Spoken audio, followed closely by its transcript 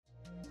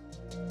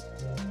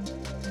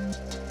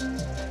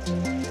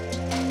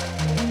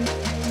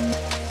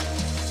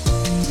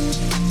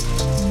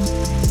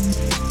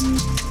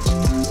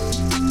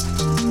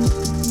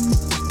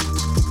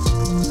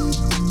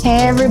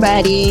Hey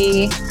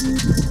everybody,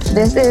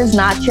 this is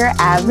Not Your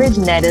Average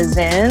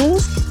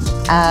Netizens,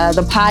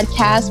 the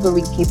podcast where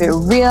we keep it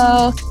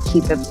real,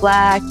 keep it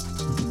black,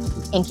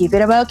 and keep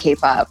it about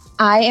K-pop.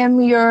 I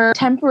am your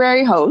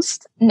temporary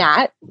host,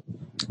 Nat,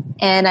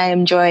 and I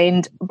am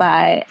joined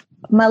by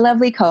my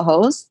lovely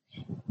co-hosts,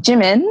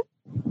 Jimin.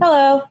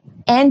 Hello.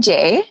 And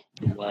Jay.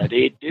 What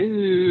it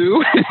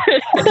do?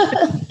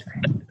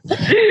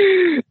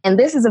 And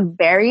this is a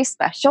very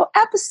special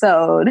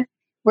episode.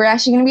 We're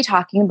actually going to be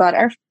talking about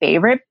our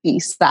favorite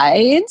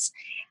B-sides.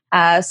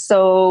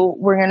 So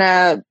we're going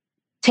to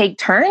take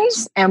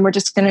turns and we're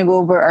just going to go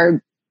over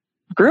our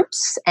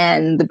groups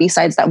and the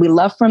B-sides that we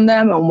love from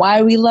them and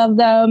why we love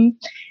them.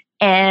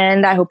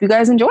 And I hope you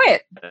guys enjoy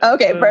it.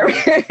 Okay,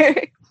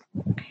 perfect.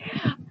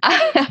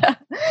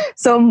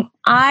 So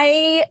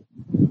I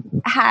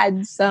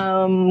had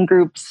some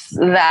groups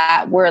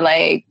that were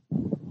like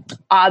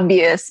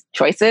obvious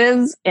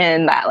choices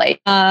in that, like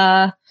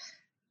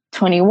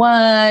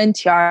 21,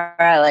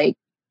 Tiara, like,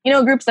 you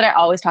know, groups that I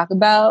always talk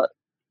about.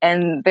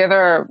 And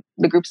they're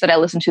the groups that I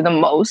listen to the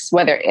most,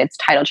 whether it's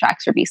title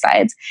tracks or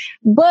B-sides.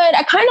 But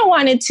I kind of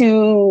wanted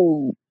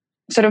to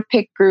sort of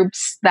pick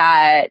groups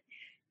that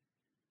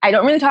I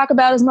don't really talk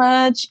about as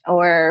much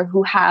or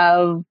who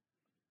have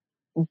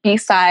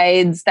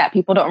B-sides that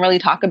people don't really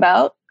talk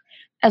about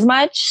as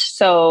much.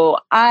 So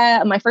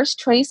my first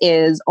choice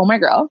is Oh My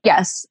Girl.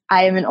 Yes,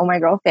 I am an Oh My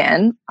Girl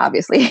fan,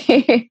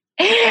 obviously.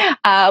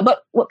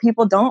 But what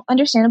people don't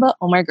understand about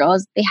Oh My Girl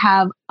is they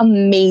have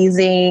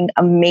amazing,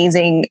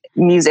 amazing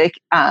music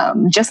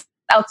just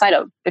outside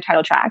of the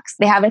title tracks.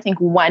 They have, I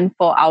think, one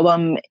full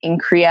album in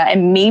Korea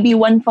and maybe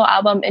one full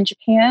album in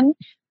Japan.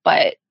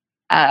 But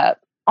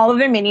all of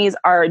their minis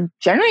are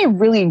generally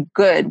really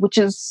good, which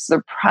is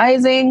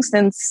surprising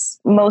since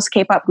most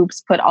K-pop groups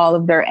put all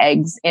of their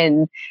eggs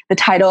in the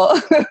title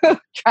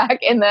track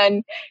and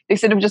then they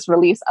sort of just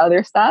release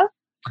other stuff.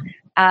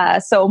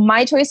 So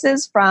my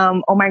choices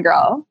from Oh My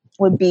Girl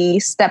would be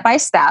Step by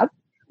Step,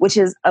 which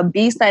is a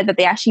B-side that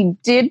they actually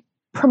did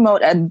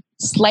promote a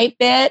slight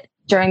bit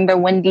during the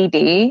Wendy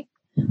Day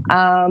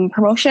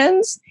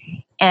promotions.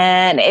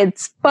 And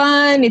it's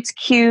fun, it's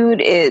cute,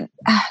 the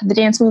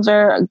dance moves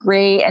are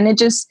great, and it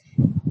just,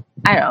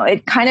 I don't know,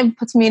 it kind of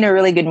puts me in a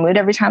really good mood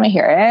every time I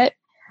hear it.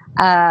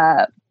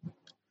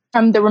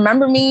 From the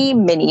Remember Me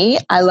mini,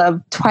 I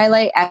love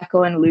Twilight,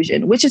 Echo, and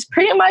Illusion, which is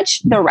pretty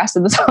much the rest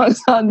of the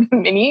songs on the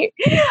mini.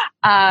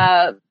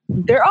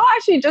 They're all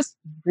actually just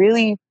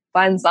really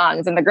fun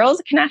songs, and the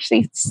girls can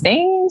actually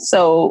sing.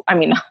 So, I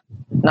mean,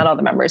 not all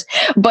the members,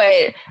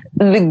 but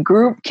the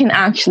group can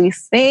actually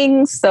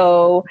sing.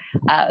 So,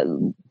 I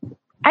don't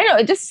know,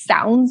 it just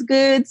sounds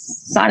good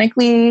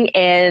sonically,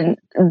 and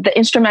the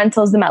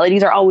instrumentals, the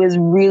melodies are always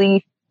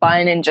really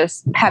fun and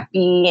just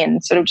peppy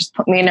and sort of just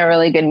put me in a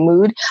really good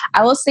mood.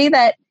 I will say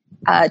that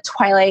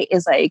Twilight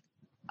is like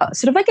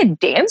sort of like a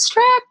dance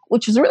track,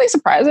 which is really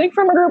surprising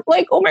from a group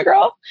like Oh My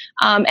Girl.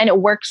 And it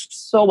works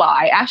so well.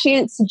 I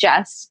actually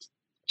suggest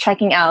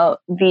checking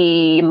out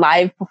the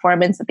live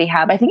performance that they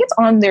have. I think it's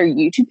on their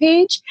YouTube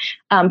page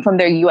from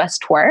their US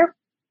tour.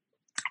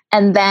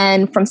 And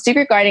then from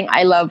Secret Garden,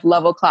 I love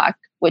Love O'Clock,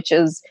 which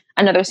is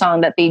another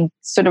song that they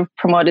sort of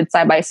promoted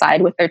side by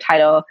side with their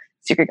title,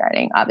 Secret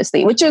Garden,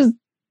 obviously, which is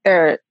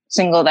their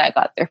single that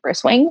got their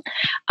first wing.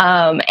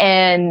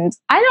 And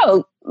I don't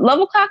know,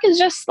 Love O'Clock is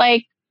just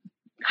like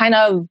kind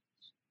of,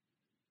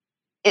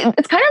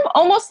 it's kind of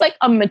almost like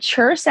a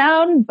mature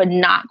sound, but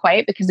not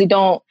quite, because they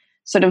don't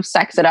sort of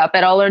sex it up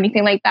at all or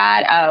anything like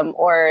that.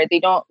 Or they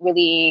don't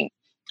really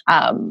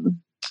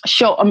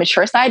show a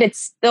mature side. It's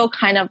still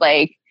kind of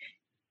like,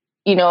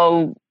 you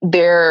know,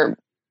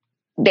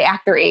 they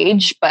act their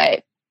age,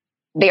 but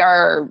they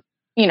are,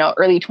 you know,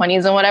 early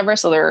 20s and whatever.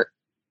 So they're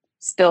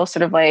still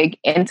sort of like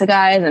into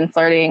guys and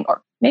flirting,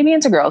 or maybe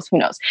into girls, who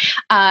knows?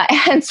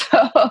 And so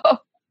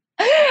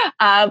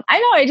I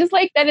know, I just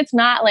like that it's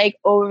not like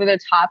over the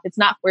top. It's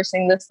not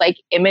forcing this like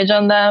image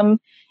on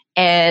them.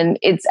 And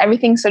it's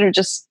everything sort of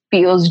just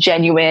feels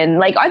genuine.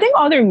 Like I think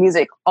all their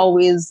music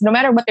always, no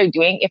matter what they're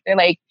doing, if they're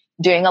like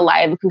doing a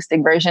live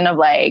acoustic version of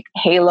like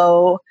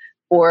Halo,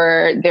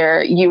 or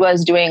they're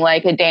US doing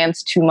like a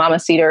dance to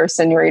Mamacita or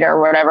Senorita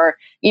or whatever,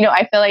 you know,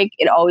 I feel like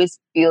it always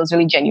feels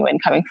really genuine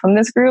coming from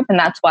this group. And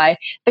that's why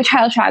their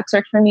title tracks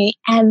work for me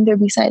and their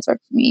B-sides work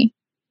for me.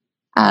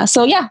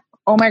 So yeah,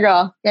 Oh My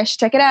Girl. You guys should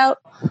check it out.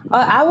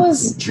 I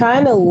was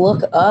trying to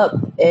look up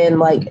and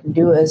like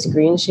do a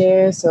screen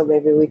share so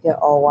maybe we can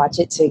all watch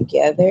it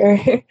together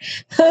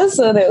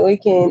so that we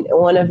can,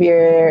 one of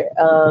your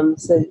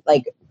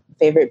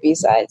favorite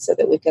B-sides, so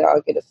that we could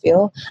all get a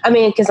feel. I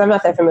mean, because I'm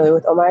not that familiar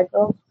with Oh My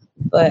Girl,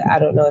 but I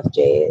don't know if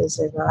Jay is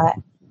or not.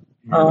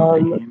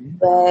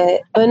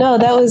 But no,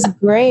 that was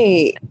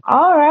great.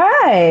 All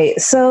right.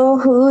 So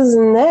who's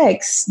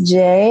next?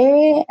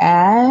 Jay,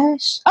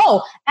 Ash?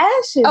 Oh,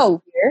 Ash is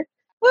here.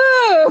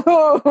 Woo!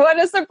 What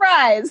a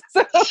surprise!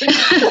 So, we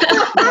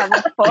have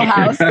a full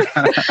house.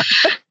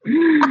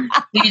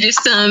 Due to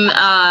some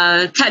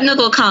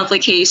technical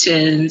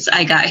complications,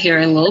 I got here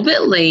a little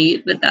bit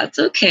late, but that's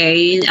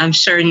okay. I'm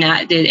sure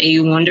Nat did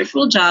a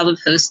wonderful job of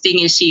hosting,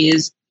 and she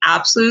is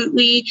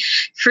absolutely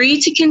free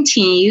to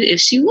continue if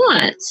she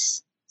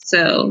wants.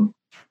 So,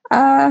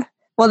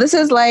 well, this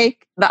is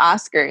like the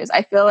Oscars.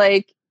 I feel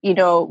like, we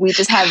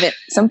just have it.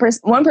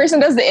 One person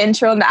does the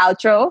intro and the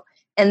outro,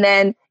 and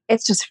then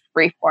it's just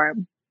free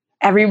form.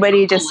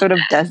 Everybody just sort of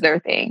does their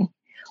thing.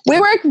 We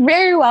work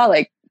very well,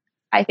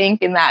 I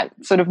think, in that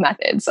sort of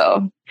method.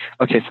 So,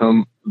 okay,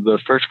 so the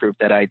first group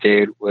that I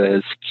did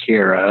was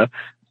Kira,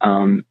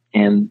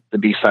 and the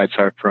B-sides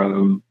are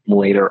from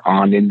later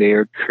on in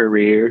their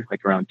career,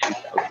 like around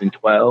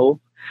 2012.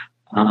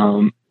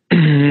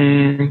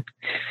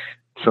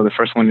 So the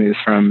first one is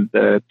from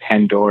the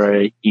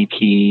Pandora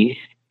EP,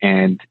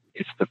 and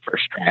it's the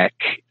first track.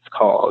 It's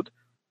called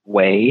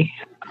Way,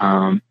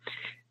 and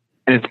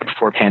it's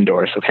before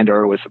Pandora. So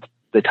Pandora was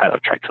the title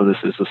track, so this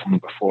is the song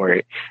before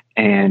it.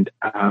 And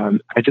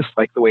I just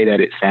like the way that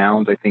it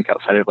sounds. I think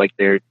outside of like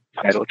their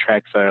title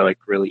tracks are like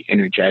really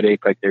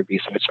energetic, like their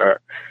B-sides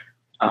are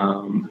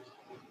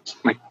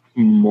like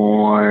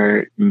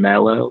more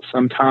mellow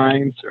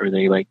sometimes, or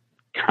they like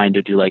kind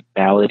of do like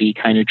ballady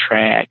kind of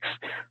tracks.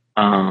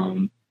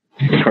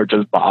 Or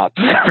just bops,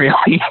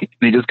 really.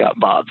 They just got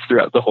bops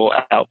throughout the whole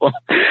album.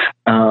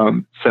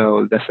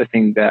 So that's the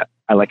thing that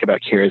I like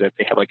about Kira, that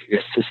they have like a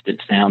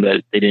consistent sound,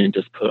 that they didn't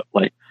just put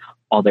like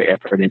all their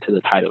effort into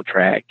the title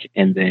track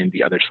and then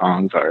the other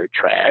songs are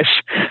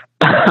trash.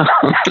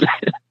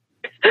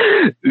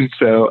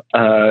 So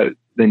the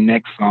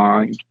next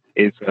song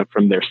is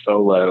from their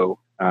solo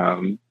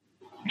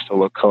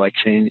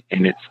collection,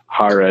 and it's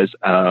Hara's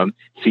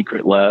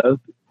Secret Love.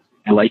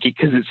 I like it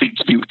because it's a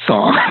cute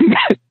song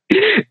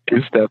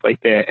and stuff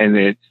like that. And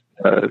then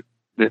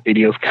the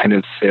video's kind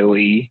of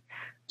silly.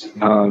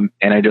 And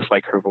I just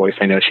like her voice.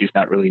 I know she's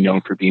not really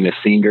known for being a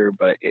singer,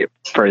 but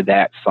for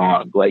that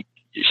song, like,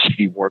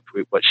 she worked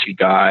with what she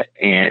got,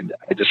 and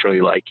I just really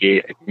like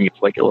it. I think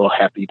it's like a little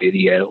happy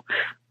video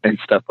and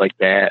stuff like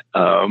that.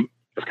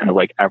 It's kind of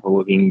like Avril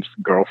Lavigne's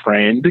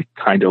Girlfriend,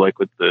 kind of like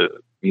with the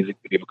music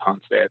video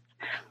concept.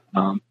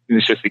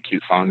 It's just a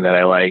cute song that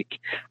I like.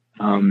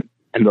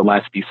 And the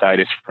last B-side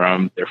is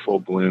from their Full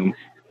Bloom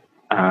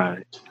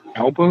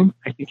album,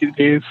 I think it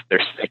is.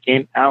 Their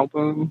second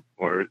album,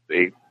 I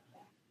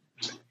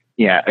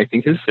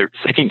think it's their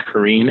second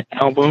Korean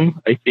album,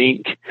 I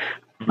think.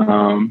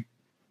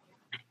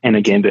 And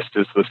again, this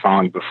is the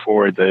song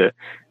before the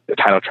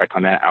title track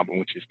on that album,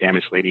 which is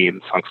Damaged Lady,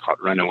 and the song's called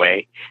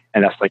Runaway.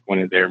 And that's like one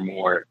of their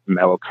more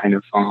mellow kind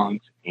of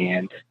songs.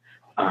 And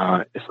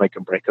it's like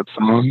a breakup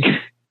song.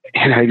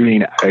 And I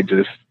mean, I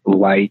just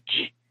like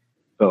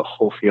the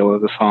whole feel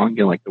of the song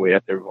and like the way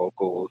that their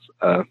vocals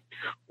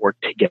work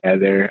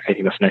together. I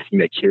think that's another thing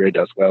that Kira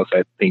does well, is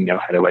that they know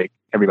how to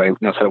everybody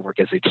knows how to work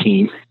as a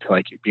team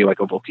to be like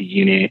a vocal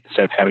unit,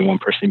 instead of having one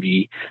person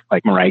be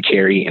like Mariah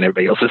Carey and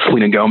everybody else is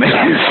Selena Gomez.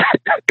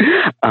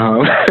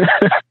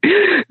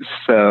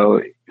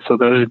 So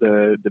those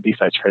are the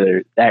B-sides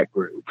for that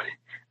group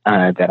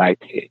that I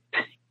picked.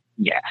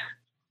 Yeah.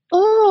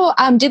 Oh,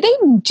 did they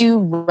do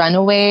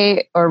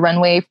Runaway or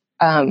Runway?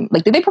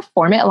 Did they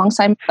perform it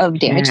alongside of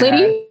Damaged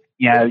Lady?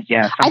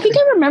 Yeah. I think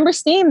I remember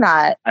seeing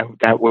that.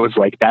 That was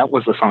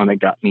the song that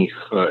got me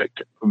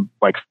hooked,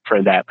 like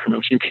for that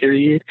promotion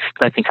period.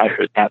 Because I think I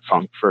heard that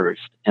song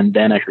first, and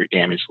then I heard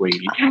Damaged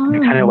Lady. Oh.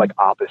 They're kind of like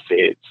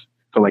opposites.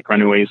 So like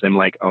Runaways, I'm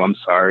like, oh, I'm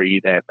sorry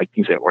that like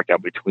things didn't work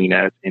out between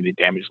us, and the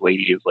Damaged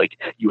Lady is like,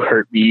 you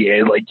hurt me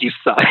and like you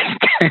suck.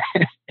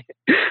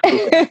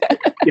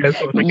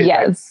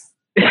 Yes.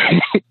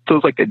 So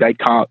it's like a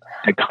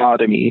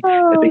dichotomy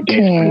that they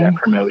did for that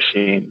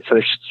promotion. So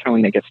there's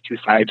showing, I guess, two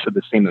sides of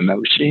the same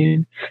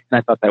emotion. And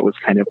I thought that was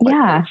kind of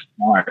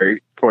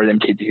smart for them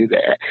to do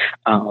that.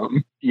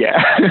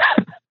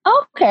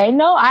 Okay.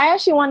 No, I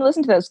actually want to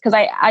listen to this because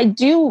I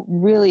do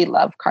really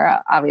love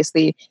Kara,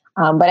 obviously.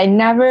 But I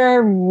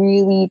never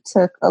really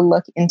took a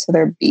look into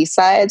their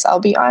B-sides, I'll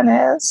be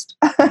honest.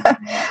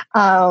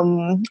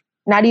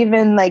 Not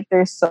even like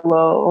their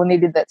solo, when they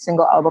did that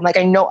single album. Like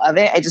I know of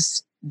it, I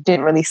just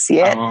didn't really see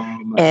it.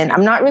 And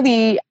I'm not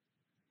really,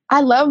 I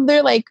love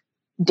their like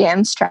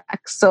dance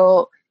tracks.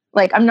 So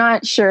like, I'm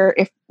not sure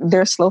if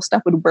their slow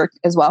stuff would work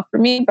as well for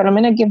me, but I'm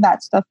going to give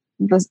that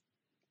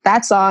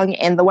song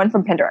and the one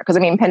from Pandora. Cause I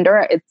mean,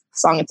 Pandora, the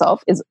song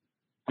itself is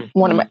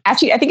one of my,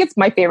 actually, I think it's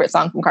my favorite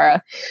song from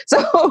Kara.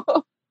 So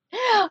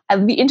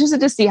I'd be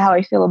interested to see how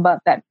I feel about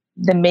that,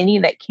 the mini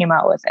that came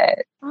out with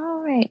it.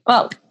 All right.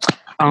 Well,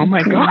 oh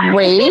my God.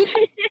 Wait.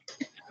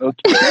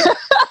 Okay.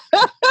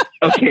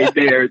 Okay,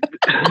 there.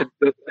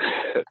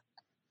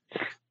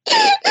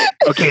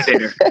 Okay,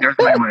 there. There's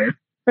my wife.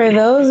 For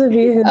those of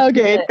you who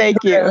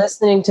are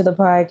listening to the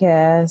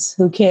podcast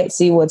who can't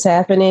see what's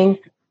happening,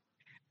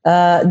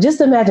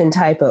 just imagine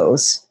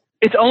typos.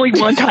 It's only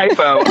one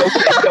typo.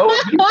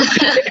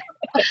 Okay,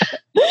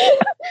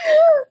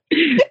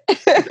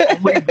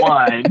 Only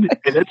one,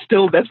 and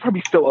that's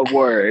probably still a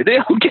word.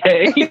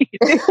 Okay.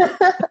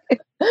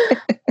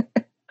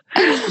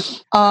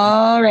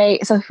 All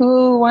right. So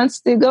who wants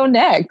to go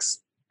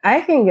next?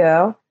 I can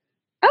go.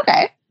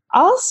 Okay.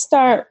 I'll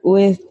start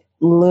with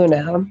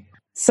Luna.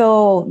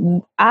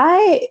 So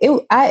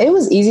it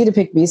was easy to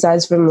pick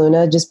B-sides from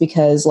Luna just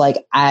because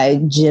like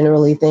I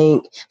generally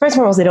think, first and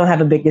foremost, they don't have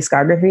a big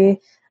discography.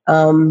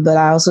 But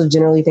I also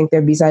generally think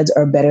their B-sides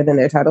are better than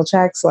their title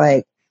tracks.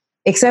 Like,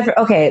 except for,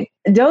 okay,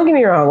 don't get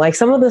me wrong, like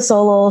some of the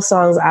solo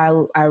songs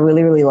I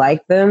really, really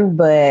like them,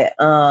 but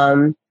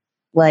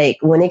like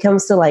when it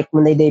comes to like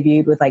when they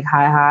debuted with like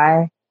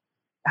Hi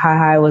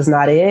Hi was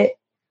not it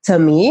to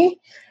me.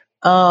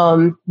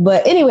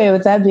 But anyway,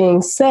 with that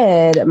being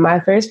said, my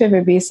first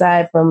favorite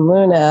B-side from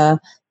Luna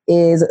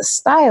is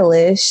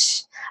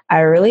Stylish. I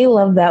really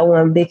love that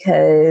one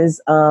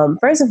because,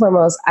 first and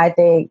foremost, I'm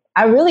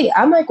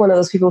like one of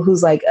those people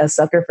who's like a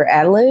sucker for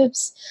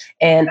ad-libs.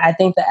 And I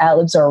think the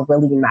ad-libs are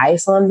really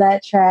nice on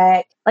that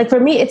track. Like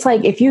for me, it's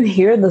like, if you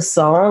hear the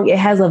song, it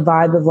has a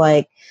vibe of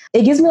like,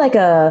 it gives me like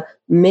a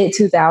mid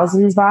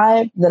 2000s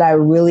vibe that I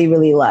really,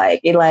 really like.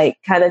 It like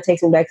kind of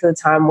takes me back to the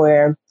time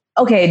where,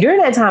 okay, during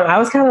that time, I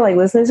was kind of like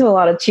listening to a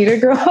lot of Cheetah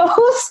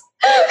Girls.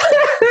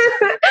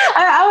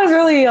 I was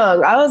really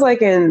young. I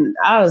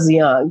was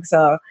young.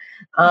 So,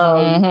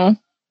 I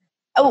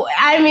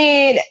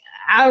mean,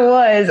 I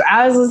was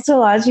listening to a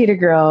lot of Cheetah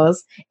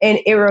Girls, and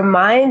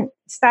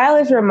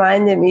Stylish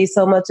reminded me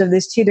so much of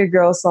this Cheetah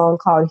Girl song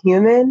called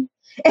Human.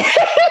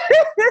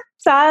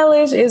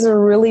 Stylish is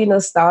really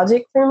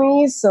nostalgic for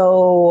me.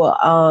 So,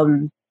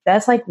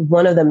 that's like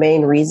one of the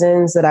main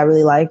reasons that I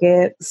really like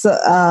it. So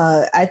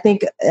I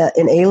think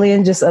an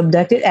alien just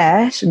abducted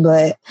Ash,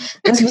 but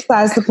that's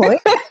besides the point.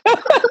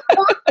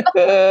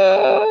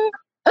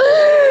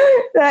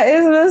 That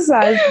is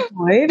besides the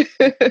point.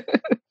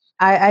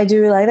 I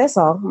do really like that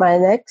song. My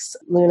next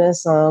Luna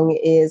song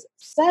is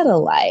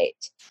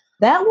Satellite.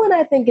 That one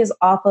I think is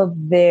off of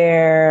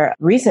their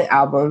recent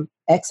album,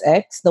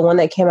 XX, the one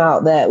that came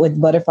out that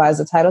with Butterflies,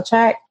 the title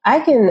track.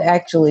 I can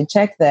actually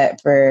check that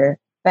for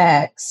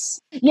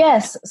facts.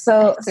 Yes,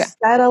 so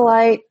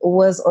Satellite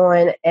was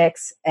on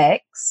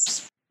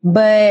XX,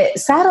 but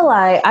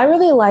Satellite, I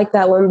really like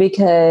that one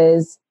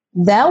because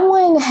that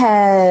one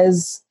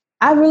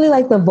I really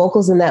like the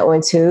vocals in that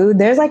one too.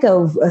 There's like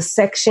a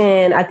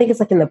section, I think it's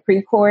like in the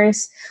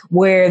pre-chorus,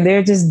 where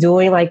they're just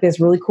doing like this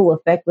really cool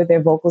effect with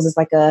their vocals. It's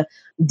like a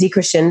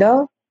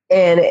decrescendo.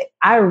 And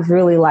I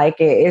really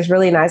like it. It's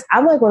really nice.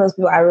 I'm like one of those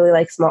people, I really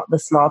like the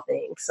small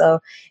things.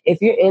 So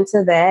if you're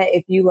into that,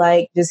 if you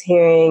like just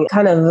hearing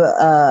kind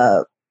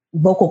of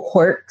vocal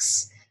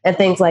quirks and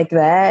things like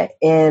that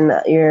in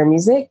your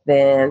music,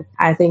 then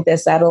I think that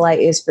Satellite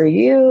is for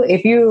you.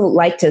 If you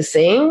like to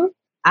sing,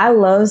 I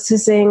love to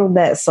sing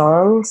that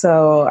song.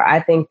 So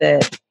I think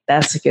that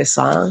that's a good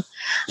song.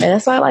 And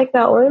that's why I like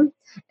that one.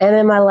 And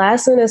then my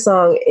last Luna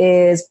song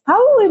is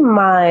probably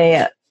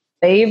my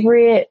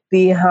favorite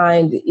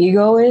behind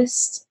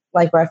Egoist,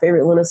 like my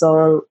favorite Luna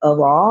song of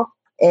all.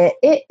 And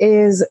it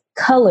is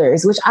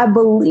Colors, which I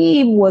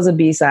believe was a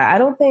B-side. I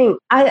don't think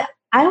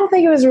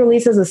it was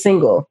released as a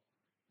single,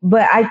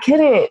 but I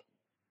couldn't,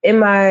 in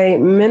my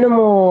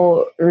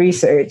minimal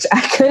research, I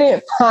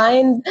couldn't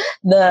find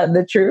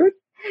the truth.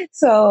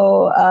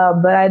 So,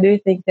 but I do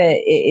think that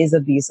it is a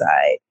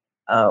B-side.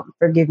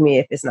 Forgive me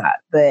if it's not,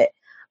 but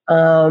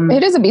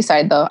it is a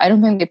B-side though. I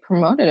don't think they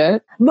promoted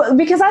it. But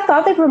because I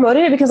thought they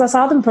promoted it because I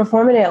saw them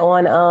performing it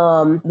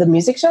on the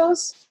music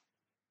shows.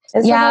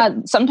 Yeah,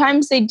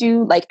 sometimes they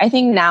do. Like I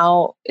think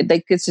now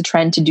like it's a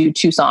trend to do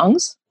 2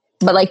 songs,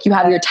 but like you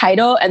have your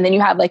title and then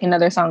you have like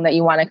another song that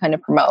you want to kind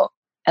of promote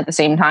at the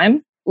same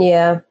time.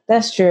 Yeah,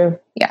 that's true.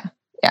 Yeah.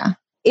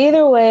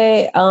 Either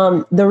way,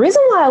 the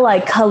reason why I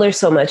like Color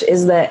so much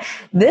is that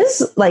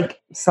this,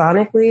 like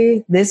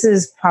sonically, this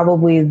is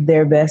probably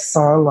their best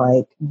song.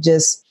 Like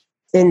just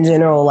in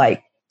general,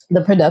 like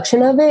the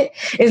production of it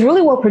is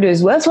really well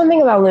produced. Well, that's one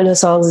thing about Luna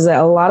songs is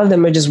that a lot of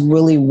them are just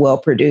really well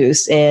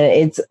produced, and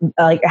it's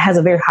like it has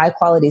a very high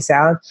quality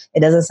sound. It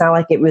doesn't sound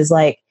like it was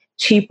like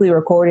cheaply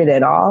recorded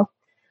at all.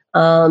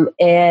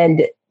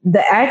 And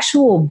the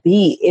actual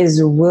beat is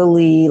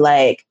really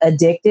like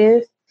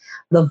addictive.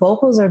 The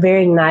vocals are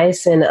very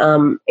nice and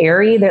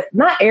airy. They're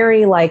not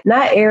airy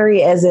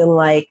as in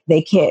like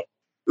they can't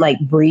like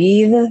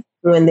breathe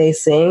when they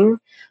sing,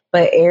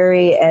 but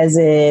airy as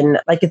in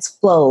like it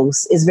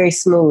flows. It's very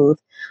smooth.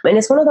 And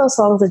it's one of those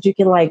songs that you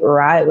can like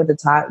ride with the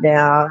top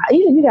down.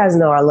 You guys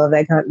know I love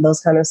those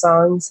kind of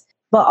songs.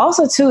 But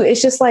also too,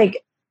 it's just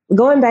like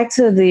going back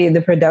to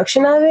the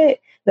production of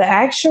it, the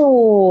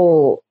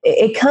actual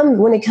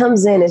when it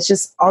comes in, it's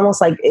just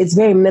almost like it's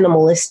very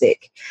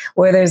minimalistic,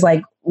 where there's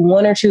like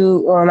one or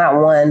two, well, not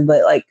one,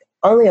 but like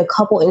only a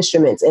couple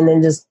instruments and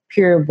then just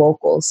pure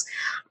vocals.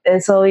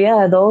 And so,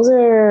 yeah, those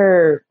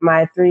are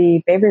my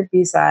 3 favorite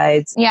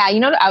B-sides. Yeah, you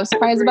know what I was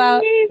surprised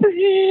about?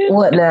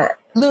 What not?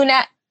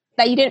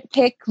 That you didn't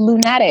pick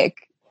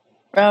Lunatic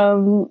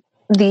from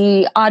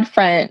the Odd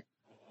Front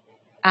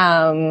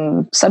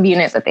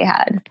subunit that they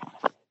had.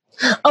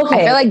 Okay.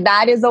 I feel like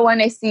that is the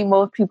one I see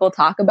most people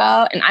talk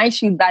about. And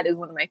actually, that is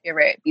one of my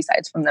favorite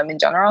B-sides from them in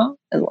general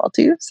as well,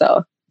 too.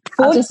 So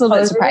I was just a little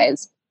bit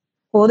surprised.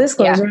 Full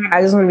disclosure,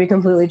 I just want to be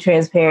completely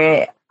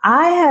transparent.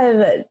 I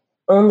have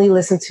only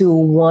listened to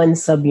one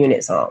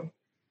subunit song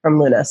from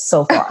Luna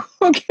so far.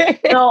 Okay.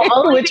 No,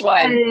 Which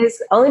one?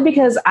 Only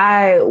because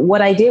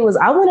what I did was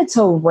I wanted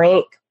to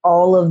rank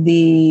all of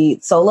the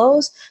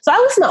solos. So I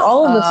listened to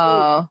all of the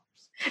solos.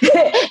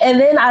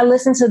 And then I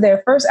listened to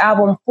their first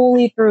album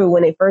fully through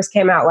when it first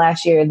came out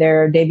last year,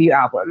 their debut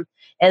album.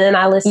 And then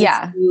I listened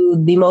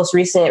to the most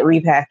recent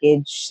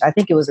repackage. I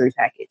think it was a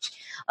repackage,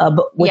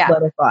 but with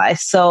Butterfly.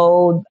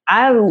 So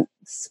I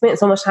spent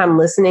so much time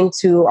listening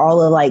to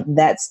all of like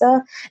that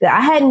stuff that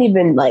I hadn't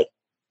even like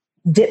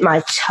dipped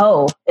my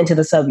toe into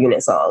the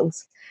subunit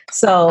songs.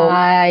 So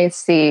I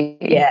see.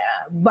 Yeah,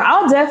 but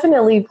I'll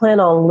definitely plan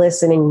on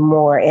listening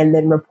more and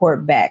then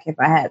report back if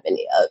I have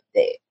any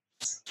updates.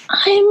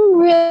 I'm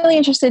really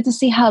interested to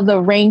see how the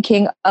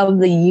ranking of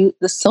the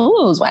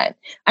solos went.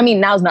 I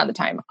mean, now's not the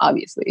time,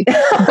 obviously.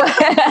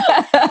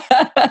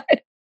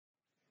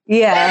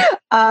 Yeah,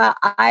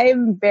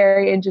 I'm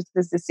very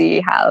interested to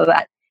see how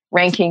that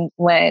ranking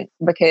went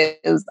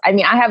because, I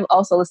mean, I have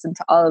also listened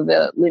to all of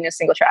the Luna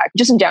single track,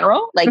 just in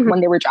general, like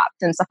when they were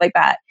dropped and stuff like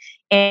that.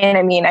 And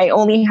I mean, I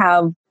only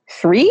have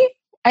 3,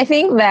 I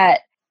think,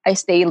 that I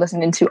stay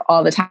listening to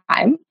all the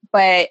time.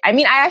 But I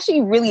mean, I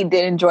actually really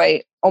did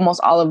enjoy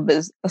almost all of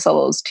the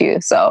solos too.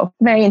 So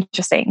very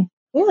interesting.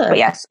 Yeah. But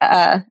yes,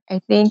 I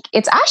think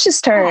it's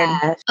Ash's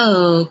turn.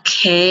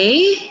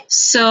 Okay.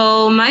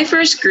 So my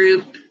first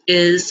group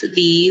is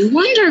the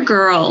Wonder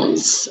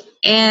Girls.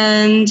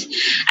 And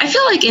I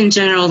feel like in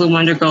general, the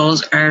Wonder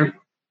Girls are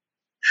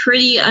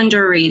pretty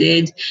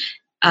underrated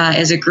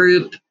as a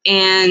group.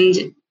 And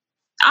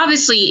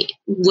obviously,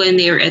 when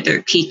they were at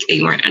their peak,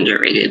 they weren't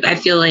underrated. I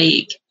feel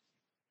like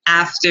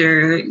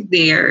after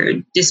their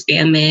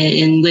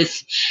disbandment and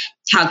with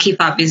how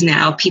K-pop is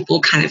now,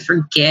 people kind of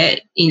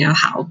forget,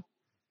 how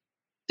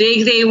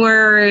big they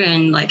were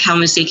and like how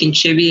much they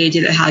contributed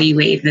to the Hallyu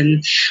Wave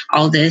and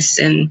all this.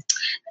 And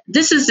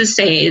this is to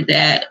say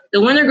that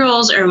the Wonder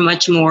Girls are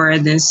much more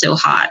than So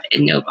Hot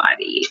and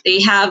Nobody.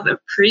 They have a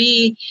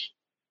pretty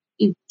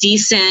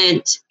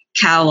decent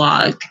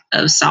catalog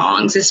of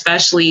songs,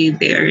 especially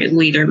their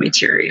later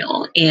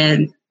material.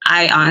 And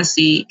I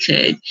honestly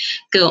could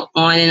go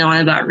on and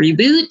on about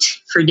Reboot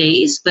for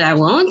days, but I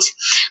won't.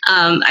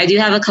 I do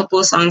have a couple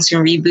of songs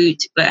from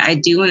Reboot, but I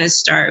do want to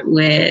start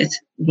with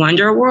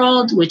Wonder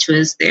World, which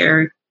was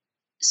their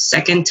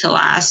second to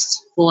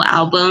last full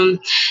album,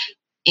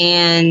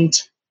 and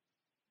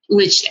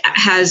which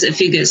has a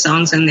few good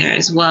songs in there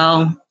as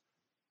well.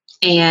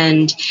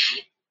 And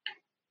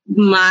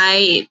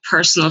my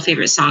personal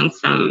favorite song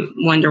from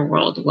Wonder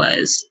World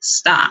was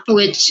Stop,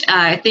 which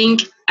I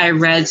think I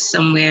read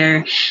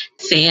somewhere,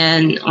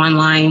 fan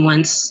online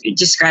once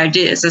described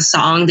it as a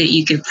song that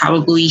you could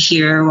probably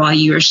hear while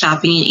you were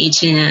shopping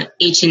in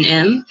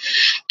H&M.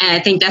 And I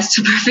think that's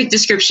the perfect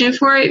description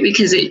for it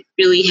because it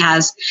really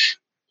has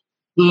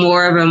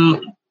more of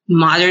a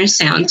modern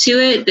sound to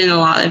it than a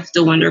lot of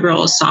the Wonder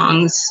Girls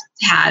songs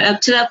had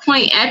up to that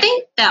point. And I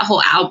think that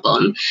whole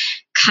album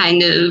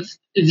kind of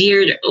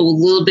veered a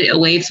little bit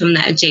away from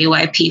that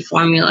JYP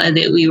formula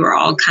that we were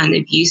all kind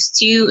of used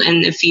to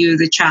in a few of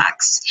the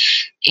tracks,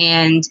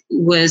 and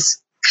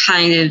was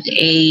kind of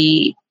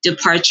a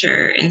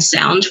departure in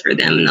sound for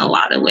them in a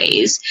lot of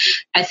ways.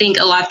 I think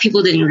a lot of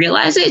people didn't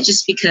realize it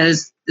just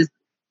because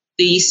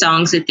the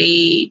songs that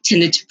they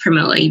tended to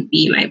promote, like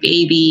Be My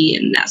Baby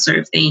and that sort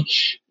of thing,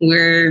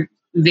 were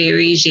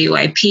very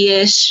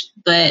JYP-ish,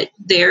 but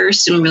there are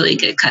some really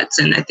good cuts,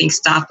 and I think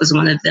Stop was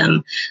one of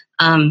them.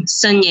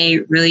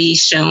 Sunye really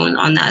shone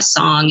on that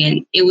song,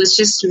 and it was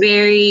just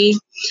very,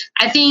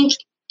 I think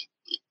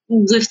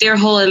with their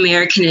whole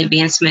American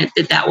advancement,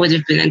 that would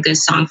have been a good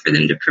song for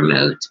them to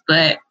promote.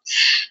 But,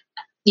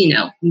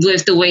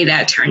 with the way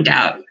that turned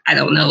out, I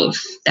don't know if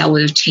that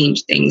would have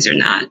changed things or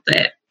not,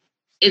 but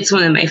it's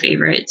one of my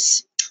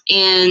favorites.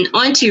 And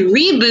on to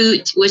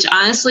Reboot, which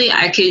honestly,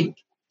 it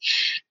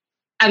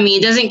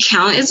doesn't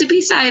count as a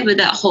B-side, but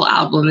that whole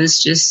album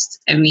is just,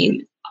 to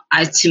me,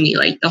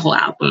 like the whole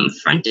album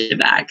front to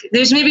back.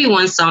 There's maybe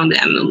one song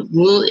that I'm a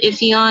little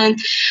iffy on,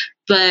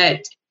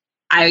 but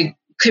I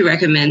could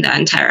recommend that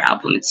entire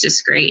album. It's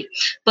just great.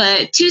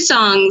 But 2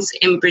 songs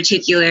in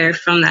particular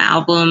from the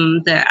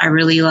album that I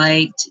really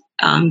liked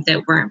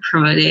that weren't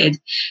promoted.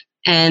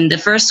 And the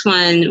first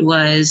one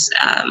was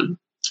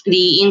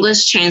the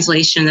English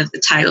translation of the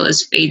title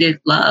is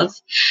Faded Love.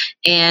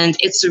 And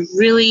it's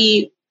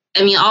really,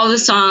 all the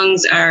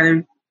songs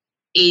are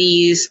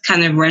 80s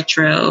kind of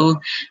retro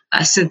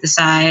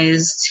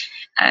synthesized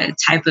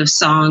type of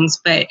songs,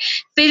 but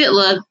Faded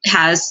Love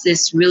has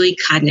this really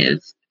kind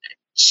of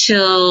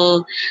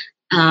chill,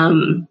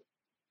 kind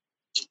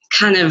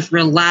of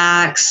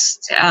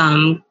relaxed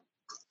kind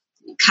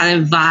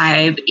of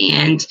vibe,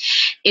 and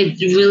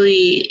it's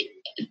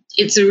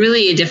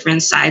really a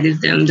different side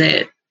of them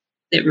that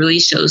that really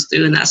shows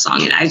through in that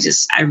song. And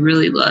I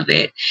really love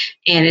it.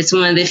 And it's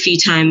one of the few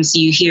times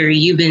you hear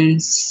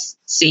Yuban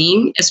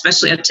sing,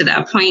 especially up to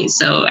that point.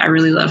 So I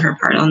really love her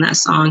part on that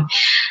song.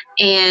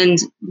 And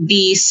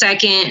the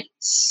second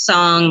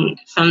song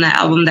from that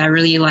album that I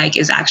really like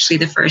is actually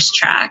the first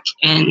track.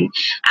 And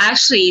I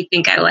actually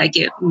think I like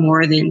it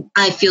more than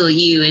I Feel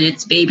You, and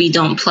it's Baby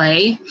Don't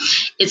Play.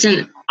 It's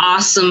an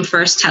awesome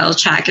first title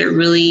track. It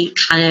really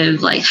kind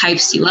of like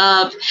hypes you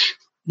up.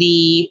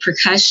 The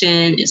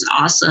percussion is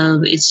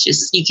awesome. It's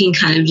just, you can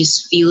kind of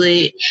just feel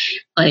it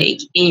like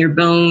in your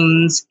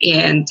bones.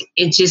 And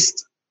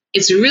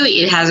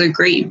it has a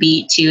great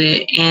beat to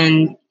it.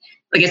 And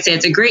like I said,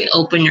 it's a great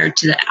opener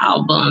to the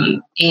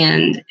album.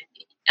 And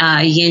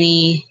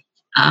Yenny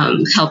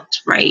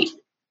helped write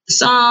the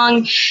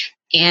song.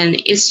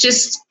 And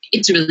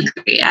it's really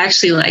great. I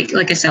actually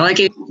like I said, I like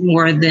it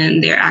more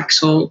than their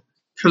actual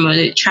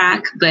promoted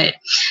track, but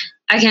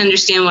I can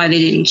understand why they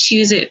didn't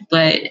choose it.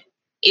 But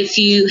if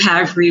you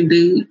have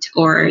Reboot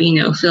or,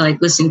 feel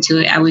like listening to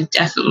it, I would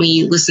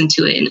definitely listen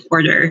to it in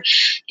order.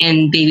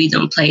 And Baby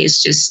Don't Play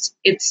is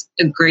it's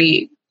a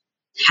great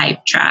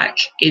hype track.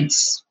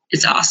 It's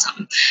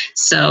awesome.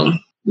 So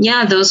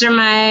yeah, those are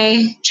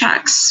my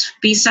tracks,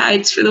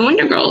 B-sides for the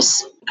Wonder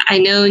Girls. I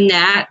know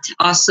Nat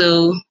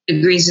also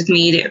agrees with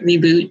me that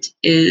Reboot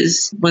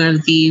is one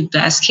of the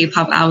best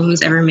K-pop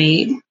albums ever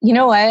made. You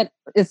know what?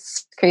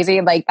 It's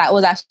crazy. Like, that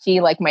was actually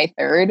like my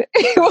third.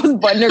 It was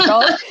Wonder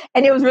Girls.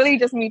 And it was really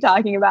just me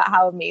talking about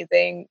how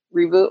amazing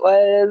Reboot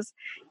was.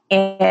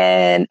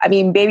 And I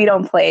mean, Baby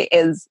Don't Play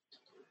is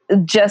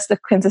just the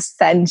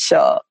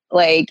quintessential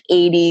like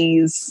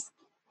 80s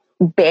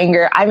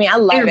banger. I mean, I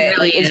love it.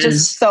 Really it's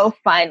just so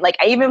fun. Like,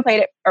 I even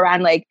played it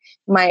around like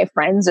my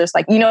friends. Just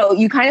like,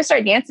 you kind of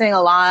start dancing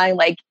along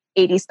like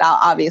 80s style,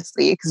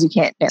 obviously, because you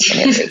can't dance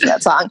any other way to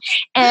that song.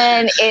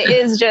 And it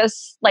is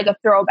just like a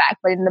throwback,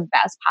 but in the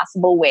best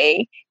possible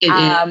way.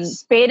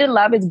 Faded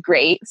Love is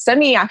great.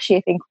 Semi actually,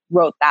 I think,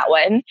 wrote that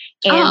one.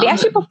 And they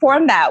actually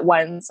performed that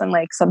once on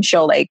like some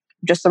show, like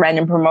just a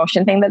random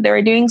promotion thing that they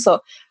were doing. So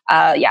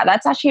yeah,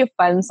 that's actually a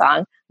fun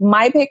song.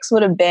 My picks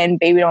would have been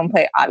Baby Don't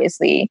Play,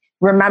 obviously.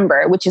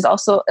 Remember, which is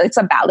also, it's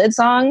a ballad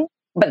song,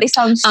 but they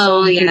sound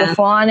so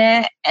beautiful on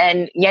it.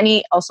 And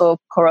Yenny also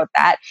co-wrote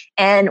that.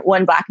 And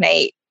One Black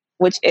Night,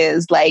 which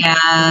is like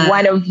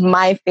one of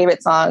my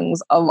favorite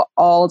songs of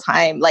all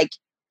time. Like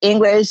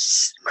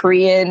English,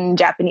 Korean,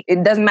 Japanese,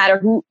 it doesn't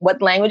matter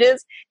what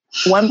languages.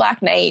 One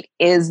Black Night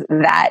is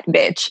that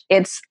bitch.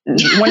 It's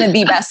one of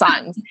the best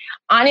songs.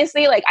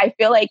 Honestly, like, I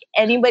feel like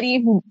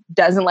anybody who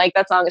doesn't like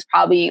that song is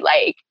probably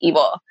like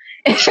evil.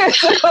 Because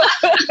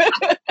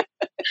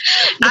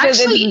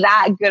actually, it's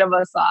that good of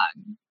a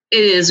song.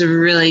 It is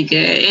really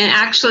good. And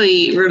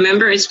actually,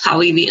 Remember is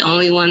probably the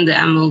only one that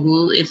I'm a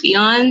little iffy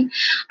on.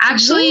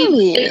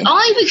 Actually,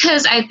 only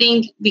because I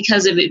think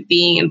because of it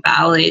being a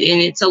ballad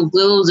and it's a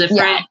little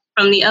different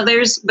from the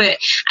others, but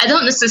I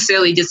don't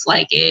necessarily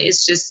dislike it.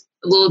 It's just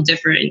a little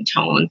different in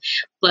tone.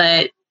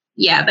 But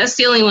yeah, that's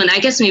the only one. I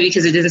guess maybe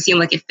because it doesn't seem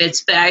like it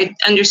fits, but I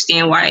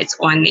understand why it's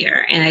on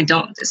there and I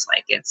don't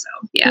dislike it. So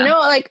yeah.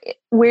 Like,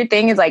 weird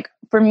thing is, like,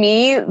 for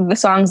me, the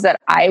songs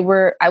that I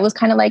was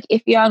kind of like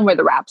iffy on were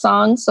the rap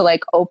songs. So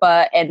like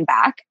Oppa and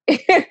Back.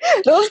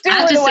 Those two. I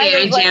have to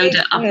say I jammed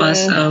Oppa,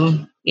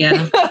 so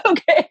yeah.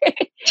 Okay.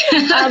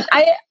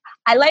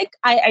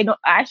 I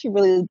actually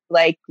really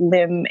like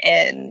Lim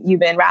and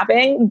Yuban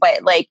rapping,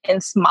 but like in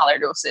smaller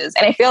doses.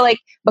 And I feel like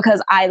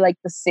because I like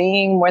the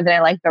singing more than I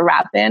like the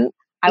rapping,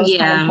 I was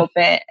kind of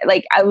hoping,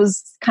 like, I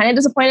was kind of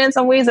disappointed in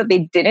some ways that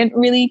they didn't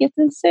really get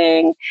to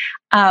sing.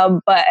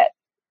 But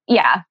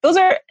yeah, those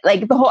are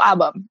like the whole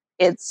album.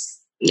 I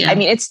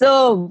mean, it's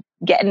still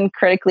getting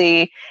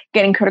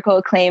critical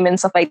acclaim and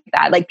stuff like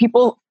that. Like,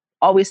 people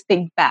always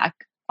think back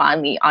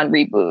fondly on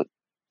Reboot,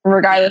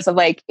 regardless of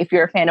like if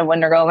you're a fan of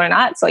Wonder Girl or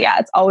not. So yeah,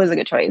 it's always a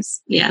good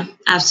choice. Yeah,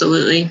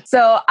 absolutely.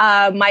 So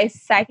my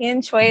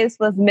second choice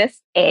was Miss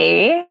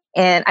A.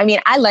 And I mean,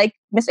 I like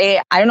Miss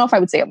A. I don't know if I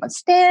would say I'm a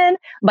stan,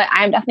 but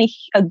I'm definitely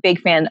a big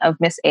fan of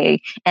Miss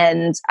A.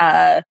 And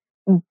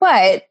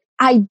but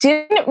I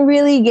didn't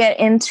really get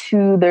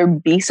into their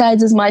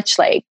B-sides as much,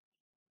 like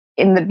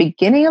in the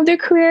beginning of their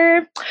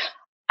career.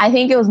 I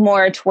think it was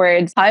more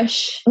towards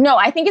Hush. No,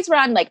 I think it's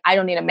around like I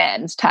Don't Need a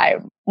Man's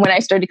time when I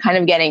started kind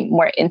of getting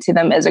more into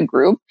them as a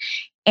group.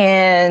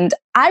 And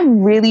I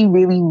really,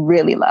 really,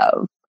 really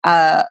love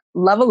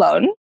Love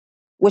Alone,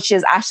 which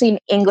is actually an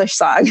English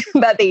song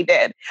that they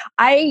did.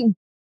 I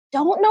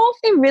don't know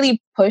if they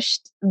really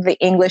pushed the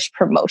English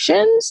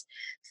promotions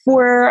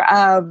for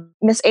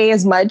Miss A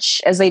as much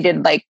as they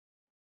did, like,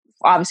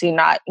 obviously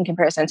not in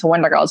comparison to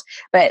Wonder Girls,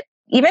 but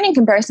even in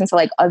comparison to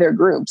like other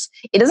groups,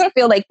 it doesn't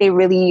feel like they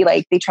really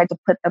they tried to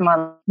put them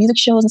on music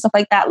shows and stuff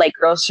like that, like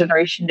Girls'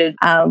 Generation did.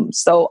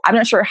 So I'm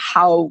not sure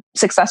how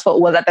successful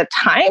it was at the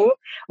time,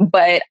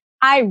 but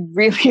I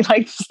really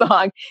like the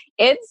song.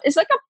 It's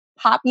like a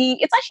poppy,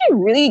 it's actually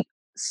a really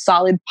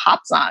solid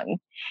pop song.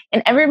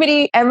 and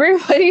everybody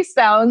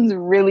sounds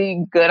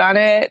really good on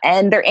it.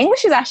 And their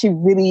English is actually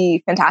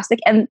really fantastic.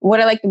 And what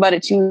I liked about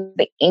it too,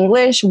 the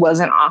English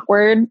wasn't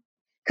awkward,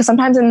 because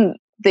sometimes in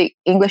the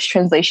English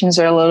translations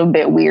are a little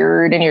bit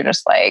weird, and you're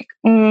just like,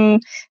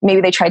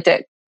 maybe they tried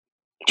to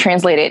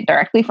translate it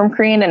directly from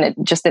Korean and it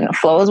just didn't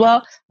flow as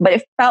well. But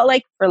it felt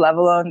like for Love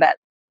Alone that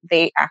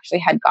they actually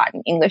had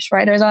gotten English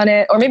writers on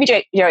it, or maybe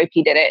JYP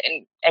did it.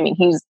 And I mean,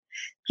 he's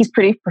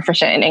pretty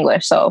proficient in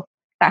English, so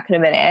that could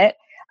have been it.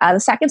 The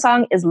second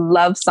song is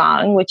Love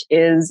Song, which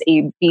is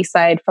a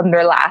B-side from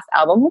their last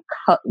album,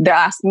 their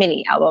last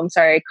mini album,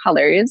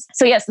 Colors.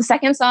 So yes, the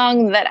second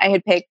song that I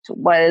had picked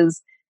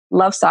was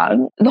Love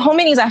Song. The whole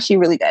mini is actually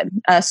really good.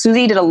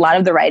 Suzy did a lot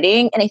of the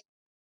writing, and I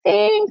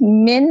think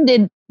Min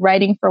did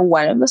writing for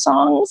one of the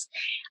songs.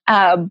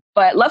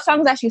 But Love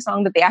Song is actually a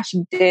song that they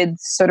actually did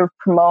sort of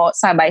promote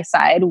side by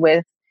side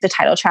with the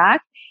title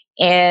track.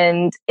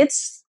 And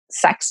it's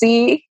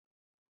sexy.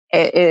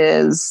 It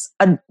is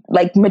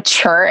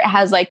mature. It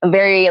has like a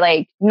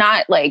very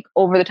not like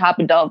over the top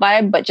adult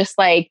vibe, but just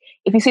like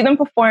if you see them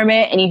perform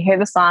it and you hear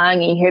the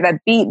song and you hear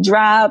that beat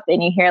drop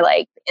and you hear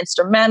like the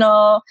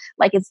instrumental,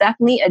 like it's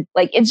definitely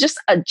it's just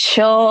a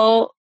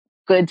chill,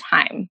 good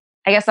time.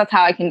 I guess that's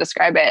how I can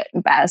describe it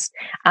best.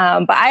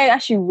 But I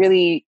actually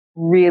really,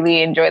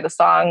 really enjoy the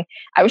song.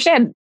 I wish I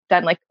had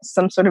done like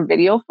some sort of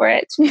video for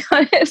it, to be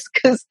honest,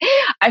 because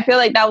I feel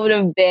like that would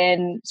have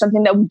been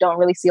something that we don't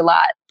really see a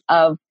lot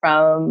of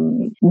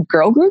from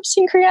girl groups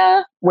in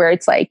Korea, where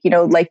it's like,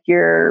 like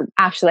you're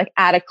actually like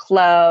at a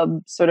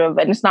club sort of,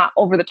 and it's not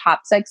over the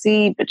top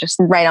sexy, but just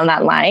right on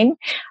that line.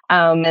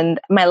 And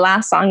my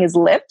last song is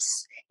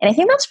Lips. And I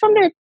think that's from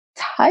their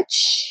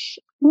Touch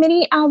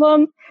mini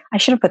album. I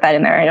should have put that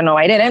in there. I don't know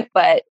why I didn't,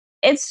 but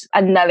it's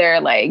another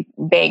like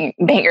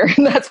banger.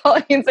 That's all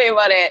I can say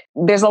about it.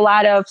 There's a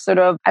lot of sort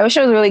of, I wish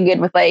I was really good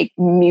with like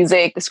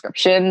music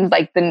descriptions,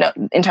 like in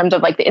terms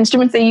of like the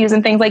instruments they use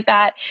and things like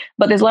that.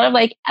 But there's a lot of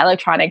like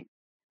electronic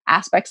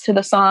aspects to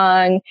the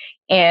song.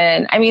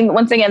 And I mean,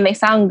 once again, they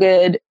sound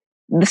good.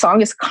 The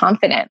song is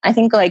confident. I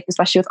think like,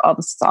 especially with all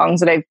the songs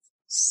that I've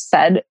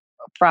said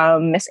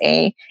from Miss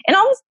A and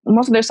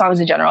most of their songs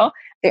in general,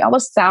 they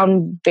always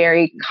sound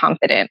very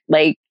confident.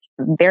 Like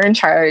they're in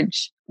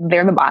charge.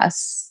 They're the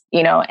boss.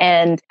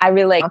 And I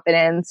really like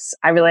confidence.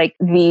 I really like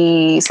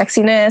the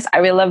sexiness. I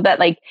really love that.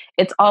 Like,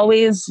 it's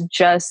always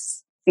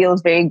just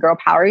feels very girl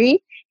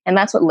powery. And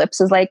that's what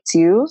Lips is like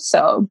too.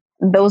 So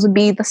those would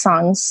be the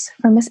songs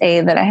from Miss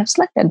A that I have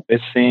selected.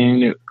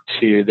 Listen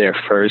to their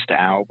first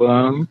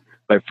album,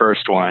 their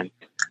first one.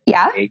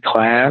 Yeah.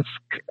 A-Class.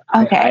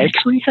 Okay. I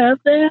actually have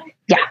that.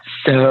 Yeah.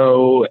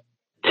 So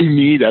to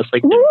me, that's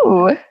like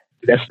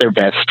that's their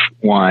best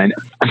one.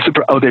 I'm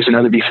super. Oh, there's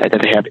another B-side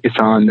that they have. It's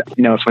on.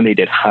 It's when they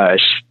did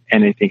Hush,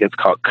 and I think it's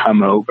called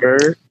Come Over.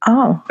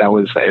 Oh, that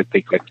was I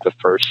think like the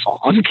first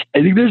song.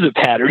 I think there's a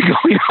pattern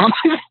going on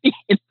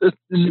in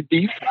the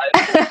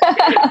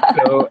B-side.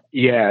 So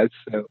yeah,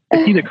 so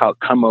it's either called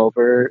Come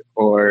Over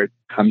or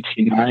Come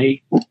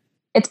Tonight.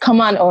 It's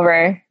Come On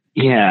Over.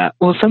 Yeah.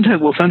 Well,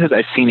 sometimes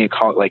I've seen it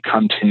called like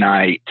Come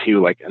Tonight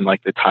too, like in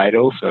like the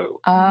title.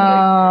 So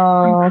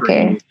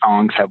okay.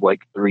 Songs have like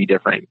 3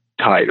 different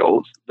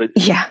titles. But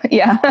yeah.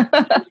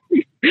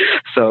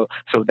 so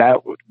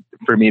that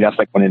for me, that's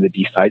like one of the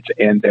B-sides.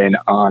 And then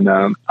on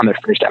their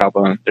first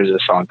album, there's a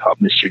song called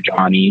Mr.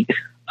 Johnny.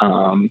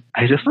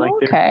 I just like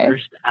their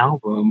first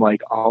album,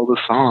 like all the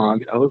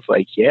songs. I was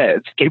like, yeah,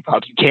 it's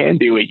K-pop. You can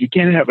do it. You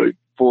can have a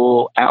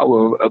full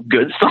album of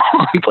good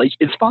songs. Like,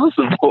 it's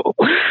possible.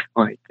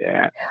 Like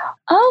that.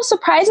 Oh,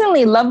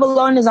 surprisingly, Love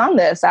Alone is on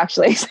this,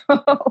 actually.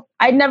 So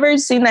I'd never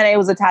seen that it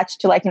was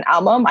attached to like an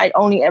album. I'd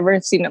only ever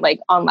seen it like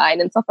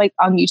online and stuff, like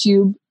on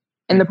YouTube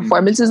and the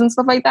performances and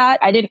stuff like that.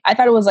 I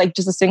thought it was like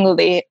just a single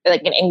like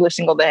an English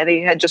single that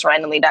they had just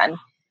randomly done.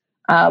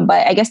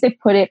 But I guess they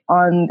put it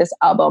on this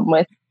album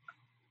with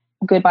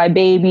Goodbye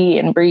Baby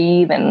and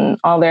Breathe and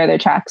all their other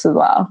tracks as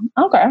well.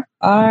 Okay.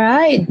 All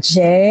right,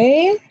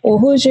 Jay. Well,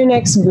 who's your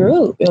next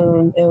group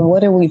and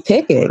what are we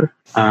picking?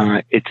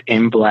 It's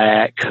In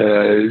Black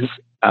because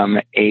I'm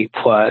an A+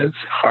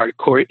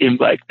 hardcore In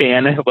Black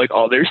fan. I have like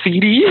all their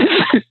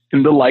CDs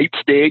and the light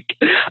stick.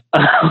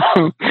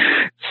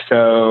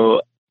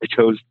 So I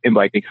chose In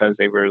Black because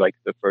they were like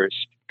the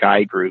first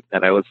guy group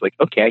that I was like,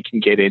 okay, I can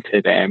get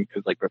into them,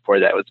 because like before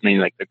that it was mainly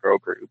like the girl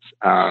groups,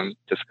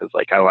 just because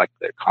like I like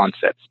their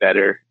concepts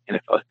better, and I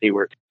felt like they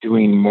were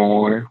doing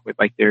more with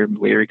like their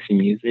lyrics and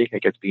music, I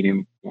guess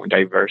being more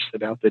diverse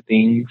about the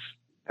things,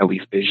 at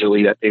least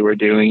visually, that they were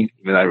doing,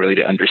 even though I really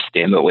didn't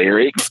understand the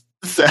lyrics.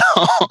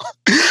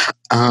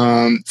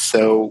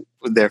 So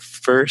their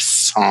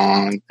first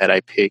song that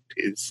I picked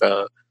is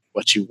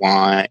What You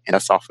Want, and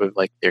that's off of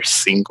like their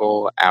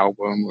single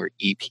album or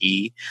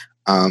EP.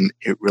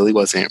 It really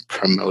wasn't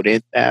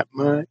promoted that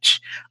much,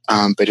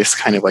 but it's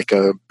kind of like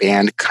a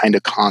band kind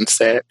of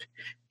concept.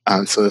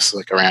 So this is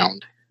like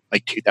around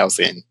like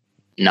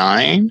 2009,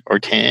 9 or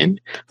 10.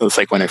 It was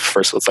like when I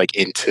first was like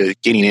into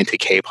getting into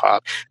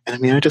K-pop. And I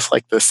mean, I just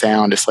like the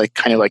sound. It's like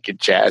kind of like a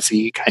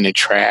jazzy kind of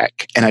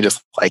track. And I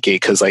just like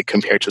it because like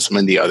compared to some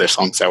of the other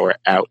songs that were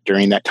out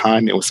during that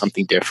time, it was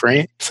something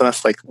different. So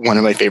that's like one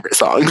of my favorite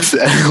songs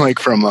like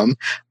from them.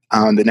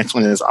 The next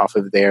one is off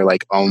of their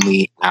like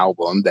only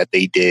album that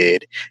they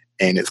did,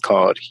 and it's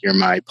called You're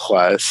My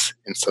Plus.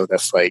 And so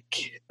that's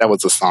like, that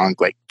was a song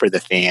like for the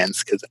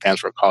fans because the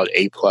fans were called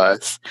A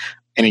plus.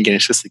 And again,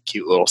 it's just a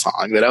cute little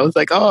song that I was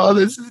like, oh,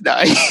 this is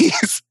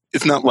nice.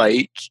 It's not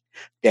like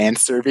fan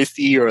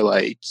servicey or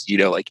like, you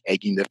know, like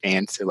egging the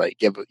fans to like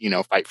give, you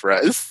know, fight for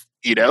us,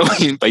 you know,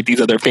 like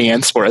these other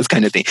fans for us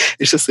kind of thing.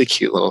 It's just a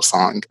cute little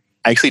song.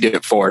 I actually did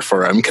it for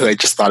them because I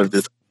just thought of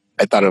this.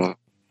 I thought of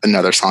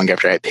another song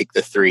after I picked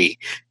the 3,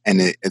 and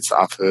it's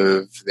off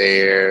of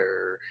they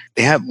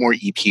have more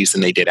EPs than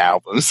they did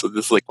albums. So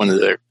this is like one of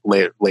their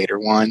later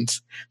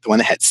ones. The one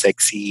that had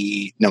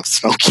Smokey, the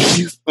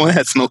one that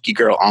had Smokey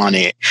Girl on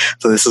it.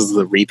 So this is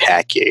the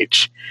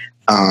repackage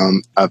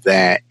of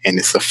that. And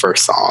it's the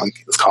first song.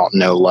 It's called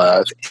No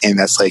Love. And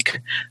that's like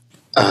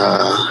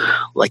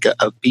a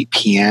upbeat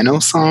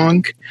piano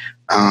song.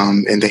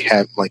 And they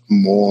have like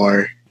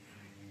more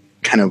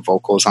kind of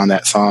vocals on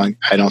that song.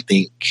 I don't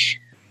think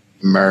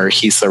Murr,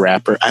 he's the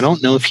rapper. I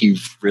don't know if he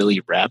really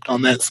rapped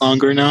on that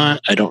song or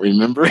not. I don't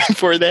remember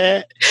for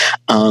that.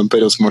 But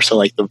it was more so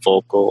like the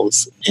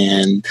vocals.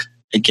 And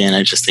again,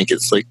 I just think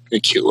it's like a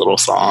cute little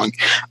song.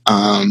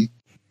 And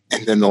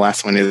then the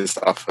last one is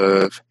off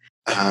of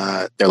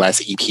their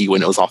last EP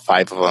when it was all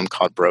 5 of them,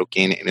 called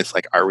Broken. And it's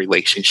like our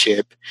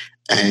relationship.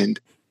 And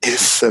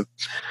it's, if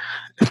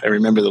I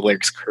remember the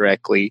lyrics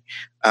correctly,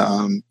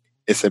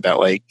 it's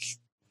about like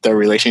the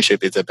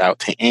relationship is about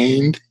to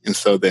end. And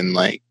so then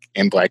like,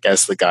 in Black,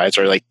 as the guys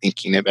are like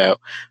thinking about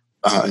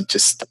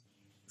just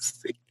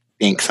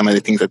think some of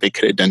the things that they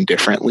could have done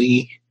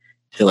differently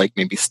to like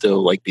maybe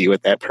still like be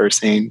with that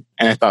person.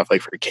 And I thought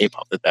like for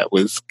K-pop that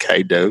was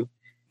kind of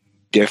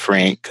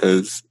different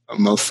because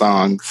most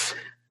songs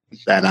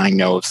that I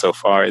know of so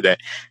far that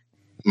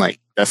like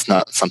that's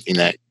not something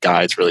that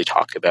guys really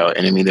talk about.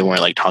 And I mean, they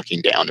weren't like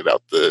talking down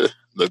about the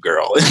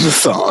girl in the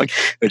song.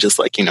 They're just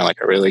like, you know,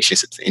 like our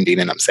relationship's ending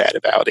and I'm sad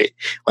about it,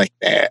 like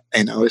that.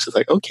 And I was just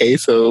like, okay,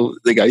 so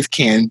the guys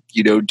can,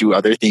 you know, do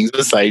other things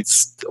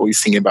besides always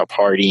singing about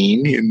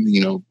partying and, you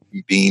know,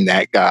 being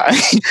that guy.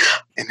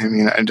 And I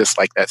mean, I just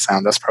like that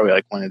sound. That's probably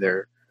like one of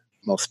their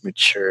most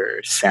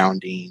mature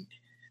sounding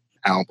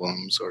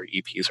albums or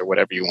EPs or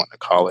whatever you want to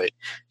call it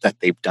that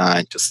they've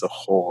done. Just the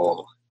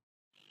whole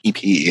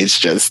EP is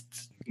just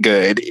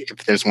good.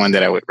 If there's one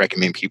that I would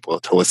recommend people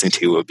to listen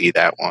to, it would be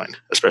that one,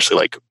 especially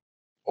like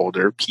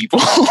older people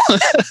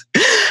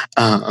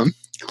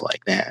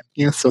like that.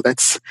 Yeah, so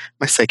that's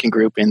my second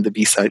group and the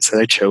B-sides that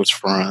I chose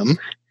from.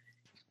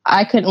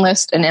 I couldn't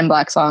list an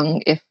M-Black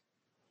song if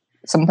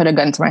someone put a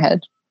gun to my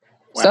head.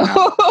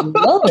 Wow.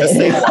 So Just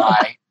say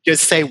why.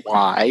 Just say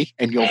why,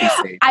 and you'll be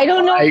safe. I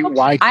don't know.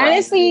 Why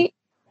honestly,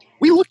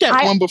 we looked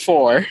at one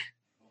before.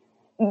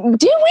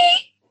 Did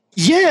we?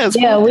 Yes.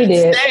 Yeah, we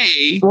did.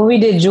 When we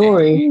did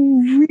Jewelry.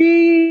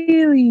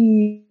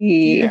 Really?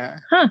 Yeah.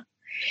 Huh.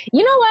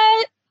 You know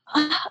what?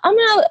 I'm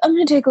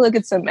gonna take a look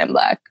at some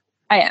M-Black.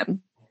 I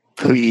am.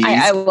 Please.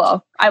 I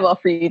will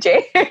for you,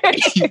 Jay.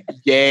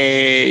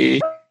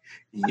 Yay.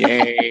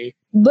 Yay.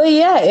 But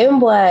yeah,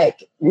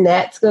 M-Black,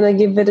 Nat's gonna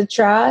give it a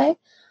try.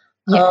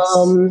 Yes.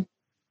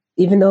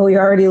 Even though we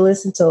already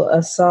listened to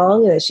a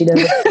song that she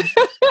doesn't.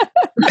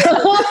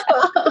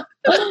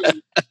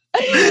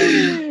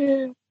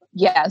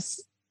 Yes.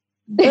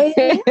 But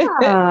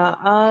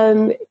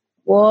yeah.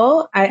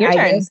 Well, I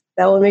guess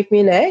that will make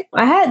me next.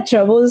 I had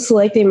trouble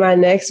selecting my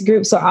next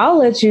group, so I'll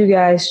let you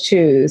guys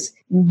choose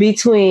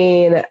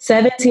between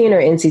 17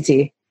 or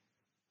NCT.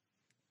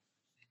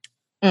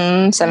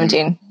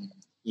 17.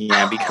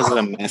 Yeah, because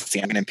I'm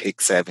messy, I'm going to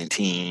pick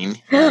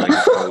 17.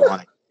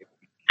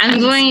 I'm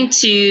going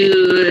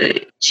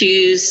to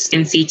choose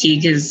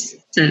NCT because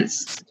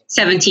since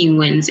 17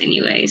 wins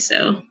anyway,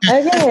 so.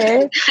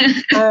 Okay.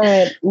 All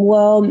right.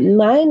 Well,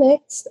 my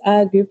next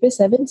group is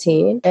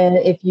 17. And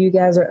if you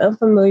guys are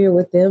unfamiliar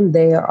with them,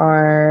 they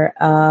are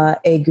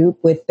a group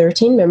with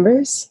 13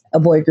 members, a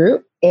boy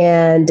group.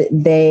 And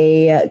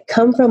they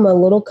come from a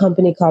little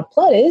company called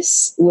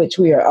Pledis, which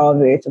we are all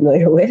very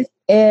familiar with.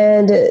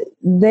 And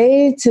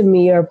they, to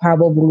me, are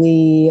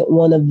probably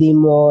one of the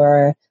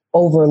more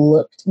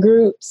overlooked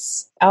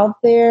groups out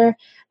there.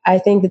 I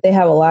think that they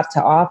have a lot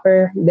to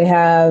offer. They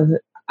have,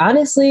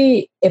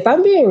 honestly, if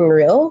I'm being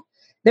real,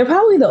 they're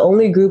probably the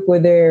only group where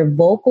their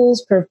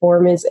vocals,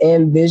 performance,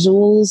 and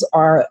visuals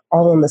are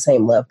all on the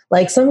same level.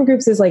 Like some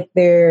groups is like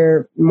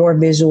they're more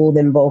visual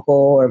than vocal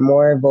or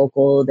more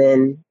vocal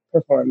than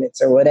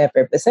performance or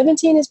whatever. But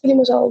 17 is pretty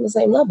much all on the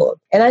same level.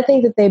 And I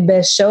think that they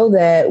best show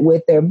that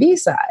with their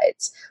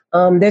B-sides.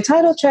 Their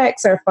title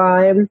tracks are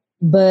fine,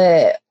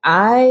 but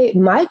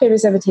my favorite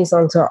 17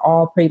 songs are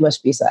all pretty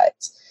much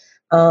B-sides.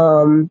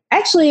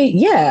 Actually,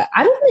 yeah,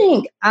 I don't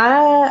think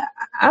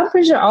I'm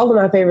pretty sure all of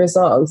my favorite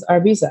songs are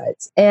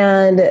B-sides.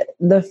 And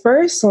the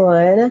first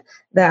one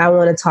that I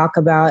want to talk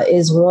about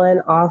is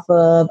one off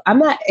of, I'm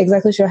not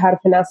exactly sure how to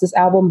pronounce this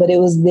album, but it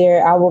was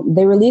their album.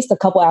 They released a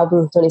couple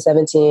albums in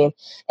 2017,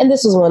 and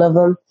this was one of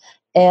them.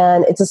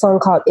 And it's a song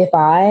called If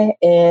I,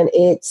 and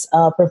it's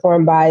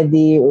performed by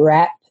the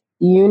Rap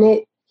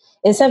Unit.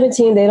 In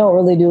 17, they don't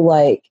really do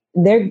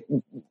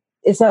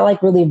it's not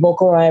like really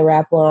vocal line,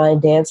 rap line,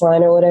 dance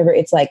line, or whatever.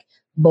 It's like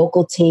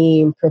vocal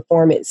team,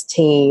 performance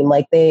team.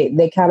 Like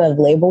they kind of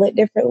label it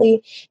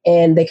differently,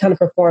 and they kind of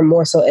perform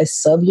more so as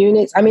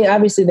subunits. I mean,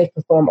 obviously they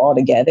perform all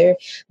together,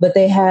 but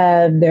they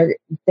have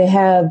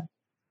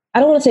I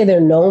don't want to say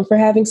they're known for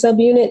having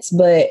subunits,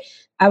 but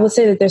I would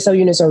say that their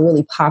subunits are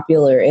really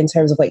popular in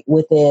terms of like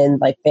within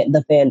like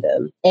the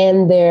fandom.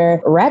 And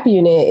their rap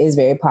unit is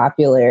very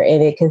popular,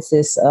 and it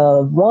consists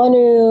of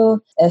Wonwoo,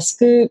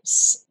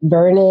 S.Coups,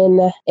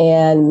 Vernon,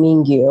 and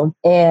Mingyu.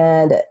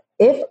 And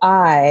If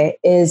I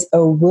is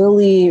a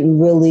really,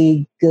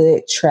 really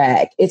good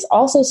track. It's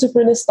also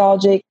super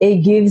nostalgic. It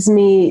gives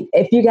me,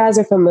 if you guys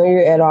are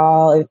familiar at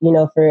all,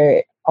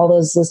 for all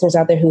those listeners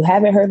out there who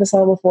haven't heard the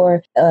song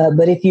before,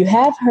 but if you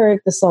have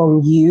heard the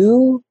song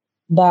You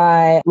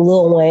by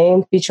Lil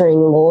Wayne featuring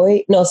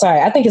Lloyd. No, sorry,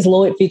 I think it's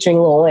Lloyd featuring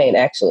Lil Wayne,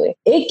 actually.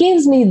 It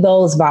gives me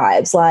those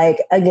vibes.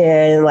 Like,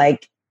 again,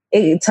 like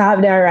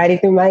top down riding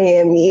through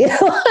Miami.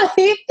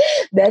 Like,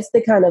 that's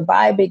the kind of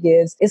vibe it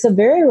gives. It's a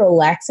very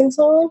relaxing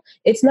song.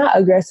 It's not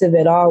aggressive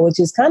at all, which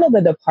is kind of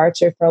a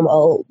departure from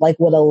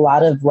what a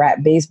lot of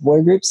rap-based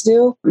boy groups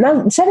do.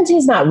 Now, 17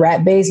 is not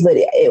rap-based, but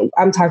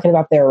I'm talking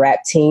about their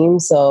rap team,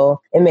 so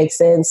it makes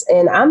sense.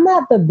 And I'm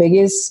not the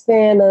biggest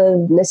fan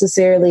of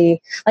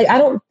necessarily, like, I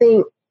don't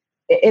think,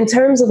 in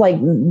terms of like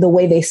the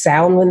way they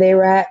sound when they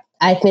rap,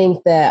 I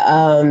think that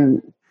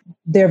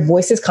their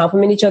voices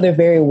complement each other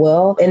very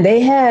well. And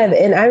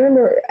I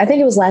remember, I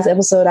think it was last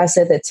episode, I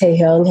said that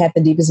Taehyung had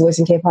the deepest voice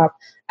in K-pop.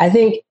 I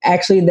think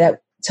actually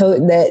that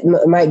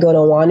might go to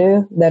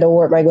Wonwoo. That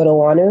award might go to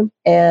Wonwoo.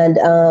 And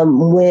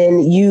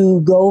when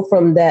you go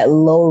from that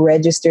low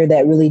register,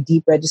 that really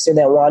deep register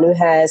that Wonwoo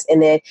has,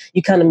 and then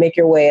you kind of make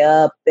your way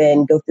up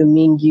and go through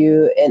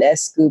Mingyu and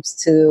S.Coups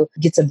to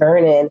get to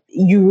Vernon,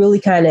 you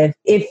really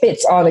it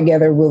fits all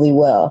together really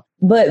well.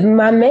 But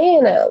my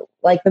main, the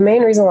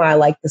main reason why I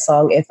like the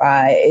song If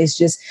I is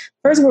just,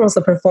 first of all, the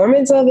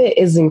performance of it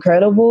is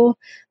incredible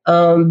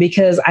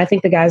because I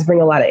think the guys bring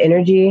a lot of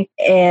energy,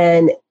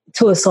 and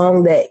to a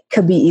song that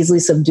could be easily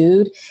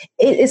subdued.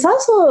 It's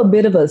also a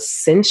bit of a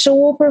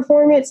sensual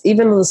performance,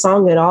 even though the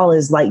song at all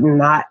is like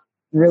not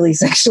really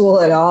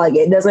sexual at all. Like,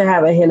 it doesn't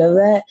have a hint of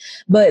that.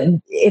 But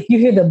if you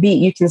hear the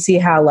beat, you can see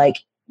how like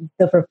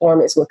the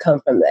performance would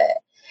come from that.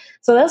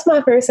 So that's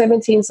my first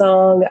 17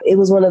 song. It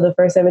was one of the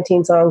first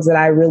 17 songs that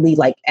I really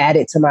like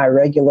added to my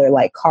regular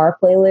like car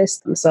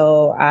playlist.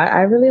 So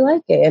I really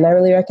like it, and I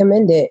really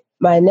recommend it.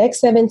 My next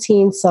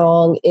 17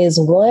 song is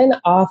one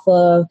off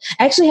of,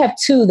 I actually have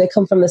two that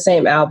come from the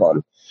same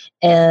album.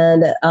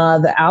 And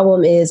the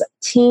album is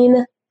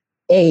Teen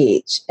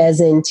Age,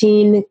 as in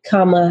teen,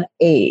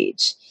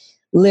 age,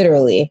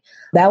 literally.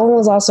 That one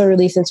was also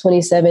released in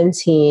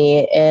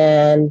 2017.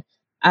 And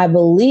I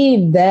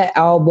believe that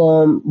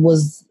album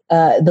was,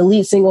 the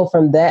lead single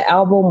from that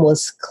album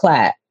was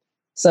Clap.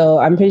 So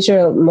I'm pretty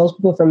sure most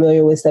people are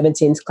familiar with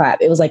 17's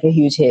Clap. It was like a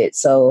huge hit.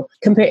 So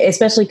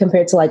especially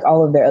compared to like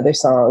all of their other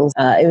songs,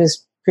 it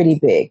was pretty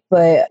big.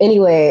 But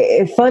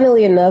anyway,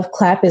 funnily enough,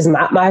 Clap is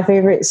not my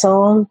favorite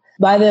song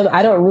by them.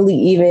 I don't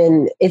really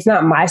it's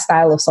not my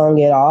style of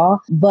song at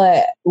all.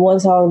 But one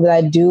song that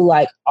I do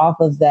like off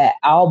of that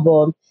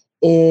album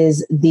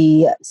is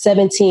the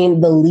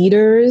 17, The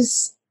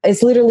Leaders.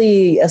 It's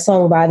literally a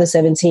song by the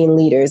 17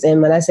 leaders.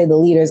 And when I say the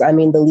leaders, I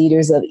mean the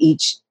leaders of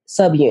each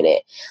subunit.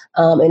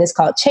 And it's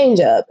called Change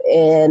Up.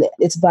 And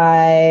it's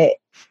by,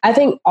 I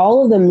think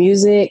all of the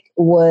music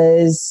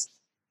was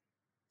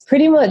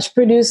pretty much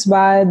produced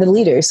by the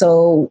leaders.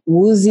 So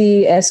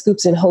Woozi,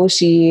 S.Coups, and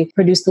Hoshi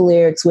produced the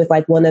lyrics with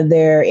like one of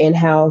their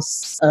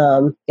in-house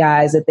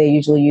guys that they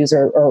usually use,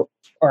 or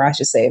I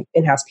should say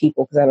in-house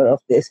people, because I don't know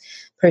if this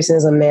person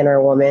is a man or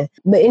a woman.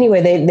 But anyway,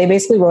 they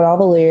basically wrote all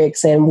the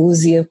lyrics, and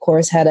Woozi, of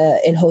course,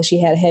 and Hoshi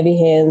had heavy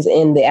hands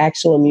in the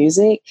actual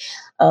music,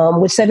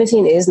 which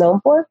 17 is known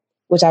for,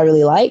 which I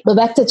really like. But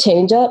back to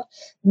Change Up,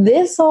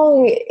 this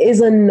song is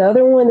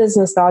another one that's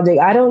nostalgic.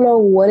 I don't know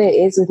what it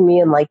is with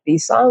me and like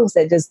these songs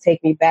that just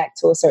take me back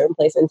to a certain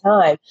place in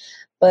time.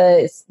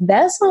 But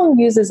that song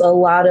uses a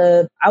lot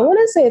of, I want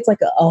to say it's like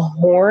a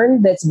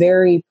horn that's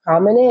very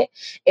prominent,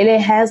 and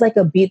it has like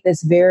a beat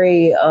that's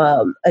very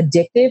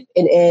addictive,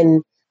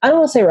 and I don't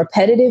want to say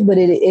repetitive, but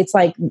it's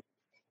like,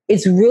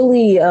 it's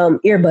really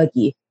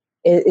earbuggy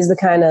is the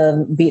kind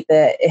of beat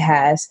that it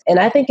has. And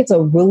I think it's a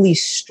really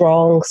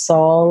strong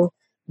song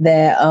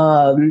that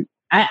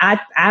I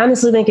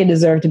honestly think it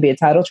deserved to be a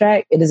title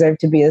track. It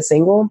deserved to be a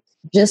single,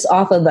 just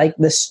off of like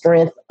the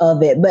strength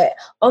of it. But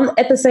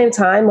at the same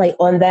time, like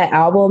on that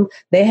album,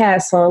 they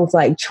had songs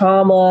like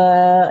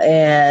Trauma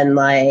and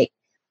like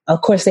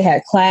Of course, they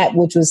had Clap,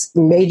 which was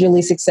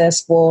majorly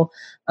successful.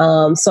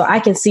 So I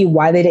can see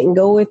why they didn't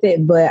go with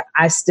it, but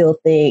I still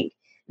think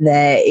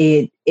that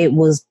it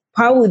was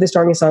probably the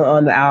strongest song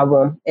on the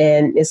album,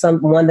 and it's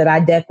one that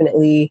I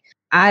definitely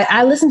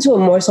I listen to it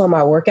more so on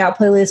my workout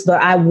playlist,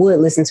 but I would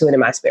listen to it in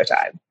my spare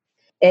time.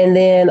 And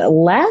then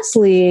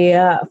lastly,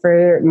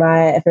 for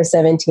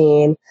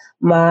 17,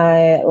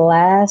 my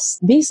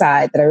last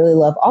B-side that I really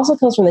love also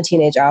comes from the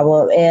Teenage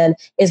album and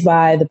is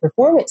by the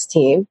Performance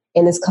Team,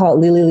 and it's called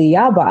Lili Li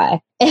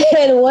Yabai.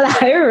 And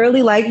what I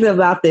really liked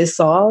about this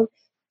song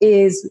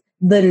is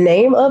the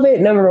name of it.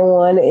 Number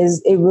one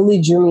is it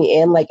really drew me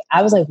in. Like,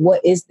 I was like,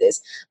 what is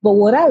this? But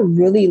what I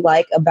really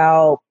like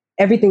about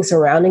everything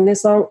surrounding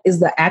this song is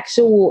the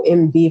actual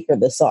MV for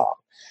the song.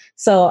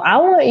 So I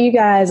want you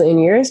guys in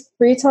your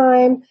free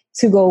time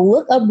to go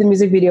look up the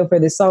music video for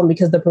this song,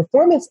 because the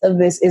performance of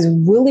this is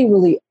really,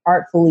 really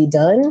artfully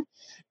done.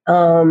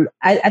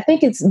 I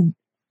think it's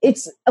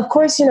of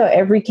course,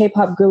 every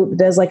K-pop group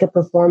does like a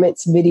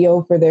performance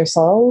video for their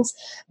songs,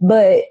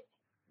 but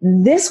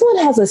this one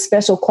has a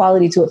special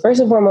quality to it. First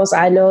and foremost,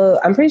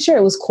 I'm pretty sure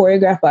it was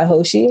choreographed by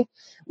Hoshi,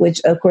 which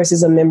of course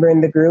is a member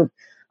in the group.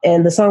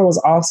 And the song was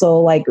also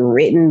like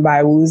written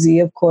by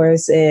Woozi, of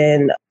course,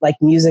 and like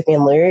music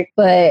and lyric.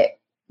 But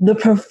the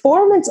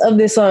performance of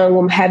this song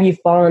will have you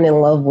falling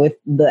in love with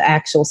the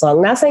actual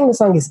song. Not saying the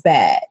song is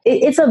bad.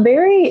 It's a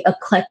very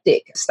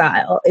eclectic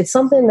style. It's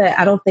something that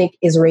I don't think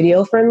is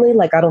radio friendly.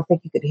 Like, I don't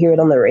think you could hear it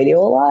on the radio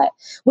a lot,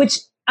 which,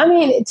 I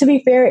mean, to be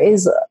fair,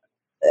 is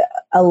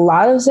a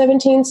lot of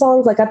 17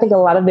 songs. Like, I think a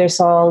lot of their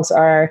songs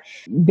are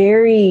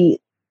they're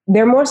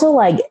more so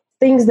like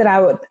things that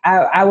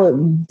I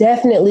would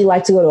definitely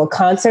like to go to a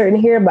concert and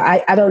hear, but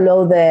I don't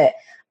know that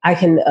I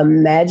can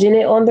imagine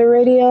it on the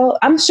radio.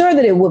 I'm sure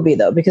that it would be,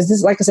 though, because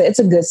this, like I said, it's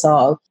a good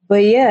song.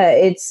 But yeah,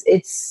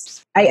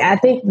 I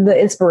think the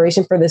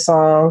inspiration for the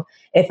song,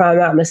 if I'm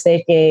not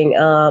mistaken,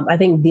 I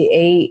think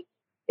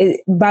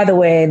by the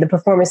way, the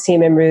Performance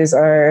Team members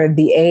are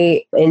the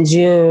 8 and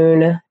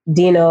June,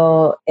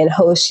 Dino, and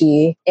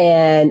Hoshi.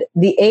 And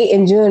the 8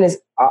 and June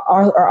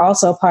are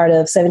also part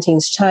of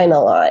 17's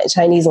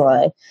Chinese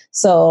line.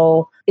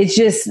 So it's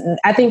just,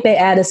 I think they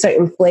add a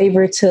certain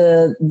flavor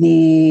to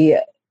the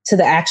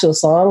actual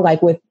song,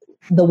 like with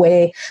the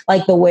way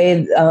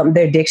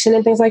their diction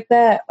and things like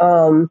that.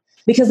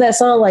 Because that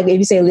song, like if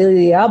you say Lili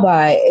Li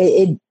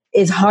Yabai,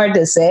 it's hard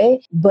to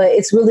say, but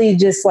it's really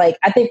just like,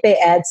 I think they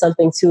add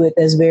something to it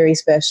that's very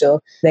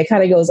special that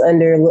kind of goes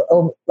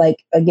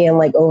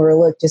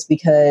overlooked just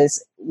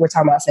because we're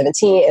talking about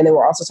 17. And then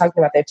we're also talking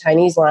about their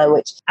Chinese line,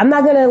 which I'm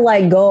not going to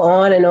like go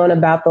on and on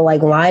about the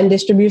like line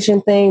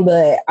distribution thing,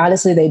 but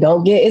honestly, they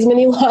don't get as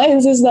many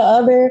lines as the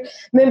other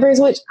members,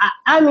 which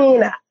I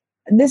mean,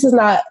 this is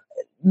not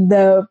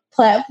the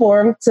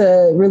platform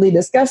to really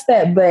discuss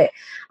that, but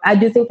I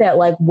do think that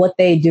like what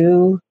they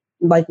do,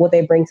 like what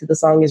they bring to the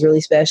song is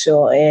really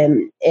special.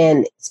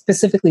 And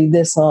specifically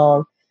this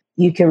song,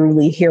 you can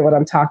really hear what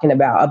I'm talking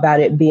about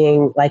it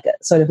being like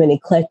sort of an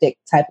eclectic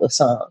type of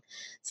song.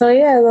 So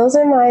yeah, those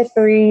are my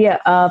 3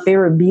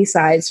 favorite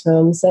B-sides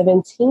from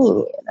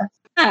 17.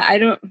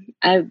 I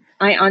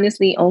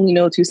honestly only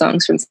know 2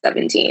 songs from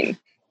 17,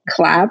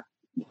 Clap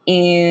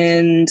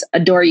and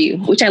Adore You,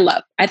 which I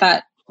love. I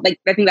think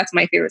that's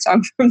my favorite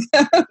song from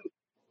them.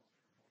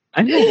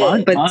 I know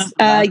one, but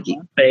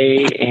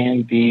Monday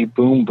and the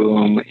Boom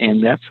Boom,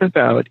 and that's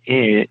about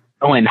it.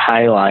 Oh, and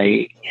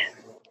Highlight.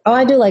 Oh,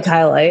 I do like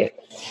Highlight.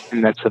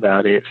 And that's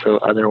about it. So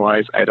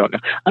otherwise, I don't know.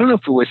 I don't know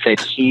if it was said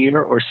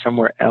here or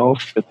somewhere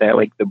else, but that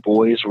like the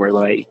boys were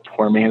like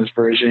poor man's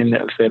version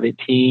of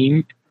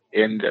 17,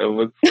 and it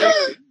was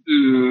like,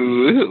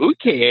 ooh,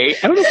 okay.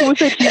 I don't know if it was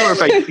said here or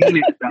if I've seen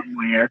it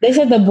somewhere. They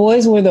said the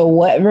boys were the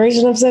what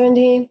version of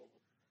 17?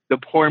 The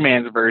poor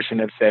man's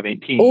version of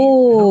 17.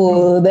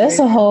 Ooh, that's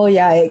a whole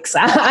yikes.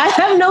 I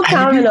have no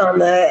comment on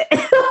that.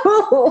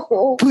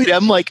 But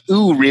I'm like,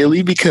 ooh,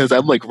 really? Because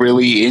I'm like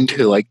really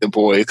into like the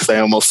boys. Because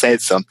I almost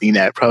said something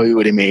that probably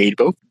would have made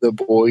both the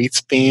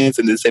boys fans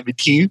and the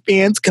 17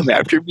 fans come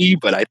after me.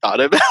 But I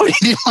thought about it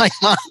in my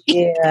mind.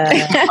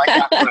 Yeah.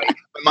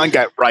 My mind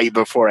got right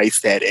before I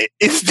said it.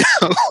 It's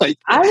like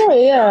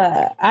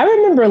I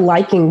remember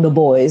liking the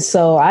boys.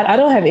 So I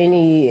don't have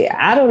any.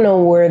 I don't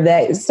know where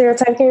that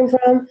stereotype came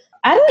from.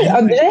 Do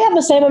they have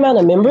the same amount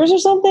of members or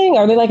something?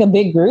 Are they like a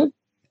big group?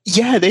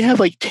 Yeah, they have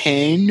like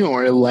 10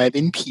 or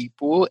 11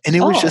 people, and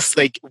it was just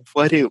like if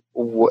I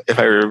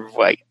were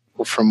like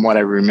from what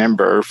I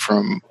remember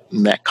from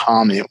that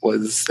comment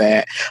was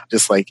that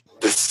just like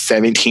the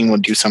 17 will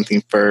do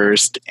something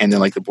first, and then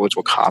like the boys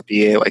will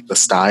copy it, like the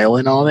style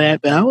and all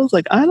that. But I was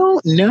like, I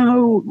don't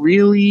know,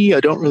 really, I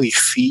don't really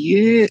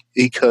see it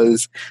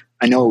because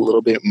I know a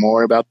little bit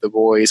more about the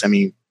boys. I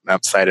mean,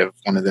 outside of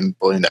one of them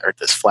believing the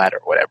earth is flat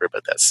or whatever,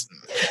 but that's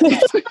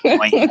beside the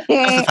point.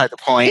 That's beside the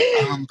point.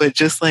 But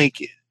just like,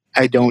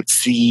 I don't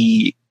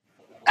see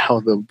how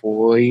the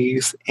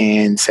boys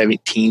and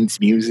 17's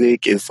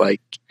music is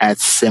like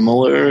as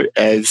similar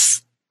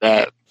as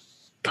that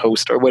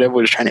post or whatever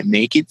was trying to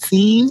make it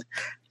seem.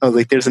 I was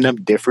like, there's enough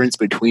difference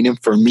between them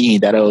for me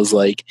that I was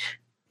like,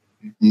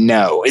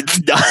 no,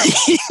 it's not.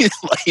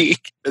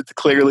 Like, it's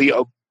clearly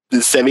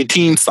the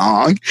 17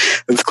 song.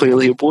 It's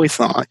clearly a boy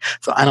song.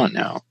 So I don't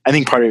know. I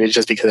think part of it is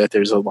just because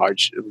there's a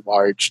large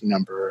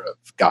number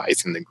of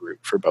guys in the group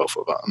for both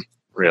of them.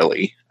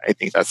 Really, I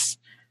think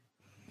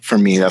for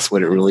me, that's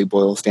what it really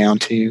boils down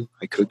to.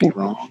 I could be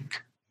wrong.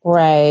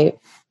 Right.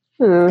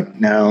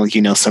 No,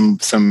 some,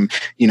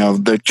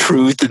 the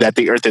truth that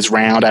the earth is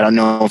round. I don't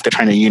know if they're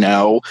trying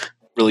to,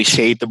 really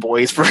shade the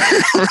boys for,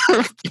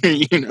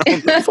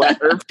 the flat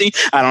earth thing.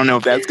 I don't know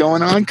if that's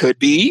going on. Could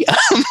be.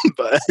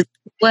 But.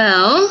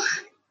 Well,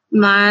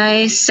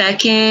 my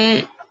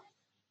second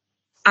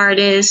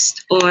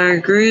artist or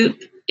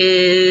group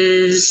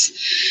is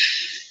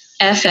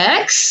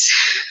FX.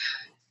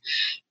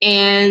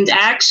 And I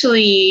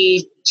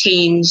actually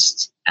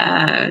changed.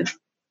 I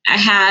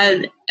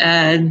had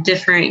a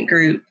different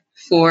group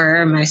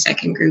for my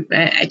second group,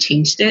 but I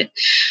changed it.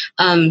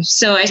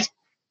 So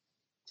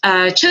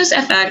I chose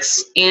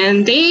FX,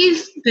 and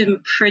they've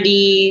been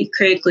pretty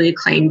critically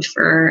acclaimed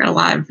for a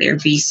lot of their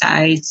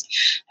B-sides.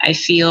 I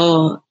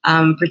feel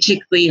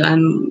particularly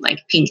on like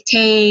Pink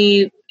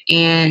Tape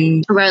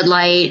and Red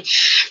Light.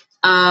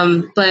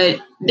 But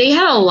they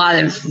had a lot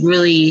of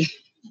really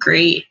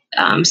great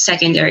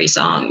secondary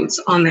songs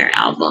on their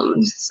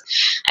albums.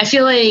 I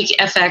feel like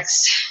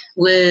FX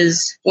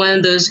was one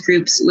of those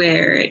groups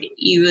where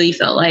you really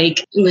felt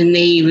like when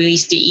they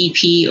released an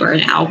EP or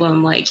an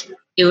album, like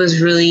it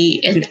was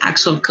really an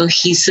actual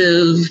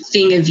cohesive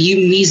thing of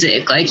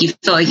music. Like you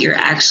felt like you're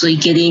actually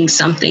getting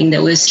something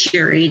that was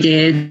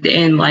curated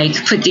and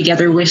like put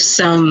together with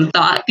some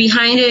thought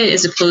behind it,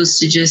 as opposed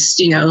to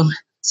just,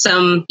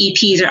 some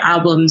EPs or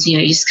albums, you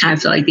just kind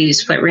of feel like they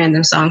just put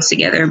random songs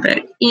together.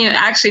 But, I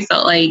actually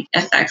felt like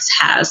FX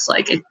has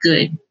like a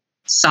good,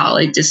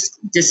 solid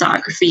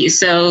discography.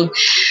 So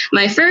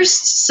my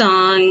first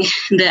song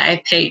that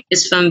I picked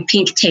is from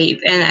Pink Tape.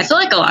 And I feel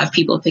like a lot of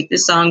people pick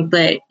this song,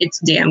 but it's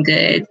damn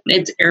good.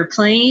 It's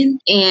Airplane.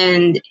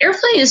 And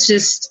Airplane is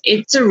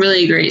it's a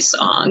really great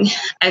song.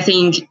 I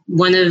think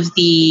one of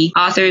the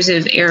authors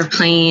of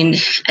Airplane,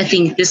 I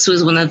think this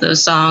was one of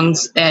those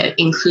songs that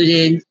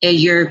included a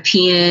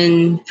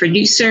European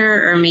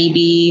producer or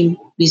maybe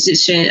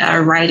musician,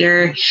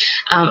 writer.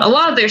 A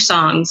lot of their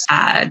songs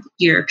had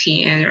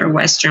European or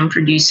Western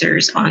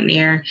producers on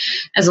there,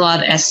 as a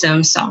lot of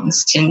SM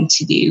songs tend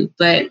to do.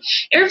 But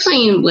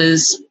Airplane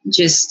was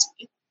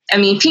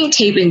Pink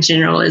Tape in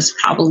general is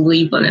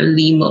probably one of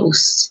the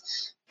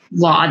most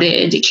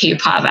lauded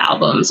K-pop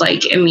albums.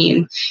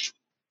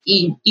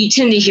 You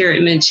tend to hear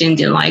it mentioned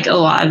in like a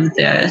lot of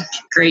the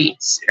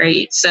greats,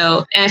 right?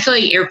 So, and I feel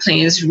like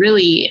Airplane is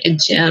really a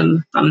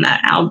gem from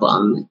that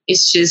album.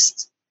 It's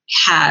just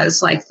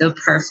has like the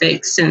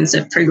perfect sense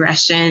of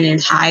progression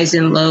and highs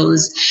and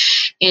lows.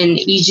 And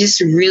you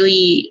just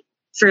really,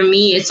 for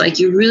me, it's like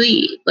you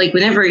really, like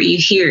whenever you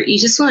hear it, you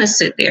just want to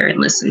sit there and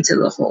listen to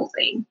the whole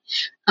thing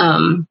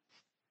from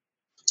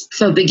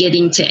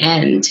beginning to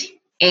end.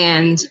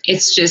 And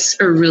it's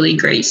just a really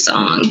great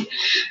song.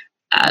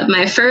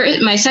 My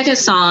second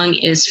song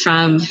is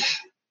from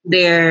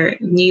their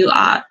new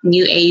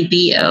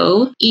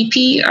ABO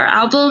EP or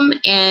album,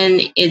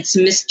 and it's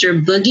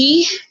Mr.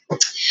 Boogie.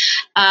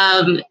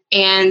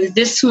 And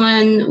this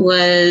one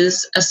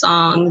was a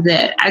song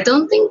that I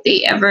think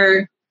they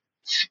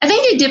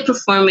did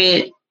perform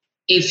it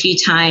a few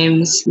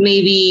times,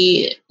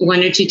 maybe one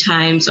or two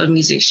times on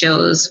music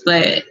shows,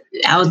 but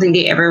I don't think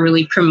they ever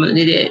really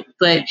promoted it.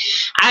 But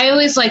I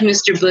always like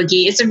Mr.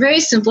 Boogie. It's a very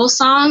simple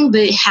song,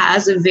 but it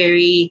has a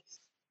very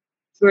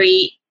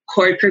great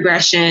chord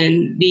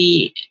progression. And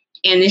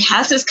it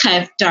has this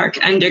kind of dark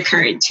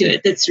undercurrent to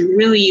it that's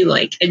really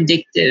like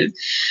addictive.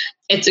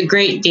 It's a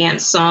great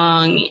dance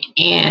song,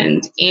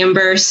 and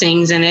Amber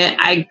sings in it.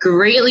 I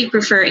greatly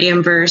prefer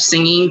Amber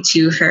singing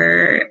to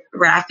her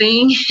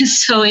rapping.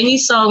 So any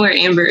song where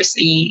Amber is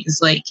singing is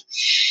like,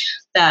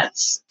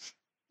 that's,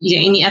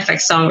 any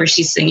FX song where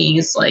she's singing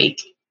is like,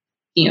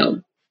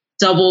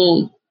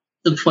 double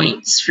the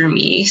points for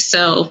me.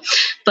 So,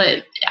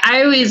 but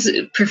I always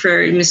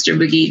prefer Mr.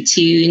 Boogie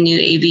to New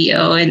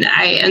ABO, and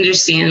I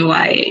understand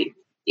why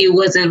it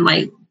wasn't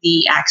like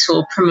the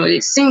actual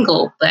promoted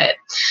single, but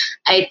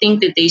I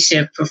think that they should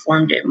have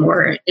performed it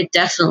more. It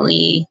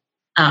definitely,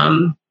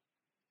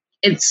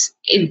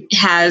 it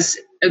has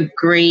a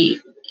great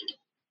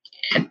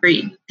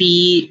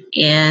beat,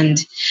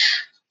 and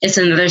it's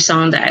another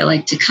song that I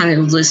like to kind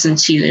of listen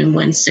to in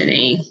one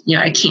sitting.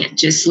 I can't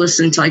just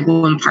listen to like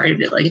one part of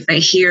it. Like if I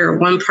hear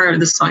one part of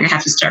the song, I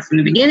have to start from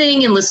the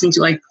beginning and listen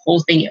to like the whole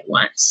thing at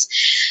once.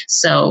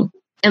 So,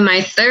 and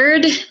my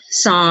third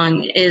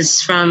song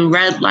is from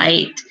Red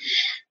Light,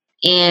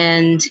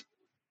 and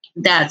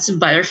that's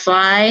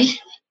Butterfly.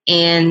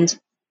 And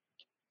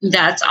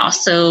that's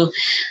also,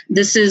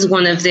 this is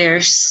one of their,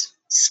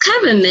 it's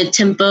kind of a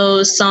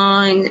mid-tempo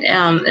song.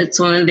 It's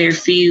one of their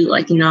few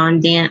like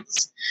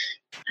non-dance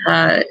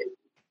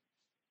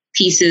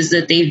pieces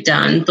that they've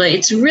done, but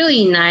it's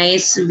really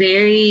nice,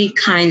 very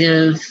kind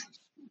of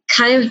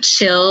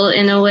chill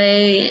in a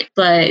way,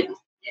 but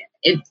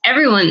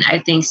everyone I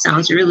think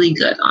sounds really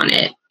good on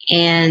it.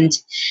 and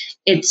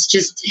it's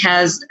just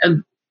has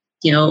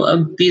a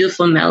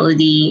beautiful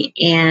melody,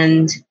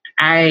 and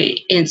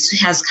it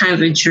has kind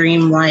of a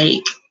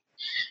dreamlike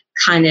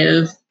kind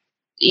of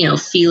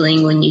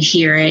feeling when you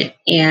hear it,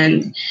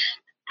 and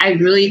I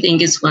really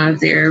think it's one of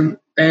their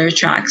better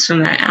tracks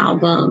from that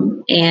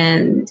album.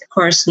 And of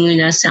course,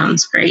 Luna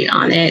sounds great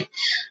on it.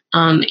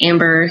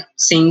 Amber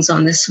sings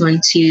on this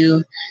one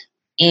too.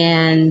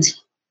 And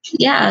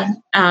yeah,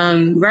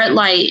 Red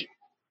Light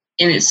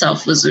in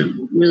itself was a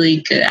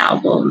really good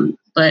album,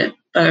 but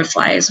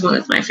Butterfly is one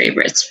of my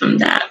favorites from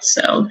that.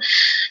 So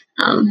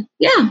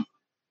yeah,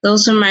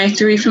 those are my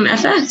 3 from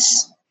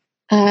FX.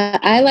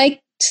 I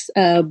liked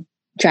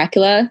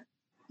Dracula.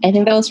 I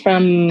think that was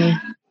from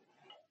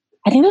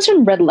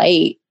Red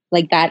Light,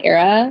 like that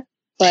era.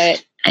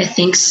 But I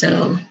think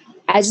so.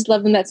 I just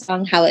love in that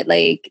song how it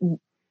like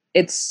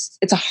it's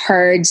a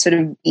hard sort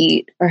of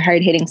beat or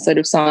hard hitting sort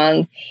of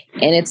song,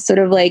 and it's sort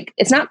of like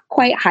it's not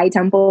quite high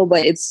tempo,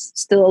 but it's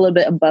still a little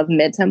bit above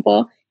mid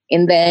tempo.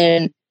 And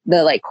then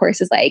the like chorus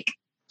is like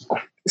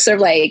sort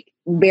of like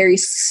very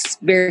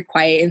very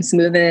quiet and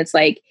smooth, and it's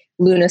like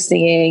Luna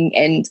singing,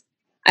 and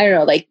I don't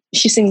know, like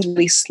she sings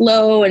really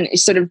slow, and it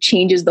sort of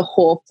changes the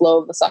whole flow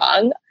of the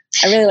song.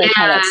 I really like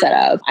how that's set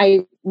up.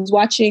 I was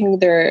watching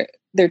their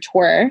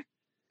tour,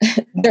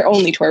 their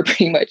only tour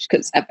pretty much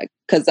because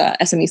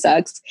SME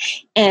sucks,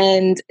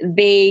 and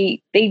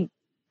they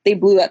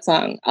blew that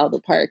song out of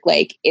the park.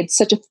 Like it's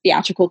such a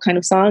theatrical kind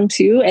of song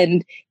too,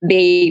 and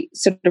they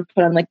sort of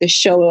put on like the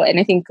show, and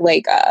I think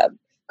like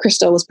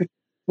Crystal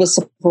was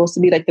supposed to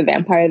be like the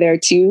vampire there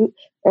too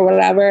or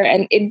whatever,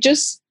 and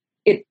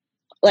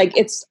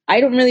I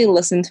don't really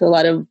listen to a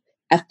lot of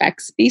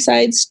FX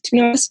B-sides, to be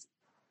honest.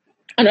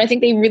 And I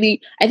think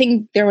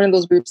they're one of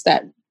those groups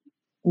that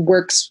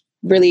works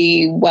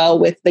really well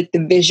with like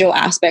the visual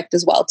aspect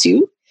as well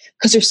too,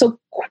 because they're so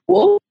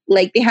cool.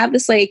 Like they have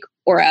this like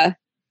aura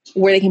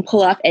where they can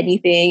pull off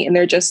anything, and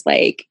they're just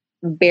like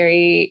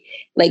very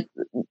like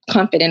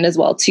confident as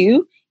well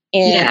too.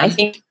 And I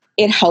think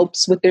it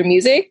helps with their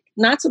music,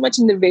 not so much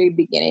in the very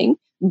beginning,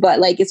 but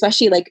like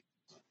especially like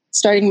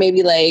starting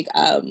maybe like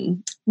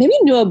maybe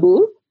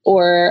Nuabu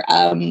or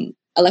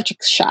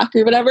Electric Shock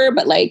or whatever,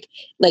 but like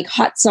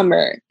Hot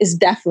Summer is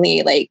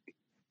definitely like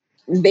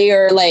they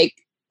are like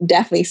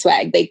definitely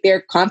swag. Like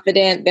they're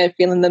confident, they're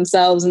feeling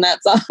themselves in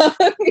that song.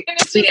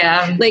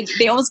 Yeah, like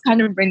they almost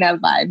kind of bring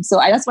that vibe. So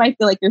that's why I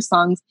feel like their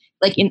songs,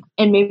 like and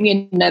maybe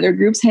in another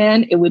group's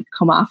hand, it would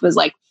come off as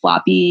like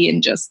floppy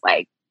and just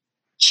like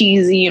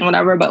cheesy and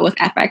whatever. But with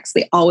FX,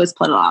 they always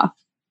pull it off.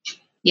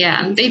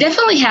 Yeah, they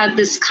definitely had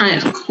this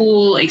kind of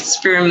cool,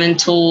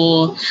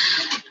 experimental,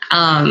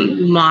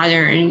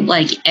 modern,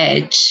 like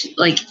edge,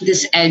 like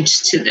this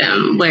edge to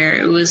them where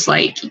it was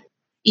like,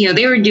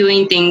 they were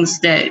doing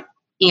things that,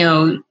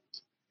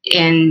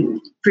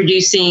 and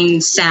producing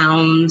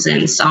sounds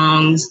and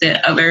songs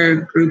that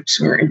other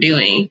groups weren't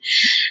doing.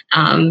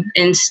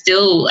 And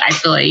still, I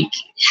feel like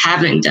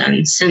haven't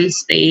done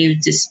since they've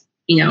just,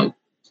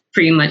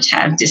 pretty much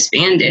have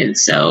disbanded.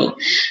 So,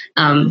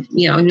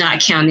 not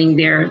counting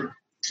their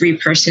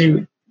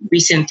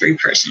recent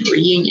three-person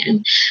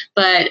reunion.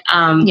 But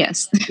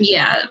yes.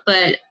 Yeah,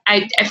 but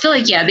I feel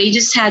like, they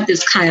just had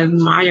this kind of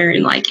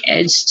modern like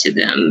edge to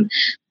them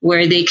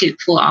where they could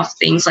pull off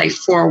things like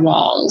Four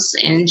Walls,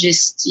 and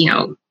just,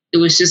 it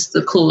was just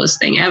the coolest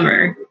thing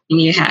ever.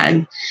 And you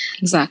had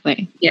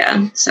exactly.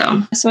 Yeah.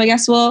 So I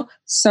guess we'll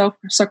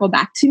circle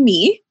back to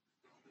me.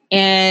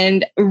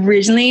 And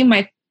originally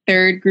my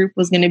third group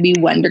was going to be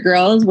Wonder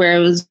Girls, where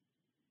it was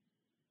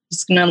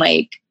just going to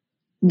like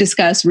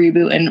discuss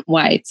Reboot and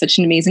why it's such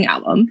an amazing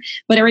album,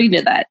 but I already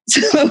did that.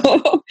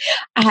 So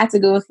I had to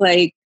go with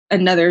like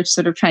another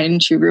sort of tried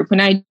and true group,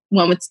 and I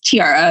went with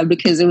T-ara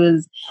because it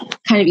was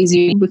kind of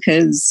easy,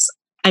 because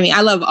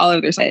I love all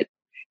of their stuff.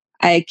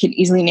 I could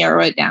easily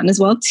narrow it down as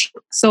well too.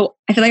 So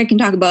I feel like I can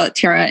talk about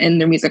T-ara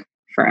and their music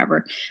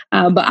forever,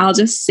 but I'll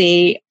just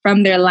say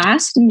from their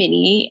last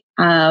mini,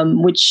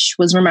 which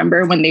was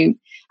Remember, when they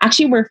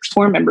actually were a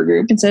 4-member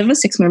group instead of a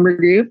 6-member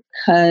group,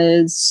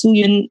 because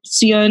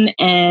Suyeon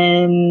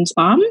and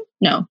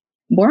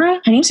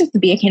Bora, her name starts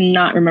with B. I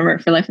cannot remember it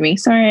for the life of me.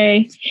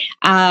 Sorry.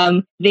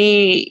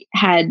 They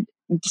had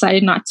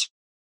decided not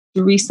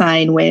to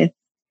re-sign with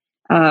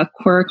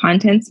Core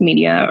Contents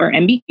Media, or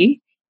MBK,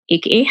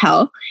 aka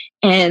Hell,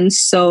 and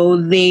so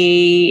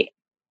they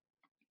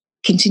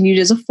continued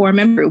as a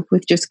 4-member group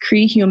with just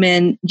Kri,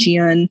 Hyomin,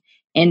 Jiyeon,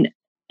 and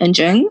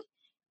Eunjung.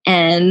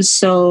 And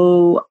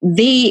so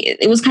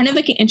it was kind of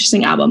like an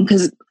interesting album,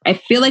 because I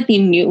feel like they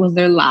knew it was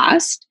their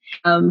last.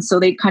 So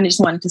they kind of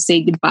just wanted to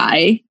say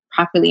goodbye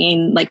properly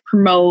and like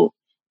promote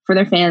for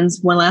their fans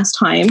one last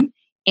time.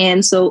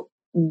 And so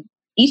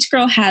each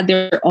girl had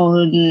their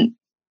own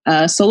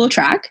solo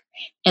track.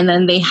 And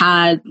then they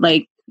had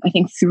like, I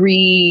think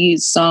 3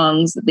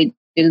 songs that they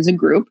did as a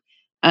group.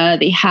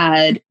 They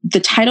had the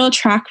title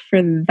track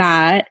for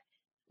that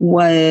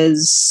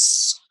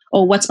was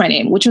What's My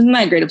Name, which wasn't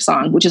that great of a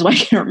song, which is why I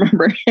can't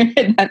remember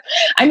that.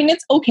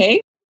 It's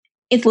okay.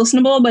 it's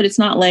listenable, but it's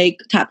not like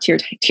top tier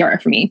Tiara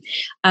for me.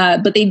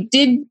 But they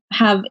did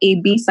have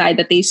a B-side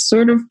that they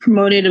sort of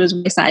promoted. It was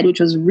B-side, which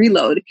was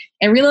Reload.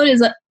 And Reload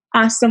is an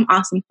awesome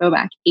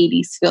throwback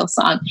 80s feel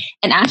song.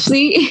 And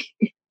actually,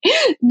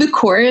 the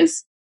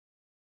chorus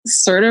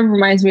sort of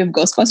reminds me of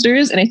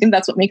Ghostbusters. And I think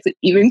that's what makes it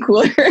even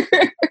cooler.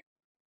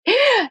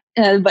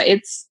 But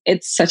it's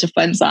such a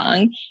fun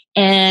song.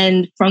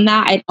 And from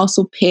that, I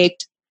also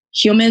picked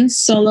Human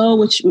solo,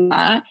 which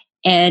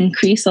and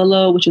Cree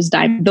solo, which was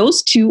Diamond.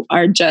 Those two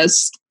are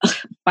just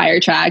fire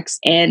tracks,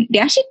 and they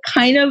actually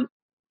kind of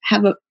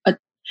have a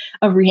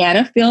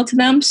Rihanna feel to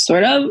them,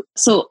 sort of.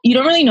 So you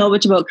don't really know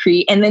much about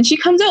Cree, and then she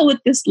comes out with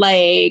this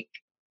like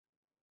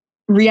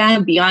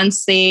Rihanna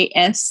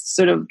Beyonce-esque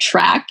sort of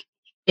track,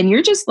 and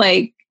you're just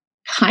like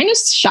kind of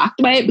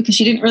shocked by it because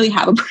she didn't really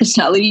have a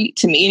personality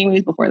to me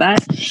anyways before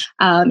that.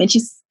 And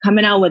she's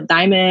coming out with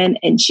Diamond,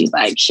 and she's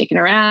like shaking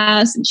her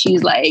ass, and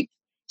she's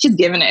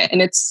giving it.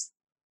 And it's,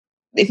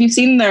 if you've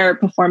seen their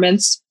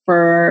performance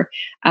for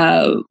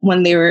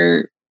when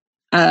they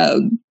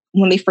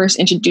first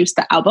introduced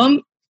the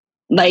album,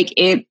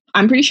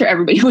 I'm pretty sure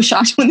everybody was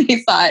shocked when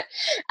they saw it,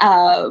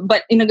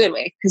 but in a good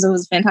way, because it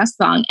was a fantastic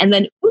song. And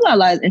then Ooh La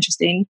La is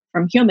interesting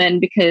from Human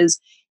because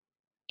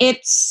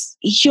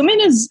Human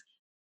is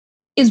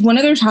one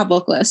of their top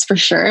vocalists for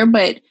sure,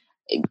 but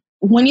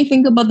when you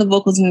think about the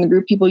vocals in the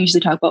group, people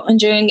usually talk about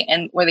Eunjung,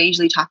 and where they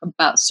usually talk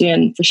about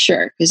Suyeon for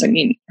sure, because I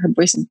mean her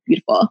voice is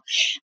beautiful.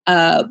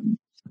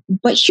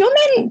 But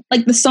Human,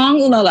 like the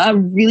song Ooh La La,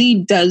 really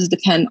does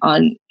depend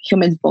on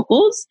Human's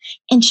vocals,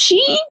 and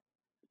she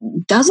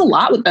does a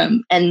lot with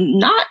them,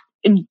 and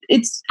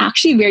it's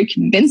actually very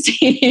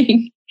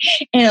convincing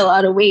in a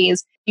lot of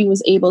ways. She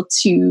was able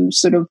to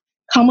sort of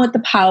come with the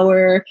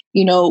power,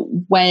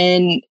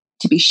 when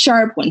to be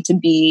sharp, when to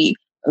be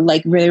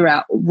like really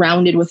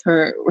rounded with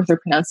her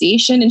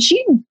pronunciation, and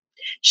she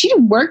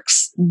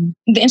works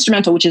the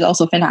instrumental, which is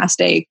also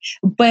fantastic,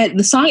 but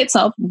the song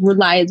itself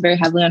relies very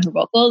heavily on her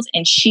vocals,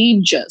 and she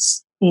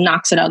just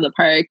knocks it out of the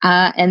park.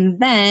 And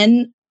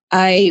then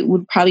I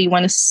would probably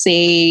want to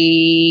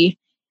say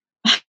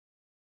I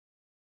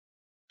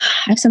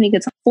have so many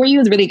good songs. For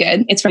You is really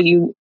good. It's For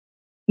You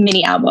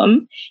mini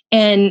album,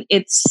 and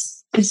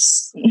it's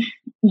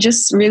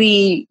just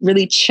really,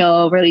 really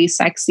chill, really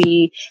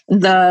sexy.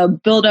 The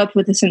build up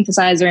with the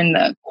synthesizer and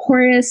the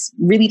chorus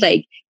really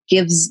like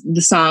gives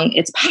the song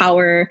its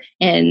power,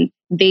 and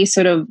they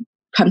sort of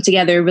come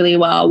together really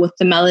well with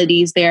the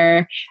melodies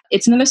there.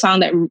 It's another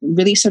song that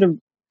really sort of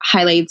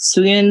highlights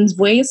Suyeon's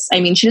voice. I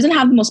mean, she doesn't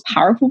have the most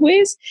powerful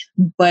voice,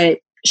 but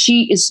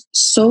she is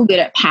so good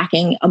at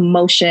packing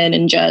emotion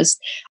and just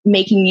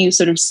making you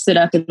sort of sit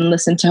up and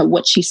listen to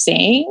what she's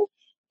saying.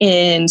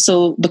 And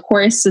so the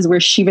chorus is where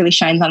she really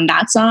shines on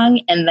that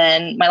song. And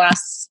then my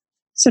last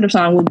sort of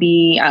song would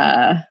be,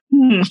 I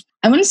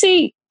want to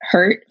say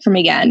Hurt from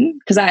Again,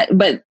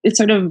 but it's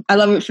sort of, I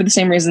love it for the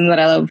same reason that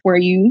I love For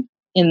You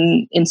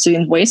in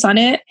Suyeon's voice on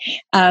it.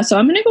 So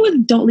I'm going to go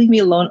with Don't Leave Me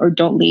Alone, or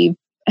Don't Leave,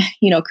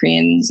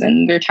 Koreans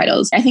and their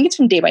titles. I think it's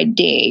from Day by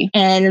Day.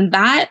 And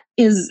that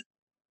is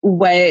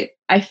what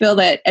I feel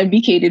that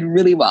MBK did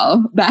really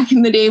well back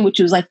in the day, which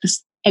was like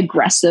this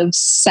aggressive,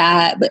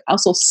 sad, but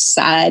also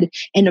sad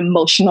and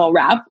emotional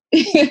rap.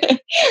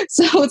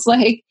 So it's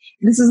like,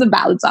 this is a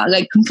ballad song,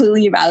 like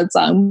completely a ballad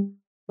song,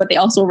 but they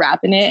also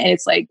rap in it, and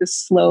it's like this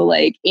slow,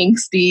 like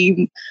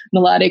angsty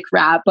melodic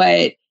rap,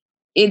 but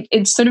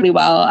it's sort of really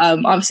well.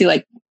 Obviously,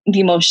 like the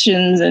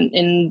emotions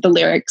and the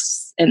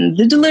lyrics and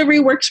the delivery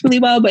works really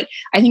well, but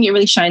I think it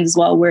really shines as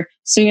well where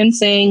Suyeon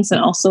sings, and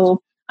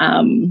also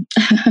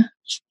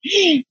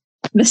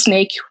the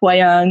snake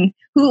Hwayoung,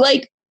 who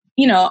like,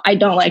 I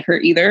don't like her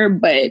either,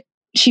 but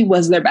she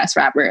was their best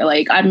rapper.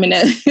 Like, I'm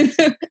gonna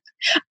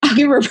I'll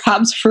give her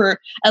props for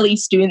at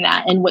least doing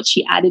that and what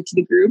she added to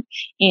the group.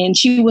 And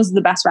she was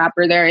the best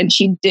rapper there, and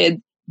she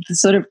did the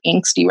sort of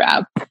angsty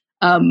rap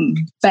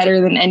better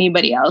than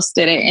anybody else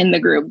did it in the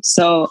group.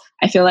 So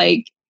I feel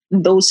like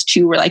those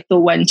two were like the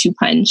 1-2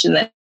 punch, and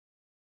then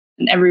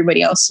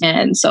everybody else.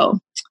 And so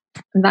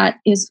that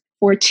is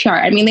for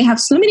Tiara. I mean, they have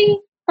so many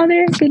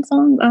other good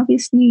songs,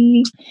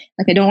 obviously,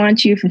 like I Don't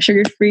Want You from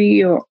Sugar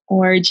Free or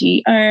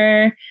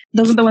GR.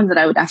 Those are the ones that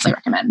I would definitely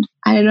recommend.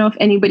 I don't know if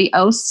anybody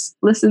else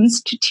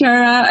listens to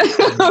Tiara.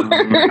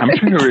 I'm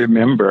trying to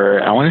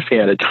remember. I want to say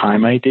at a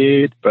time I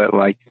did, but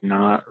like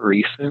not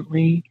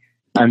recently.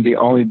 And the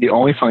only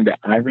song that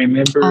I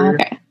remember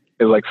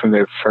is like from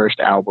their first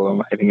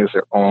album. I think it's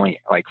their only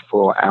like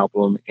full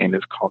album, and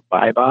it's called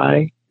Bye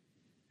Bye.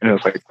 And it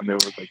was like when there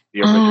was like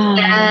the original.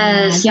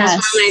 Yes,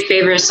 that's one of my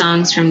favorite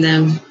songs from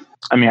them.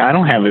 I mean, I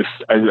don't have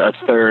a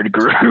third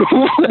group.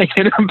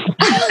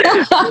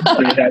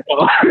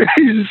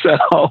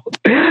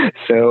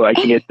 So I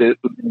can get the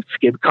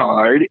skip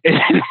card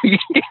and we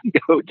can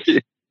go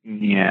to,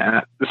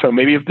 yeah. So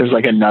maybe if there's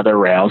like another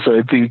round, so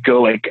if you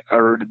go like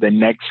the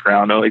next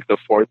round or like the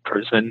fourth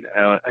person,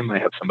 I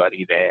might have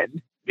somebody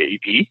then,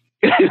 maybe.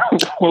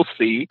 We'll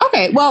see.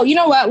 Okay, well, you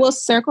know what? We'll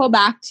circle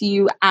back to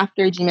you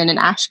after Jimin and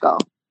Ash go.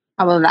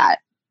 How about that?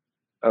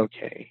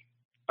 Okay.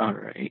 All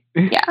right.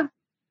 Yeah.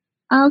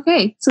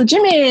 Okay, so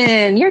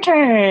Jimin, your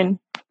turn.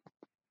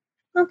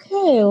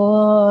 Okay,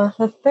 well,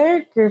 the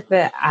third group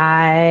that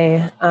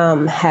I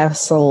have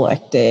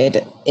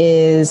selected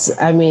is,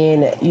 I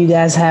mean, you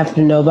guys have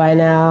to know by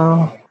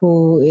now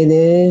who it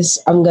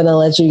is. I'm going to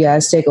let you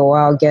guys take a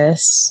wild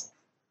guess.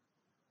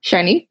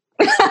 SHINee.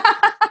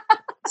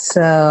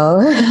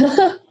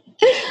 So,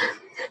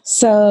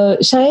 so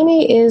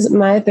SHINee is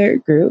my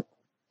third group.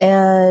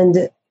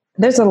 And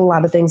there's a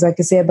lot of things I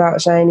could say about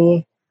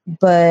SHINee,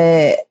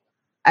 but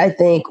I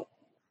think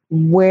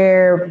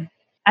when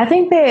I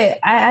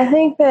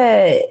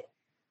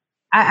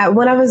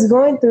was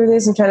going through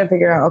this and trying to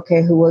figure out,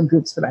 okay, what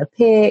groups would I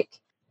pick?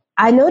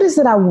 I noticed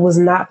that I was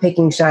not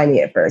picking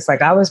SHINee at first.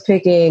 Like I was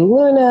picking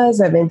Luna,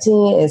 17,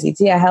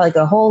 NCT. I had like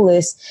a whole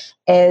list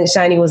and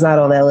SHINee was not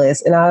on that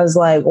list. And I was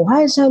like, well,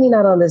 why is SHINee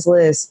not on this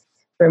list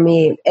for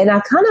me? And I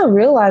kind of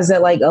realized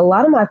that like a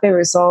lot of my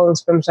favorite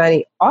songs from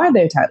SHINee are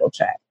their title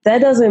track. That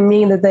doesn't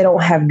mean that they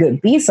don't have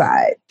good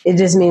B-side. It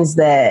just means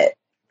that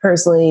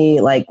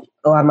personally, like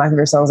a lot of my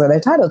favorite songs are their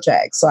title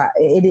tracks. So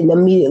it didn't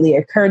immediately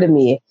occur to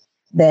me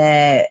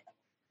that,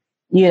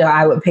 you know,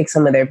 I would pick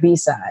some of their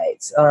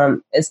B-sides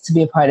as to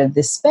be a part of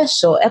this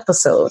special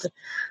episode.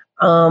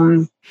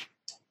 But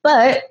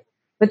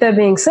with that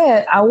being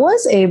said, I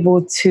was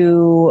able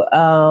to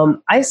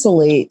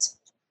isolate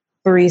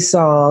 3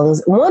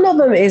 songs. One of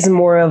them is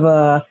more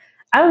of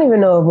I don't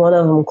even know if one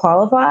of them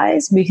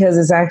qualifies because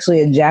it's actually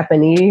a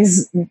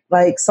Japanese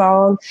like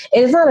song.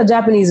 And it's not a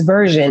Japanese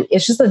version.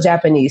 It's just a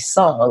Japanese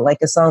song, like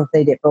a song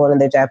they did for one of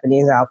their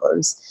Japanese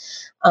albums.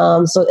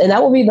 And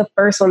that will be the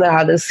first one that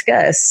I'll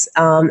discuss.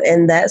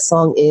 And that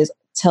song is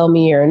Tell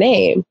Me Your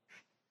Name.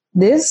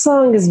 This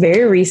song is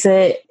very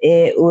recent.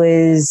 It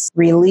was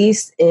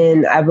released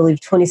in, I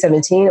believe,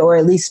 2017, or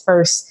at least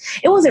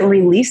it wasn't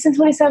released in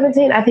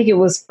 2017. I think it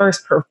was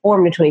first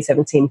performed in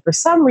 2017. For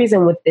some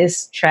reason with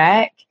this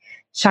track,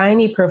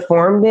 SHINee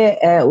performed it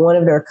at one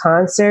of their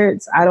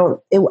concerts. I don't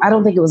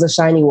think it was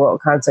a SHINee World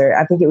concert.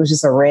 I think it was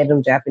just a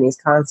random Japanese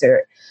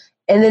concert.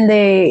 And then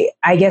they,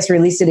 I guess,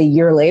 released it a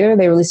year later.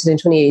 They released it in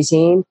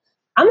 2018.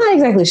 I'm not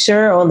exactly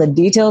sure on the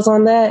details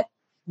on that.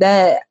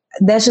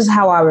 That's just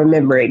how I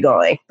remember it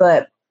going.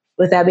 But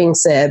with that being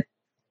said,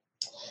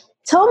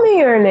 Tell Me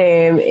Your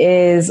Name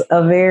is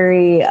a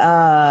very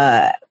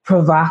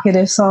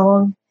provocative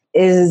song.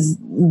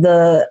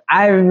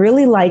 I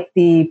really like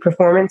the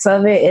performance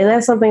of it. And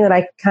that's something that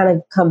I kind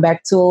of come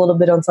back to a little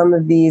bit on some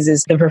of these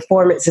is the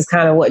performance is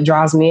kind of what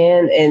draws me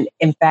in. And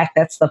in fact,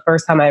 that's the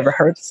first time I ever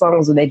heard the song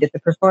was when they did the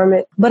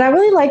performance. But I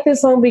really like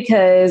this song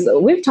because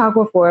we've talked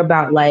before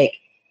about like,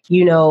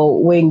 you know,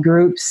 when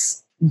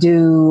groups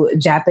do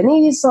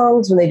Japanese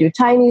songs, when they do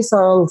Chinese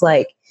songs,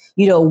 like,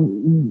 you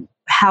know,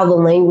 how the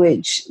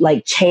language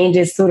like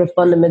changes, sort of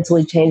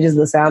fundamentally changes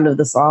the sound of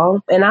the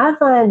song. And I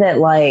find that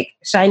like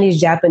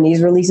SHINee's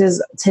Japanese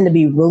releases tend to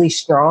be really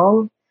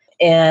strong.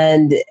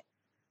 And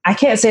I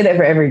can't say that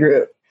for every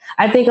group.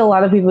 I think a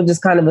lot of people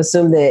just kind of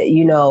assume that,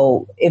 you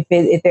know, if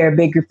they're a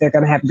big group, they're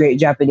going to have great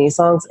Japanese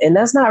songs. And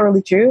that's not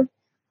really true.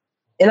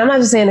 And I'm not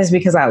just saying this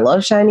because I love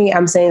SHINee.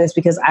 I'm saying this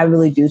because I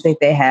really do think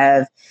they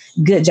have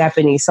good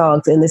Japanese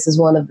songs. And this is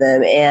one of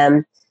them.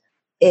 And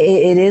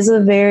it is a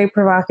very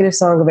provocative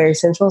song, a very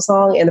sensual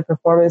song, and the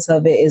performance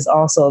of it is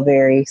also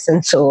very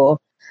sensual.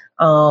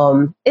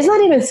 It's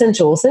not even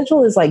sensual.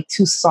 Sensual is like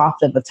too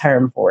soft of a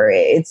term for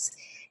it.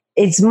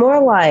 It's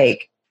more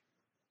like,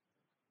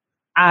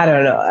 I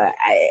don't know.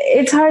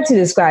 It's hard to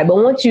describe,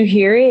 but once you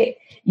hear it,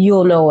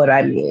 you'll know what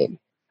I mean.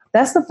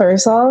 That's the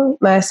first song.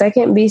 My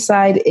second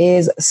B-side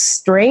is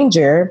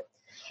Stranger.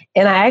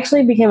 And I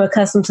actually became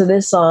accustomed to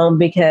this song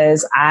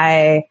because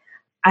I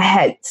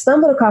had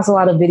stumbled across a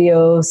lot of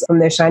videos from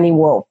their SHINee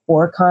World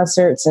 4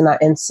 concerts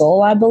in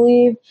Seoul, I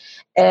believe.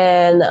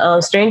 And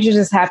Stranger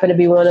just happened to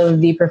be one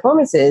of the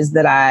performances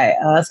that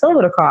I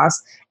stumbled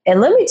across. And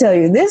let me tell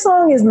you, this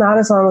song is not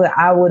a song that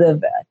I would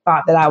have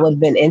thought that I would have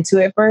been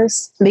into at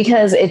first,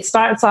 because it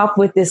starts off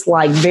with this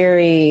like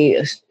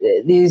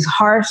these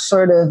harsh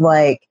sort of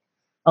like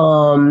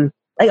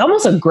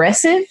almost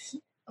aggressive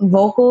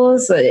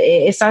vocals.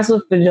 It starts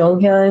with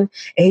Jonghyun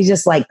and he's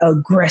just like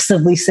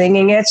aggressively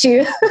singing at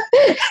you.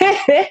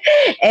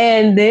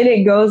 And then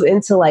it goes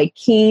into like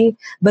key,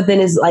 but then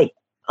it's like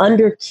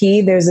under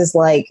key, there's this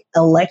like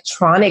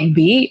electronic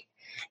beat.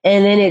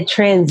 And then it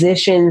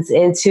transitions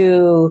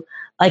into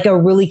like a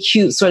really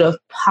cute sort of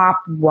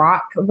pop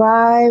rock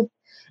vibe.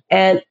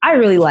 And I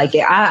really like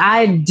it.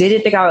 I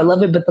didn't think I would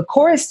love it, but the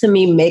chorus to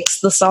me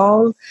makes the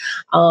song.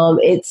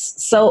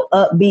 It's so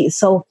upbeat,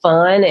 so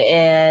fun.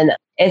 And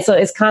so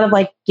it's kind of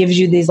like gives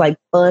you these like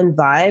fun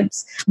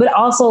vibes, but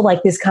also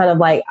like this kind of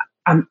like,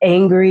 I'm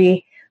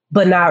angry,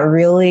 but not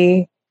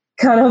really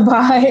kind of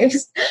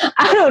vibes.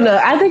 I don't know.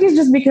 I think it's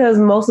just because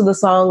most of the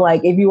song,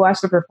 like if you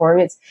watch the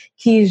performance,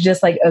 he's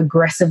just like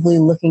aggressively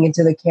looking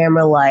into the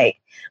camera, like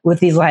with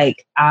these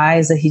like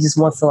eyes that he just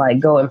wants to like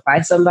go and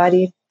fight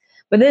somebody.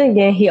 But then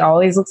again, he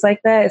always looks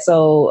like that.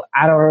 So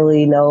I don't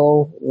really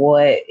know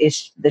what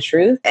is the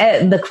truth.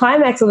 At the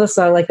climax of the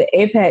song, like the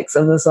apex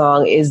of the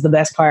song is the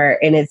best part.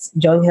 And it's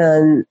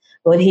Jonghyun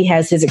when he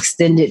has his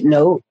extended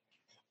note.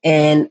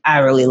 And I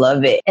really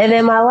love it. And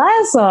then my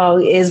last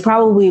song is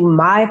probably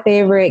my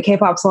favorite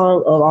K-pop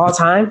song of all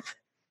time.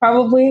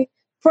 Probably.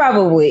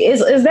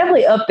 It's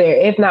definitely up there,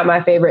 if not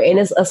my favorite. And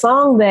it's a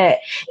song that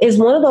is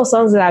one of those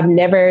songs that I've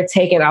never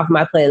taken off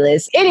my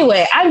playlist.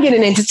 Anyway, I'm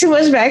getting into too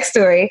much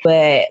backstory.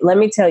 But let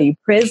me tell you,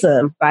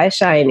 Prism by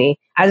SHINee.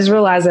 I just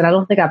realized that I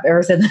don't think I've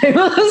ever said the name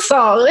of the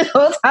song. The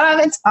whole time I've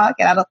been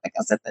talking, I don't think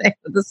I said the name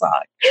of the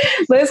song.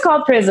 But it's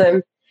called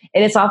Prism.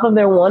 And it's off of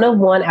their One of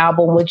One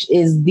album, which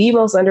is the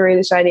most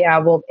underrated SHINee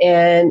album.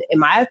 And in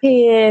my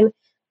opinion,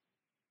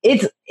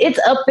 it's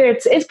up there.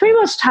 It's pretty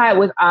much tied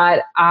with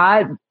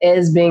Odd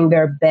as being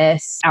their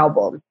best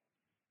album.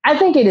 I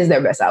think it is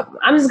their best album.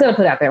 I'm just going to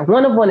put it out there.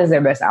 One of One is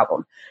their best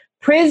album.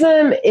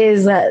 Prism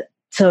is,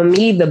 to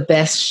me, the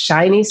best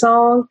SHINee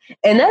song.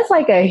 And that's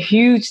like a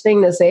huge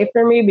thing to say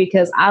for me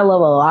because I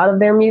love a lot of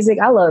their music.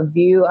 I love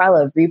View. I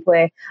love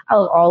Replay. I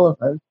love all of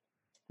them.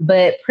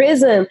 But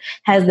Prism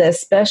has that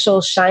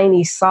special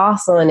SHINee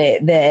sauce on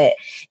it that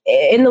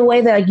in the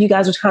way that like, you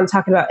guys were kind of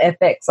talking about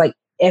FX, like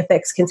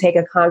FX can take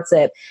a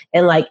concept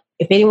and like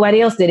if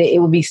anybody else did it, it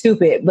would be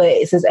stupid.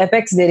 But since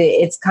FX did it,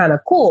 it's kind of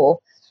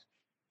cool.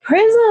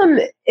 Prism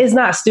is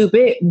not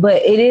stupid,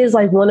 but it is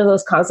like one of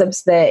those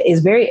concepts that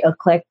is very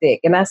eclectic.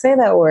 And I say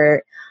that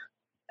word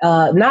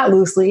not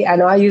loosely. I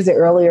know I used it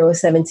earlier with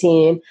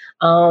 17,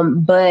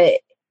 but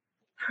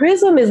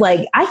Prism is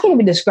like, I can't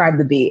even describe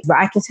the beat, but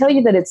I can tell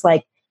you that it's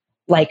like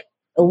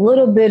a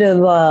little bit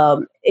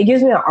of it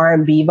gives me an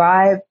R&B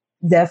vibe.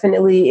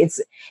 Definitely. And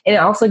it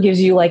also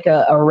gives you like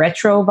a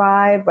retro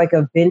vibe, like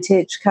a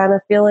vintage kind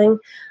of feeling.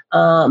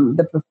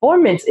 The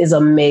performance is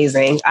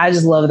amazing. I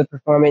just love the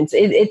performance.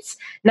 It's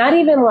not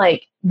even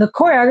like the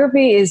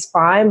choreography is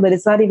fine, but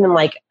it's not even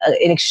like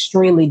an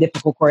extremely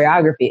difficult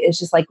choreography. It's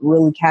just like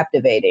really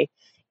captivating.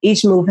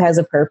 Each move has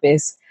a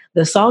purpose.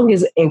 The song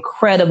is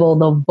incredible.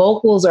 The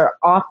vocals are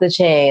off the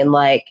chain.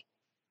 Like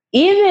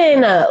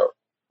even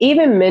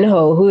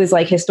Minho, who is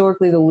like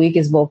historically the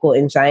weakest vocal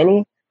in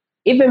SHINee,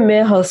 even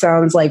Minho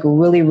sounds like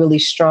really, really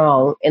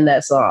strong in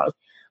that song.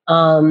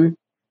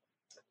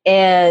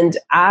 And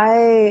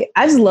I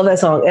just love that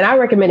song and I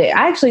recommend it.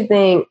 I actually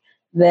think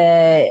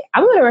that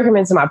I'm going to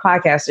recommend to my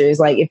podcasters,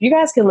 like if you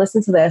guys can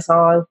listen to that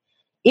song,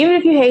 even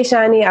if you hate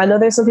SHINee, I know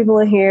there's some people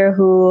in here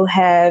who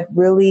have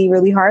really,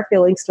 really hard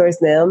feelings towards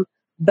them,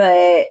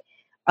 but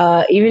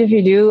even if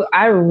you do,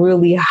 I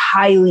really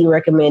highly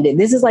recommend it.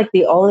 This is like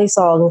the only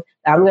song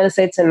that I'm going to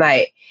say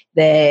tonight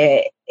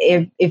that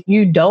if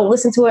you don't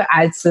listen to it,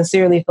 I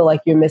sincerely feel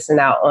like you're missing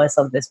out on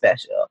something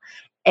special.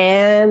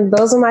 And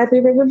those are my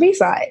 3 favorite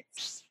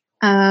B-sides.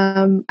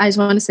 I just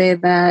want to say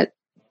that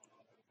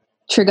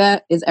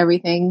Trigga is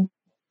everything.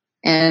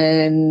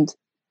 And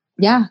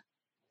yeah,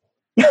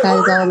 that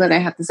is all that I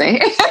have to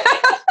say.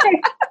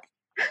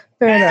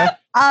 Fair enough.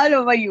 I don't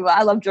know about you, but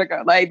I love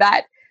Trigga. Like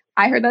that,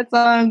 I heard that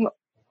song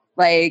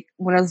like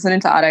when I was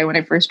listening to Odd when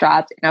it first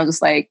dropped, and I was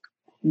just like,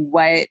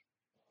 what?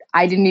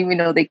 I didn't even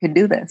know they could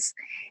do this.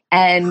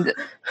 And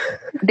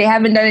they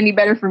haven't done any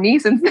better for me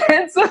since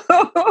then. So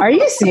are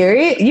you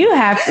serious? You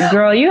have to,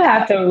 girl, you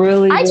have to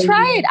really.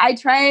 I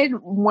tried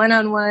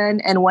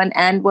one-on-one and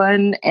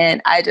one,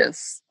 and I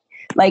just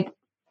like,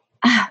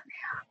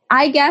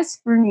 I guess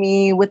for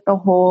me with the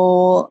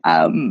whole,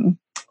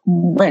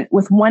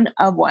 with One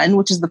of One,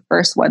 which is the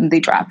first one they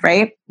dropped,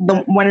 right?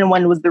 The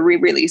One-on-One was the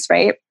re-release,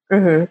 right?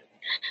 Mm-hmm.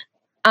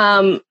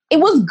 It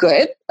was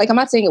good. Like, I'm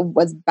not saying it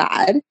was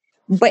bad,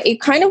 but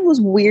it kind of was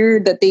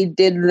weird that they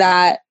did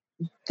that,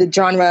 the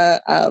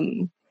genre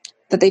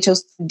that they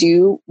chose to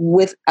do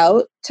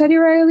without Teddy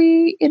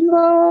Riley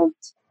involved.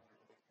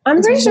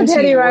 I'm pretty sure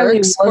Teddy Riley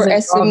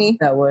wasn't on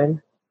that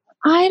one.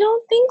 I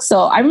don't think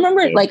so. I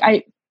remember, like,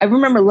 I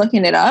remember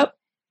looking it up,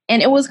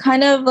 and it was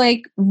kind of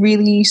like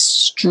really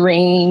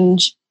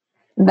strange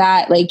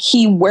that like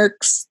he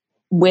works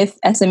with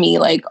SME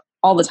like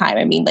all the time.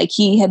 I mean, like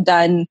he had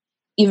done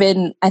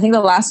even, I think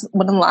one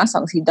of the last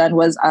songs he'd done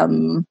was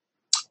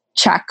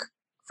Check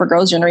for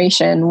Girls'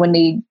 Generation when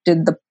they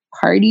did the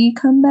Party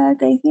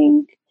comeback, I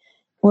think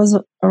was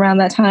around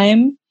that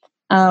time.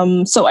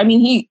 So I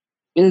mean, he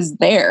is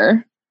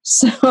there.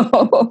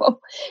 So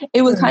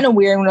it was kind of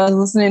weird when I was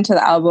listening to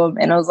the album,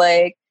 and I was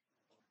like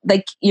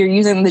you're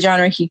using the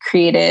genre he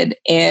created,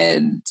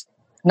 and he's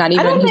not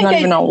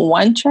even on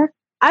one track.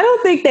 I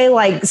don't think they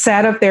like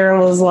sat up there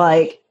and was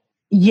like,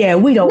 yeah,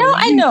 we don't. No,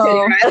 I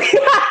know.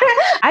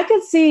 I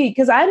could see,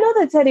 because I know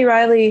that Teddy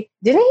Riley,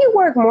 didn't he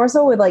work more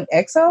so with like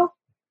EXO?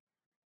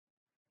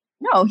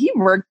 No, he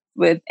worked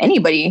with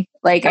anybody.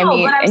 Like, no,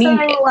 I mean,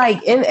 saying,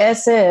 like in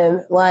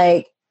SM,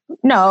 like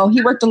no,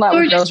 he worked a lot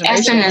with Girls'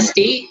 Generation.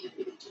 SNSD.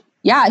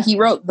 Yeah, he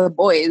wrote The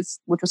Boys,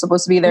 which was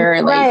supposed to be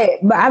their like right.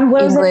 But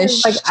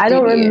English. Like I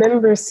don't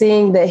remember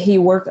seeing that he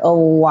worked a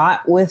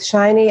lot with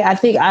SHINee. I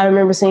think I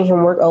remember seeing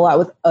him work a lot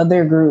with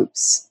other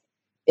groups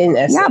in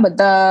SM. Yeah, but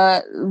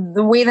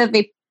the way that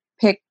they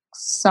pick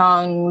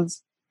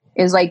songs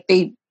is like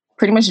they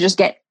pretty much just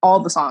get all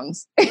the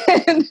songs,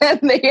 and then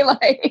they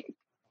like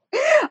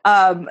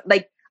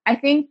I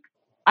think,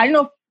 I don't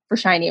know for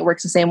SHINee it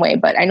works the same way,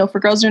 but I know for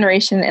Girls'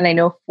 Generation and I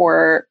know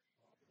for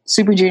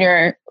Super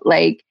Junior,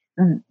 like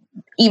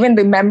even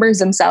the members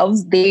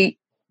themselves, they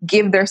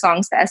give their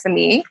songs to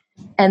SME,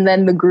 and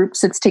then the group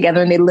sits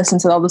together and they listen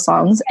to all the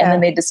songs, and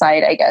then they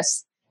decide, I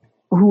guess,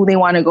 who they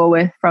want to go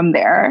with from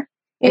there.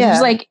 It's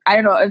just like, I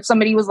don't know, if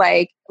somebody was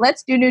like,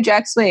 let's do New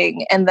Jack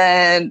Swing, and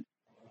then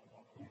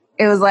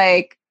it was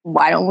like,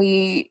 why don't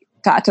we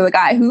talk to the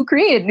guy who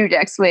created New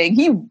Jack Swing?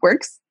 He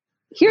works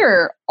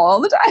here all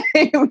the time.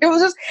 It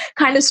was just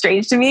kind of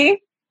strange to me.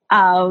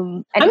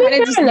 And kind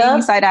of just made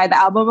me side-eye the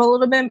album a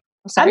little bit.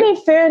 I mean,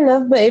 fair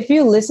enough, but if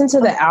you listen to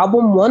the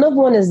album, One of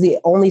One is the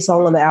only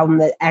song on the album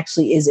that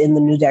actually is in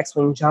the New Jack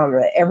Swing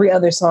genre. Every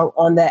other song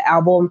on that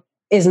album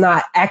is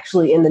not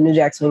actually in the New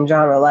Jack Swing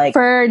genre. Like,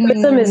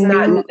 Prism is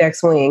not New Jack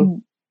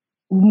Swing.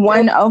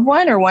 One of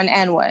One or One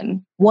and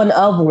One? One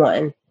of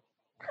One.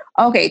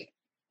 Okay.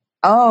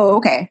 Oh,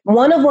 okay.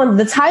 One of One,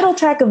 the title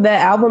track of that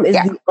album is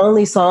the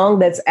only song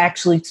that's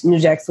actually New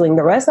Jack Swing.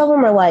 The rest of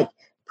them are like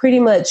pretty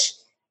much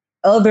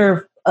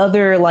other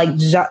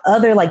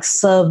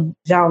sub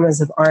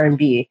genres of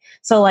R&B.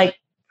 So like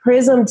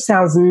Prism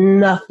sounds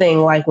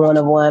nothing like One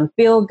of One.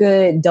 Feel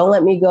Good, Don't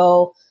Let Me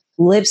Go,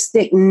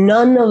 Lipstick,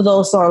 none of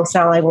those songs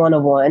sound like One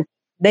of One.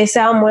 They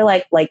sound more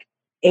like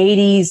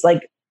 80s,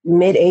 like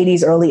mid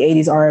 80s, early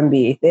 80s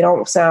R&B. They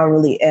don't sound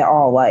really at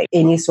all like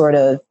any sort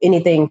of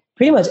anything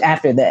pretty much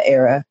after that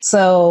era.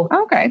 So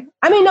okay.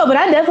 I mean, no, but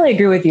I definitely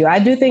agree with you. I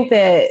do think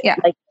that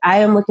like I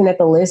am looking at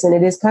the list and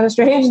it is kind of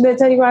strange that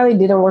Teddy Riley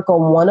didn't work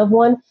on One of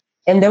One.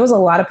 And there was a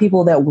lot of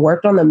people that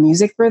worked on the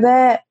music for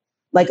that,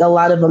 like a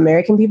lot of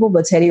American people,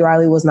 but Teddy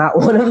Riley was not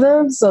one of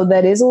them. So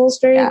that is a little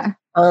strange. Yeah.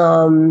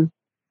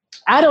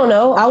 I don't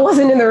know. I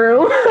wasn't in the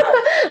room,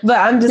 but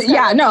I'm just...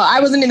 I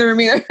wasn't in the room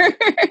either.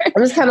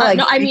 I'm just kind of like...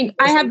 No, I mean,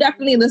 I have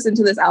definitely listened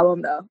to this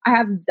album, though. I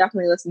have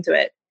definitely listened to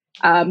it.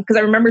 Because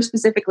I remember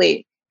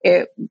specifically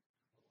it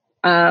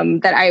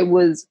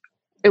was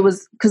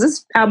because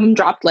this album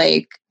dropped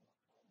like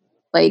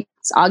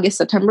August,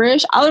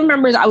 September-ish. All I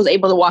remember is I was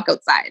able to walk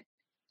outside.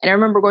 And I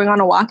remember going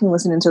on a walk and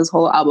listening to this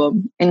whole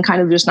album and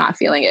kind of just not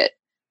feeling it.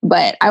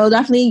 But I will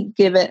definitely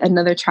give it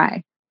another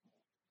try.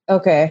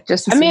 Okay.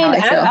 Just to see how I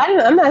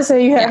feel. I'm not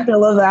saying you have to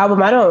love the album.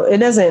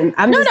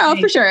 No,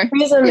 for sure.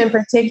 Prism in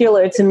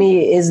particular to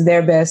me is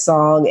their best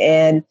song.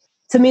 And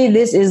to me,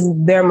 this is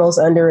their most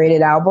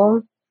underrated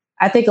album.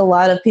 I think a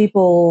lot of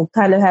people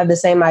kind of have the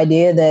same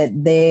idea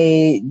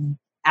that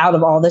out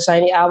of all the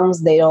SHINee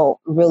albums, they don't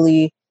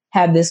really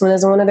have this one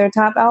as one of their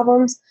top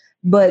albums.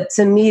 But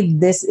to me,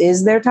 this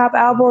is their top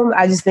album.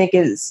 I just think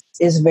it's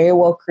very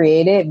well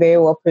created, very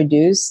well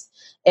produced,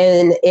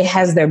 and it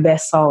has their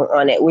best song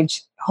on it,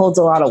 which holds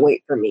a lot of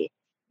weight for me.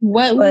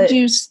 What would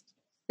you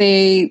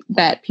say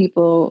that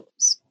people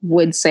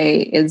would say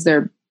is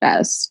their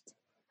best?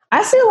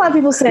 I see a lot of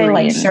people saying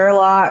like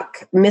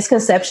Sherlock,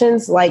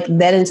 Misconceptions, like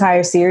that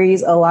entire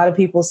series. A lot of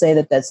people say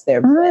that that's their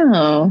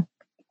best.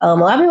 A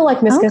lot of people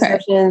like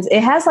Misconceptions. Okay.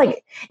 It has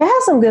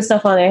some good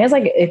stuff on there. It has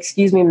like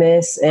Excuse Me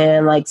Miss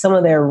and like some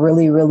of their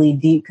really, really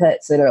deep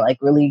cuts that are like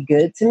really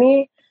good to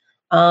me.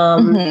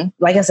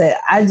 Like I said,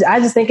 I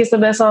just think it's the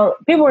best song.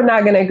 People are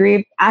not going to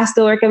agree. I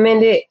still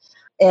recommend it.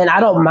 And I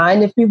don't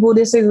mind if people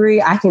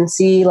disagree. I can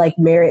see like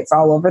merits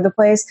all over the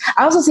place.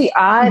 I also see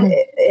Odd.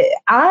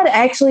 Odd,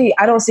 actually,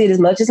 I don't see it as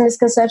much as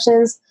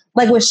Misconceptions.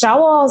 Like with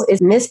Shawwalls,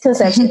 it's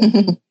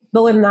Misconceptions.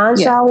 But with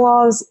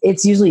non-Shawwalls,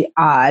 it's usually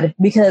Odd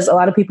because a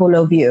lot of people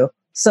know View.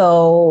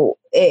 So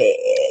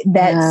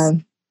that's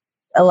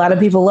a lot of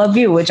people love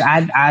View, which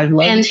I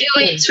love. And Who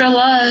Waits for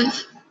Love?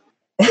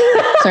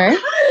 Sorry?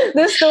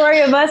 The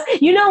Story of Us.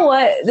 You know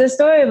what? The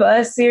Story of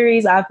Us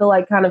series, I feel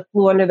like kind of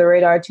flew under the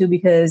radar too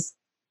because,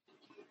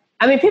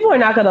 I mean, people are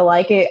not going to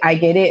like it. I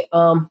get it.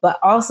 But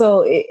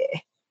also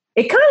it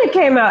kind of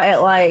came out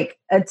at like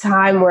a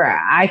time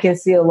where I can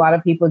see a lot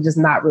of people just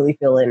not really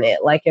feeling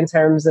it. Like in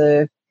terms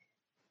of,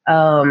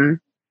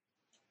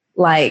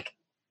 like,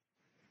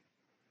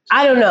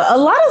 I don't know. A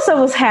lot of stuff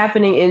was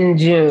happening in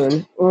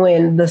June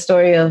when the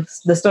story of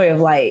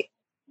Light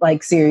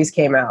like series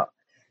came out.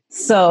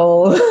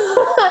 So,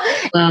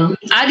 well,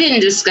 I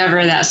didn't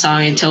discover that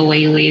song until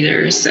way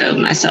later.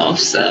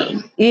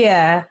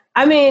 Yeah.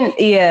 I mean,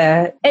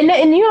 yeah. And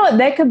you know what?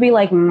 That could be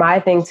like my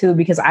thing too,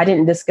 because I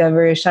didn't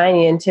discover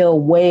SHINee until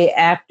way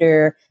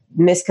after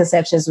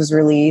Misconceptions was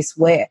released.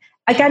 Like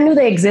I knew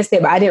they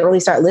existed, but I didn't really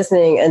start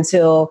listening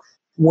until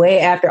way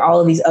after all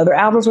of these other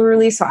albums were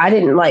released. So I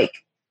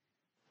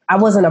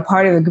wasn't a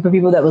part of the group of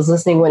people that was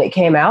listening when it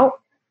came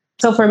out.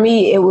 So for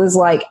me, it was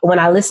like when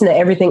I listened to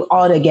everything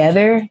all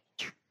together,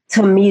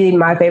 to me,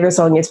 my favorite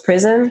song is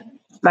Prism.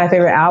 My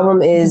favorite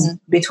album is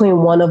between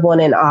One of One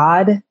and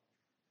Odd.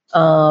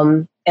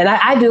 And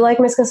I do like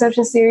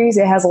Misconception series.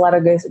 It has a lot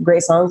of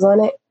great songs on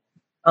it.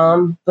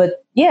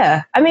 But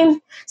yeah, I mean,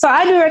 so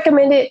I do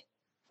recommend it.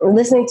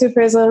 Listening to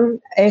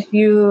Prism,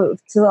 to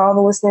all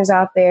the listeners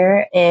out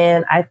there.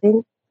 And I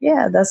think,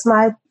 that's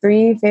my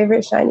 3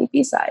 favorite SHINee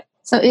B-side.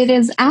 So it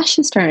is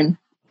Ash's turn.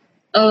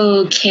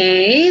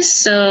 Okay,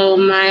 so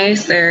my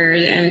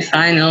third and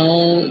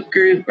final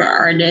group or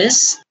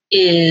artist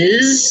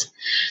is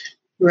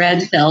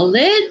Red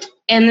Velvet.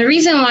 And the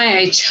reason why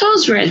I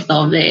chose Red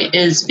Velvet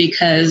is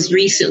because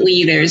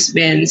recently there's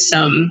been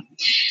some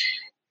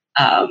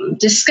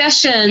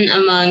discussion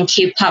among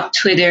K-pop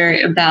Twitter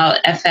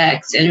about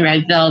FX and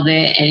Red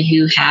Velvet and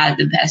who had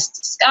the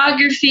best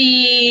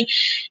discography,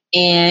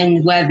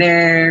 and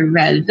whether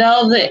Red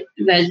Velvet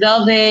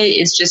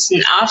is just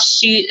an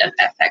offshoot of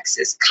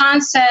FX's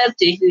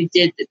concept and who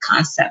did the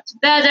concept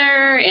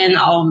better and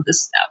all of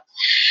this stuff.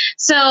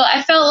 So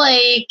I felt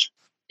like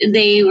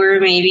they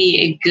were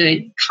maybe a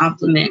good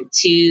complement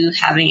to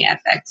having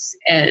FX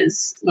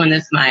as one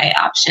of my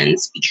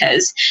options,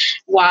 because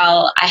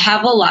while I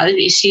have a lot of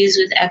issues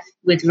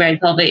with Red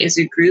Velvet as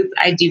a group,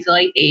 I do feel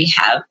like they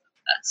have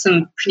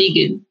some pretty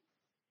good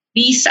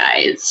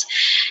B-sides.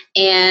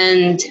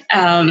 And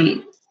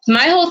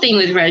my whole thing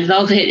with Red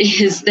Velvet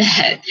is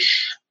that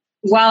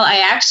while I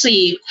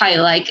actually quite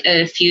like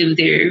a few of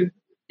their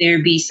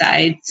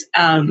B-sides,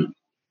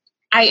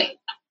 I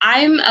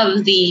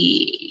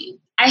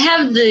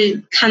have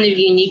the kind of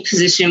unique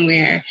position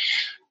where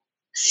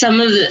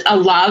a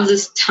lot of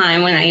this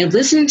time when I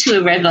listen to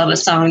a Red Velvet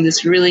song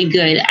that's really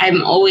good,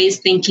 I'm always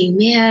thinking,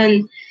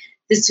 man,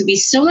 this would be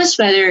so much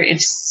better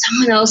if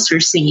someone else were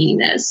singing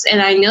this. And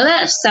I know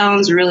that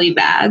sounds really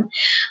bad,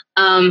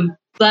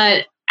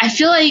 but I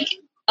feel like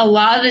a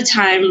lot of the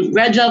time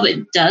Red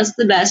Velvet does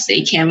the best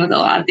they can with a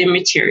lot of their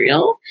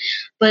material,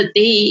 but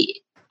a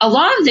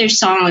lot of their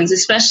songs,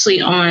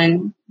 especially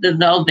on the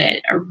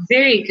Velvet, are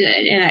very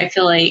good. And I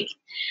feel like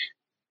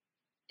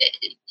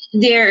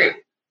they're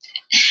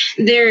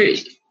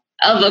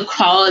of a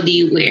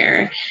quality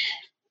where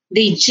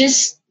they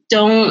just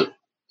don't,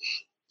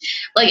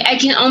 like, I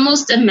can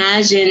almost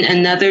imagine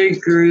another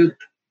group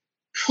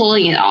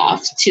pulling it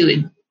off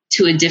to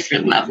a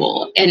different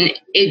level. And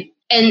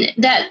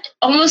that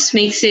almost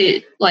makes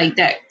it like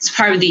that's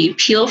part of the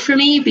appeal for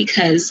me,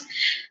 because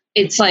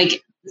it's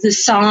like the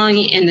song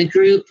and the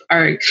group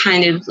are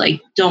kind of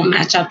like don't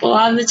match up a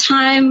lot of the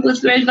time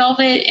with Red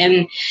Velvet.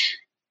 And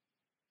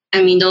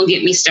I mean, don't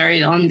get me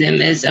started on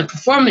them as a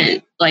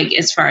performance, like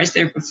as far as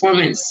their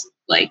performance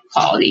like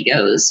quality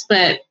goes.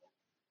 But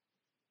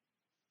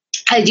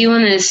I do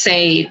want to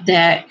say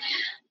that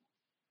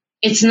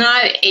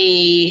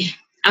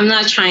I'm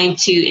not trying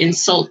to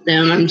insult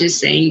them. I'm just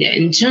saying that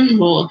in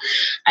general,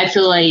 I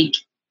feel like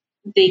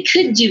they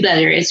could do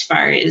better as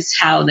far as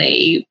how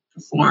they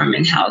perform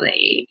and how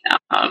they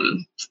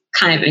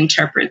kind of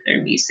interpret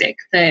their music.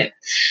 But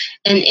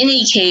in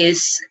any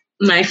case,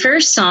 my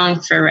first song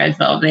for Red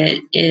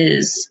Velvet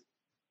is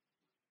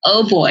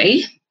Oh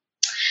Boy,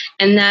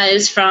 and that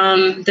is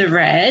from The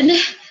Red,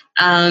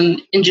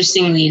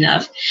 interestingly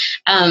enough,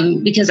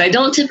 because I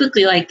don't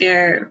typically like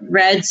their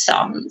Red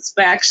songs,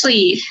 but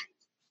actually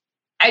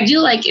I do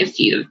like a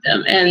few of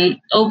them. And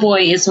Oh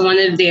Boy is one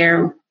of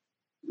their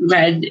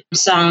Red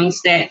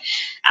songs that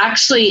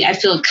actually I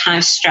feel kind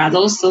of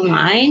straddles the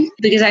line,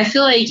 because I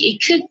feel like it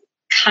could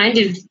kind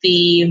of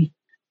be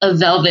a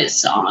Velvet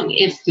song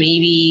if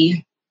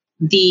maybe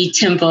the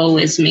tempo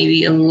was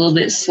maybe a little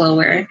bit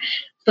slower.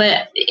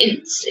 But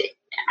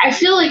I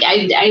feel like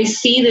I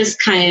see this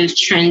kind of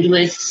trend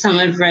with some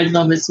of Red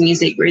Velvet's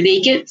music where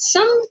they get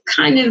some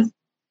kind of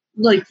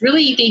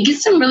they get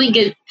some really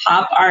good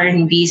pop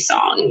R&B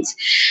songs.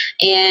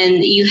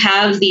 And you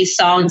have these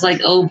songs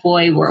like Oh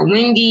Boy, where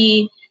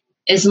Wendy,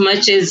 as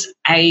much as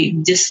I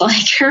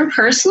dislike her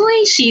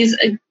personally, she's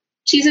a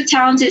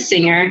talented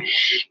singer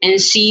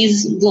and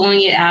she's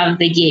blowing it out of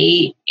the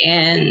gate,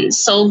 and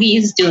Seulgi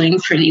is doing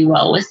pretty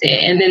well with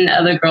it. And then the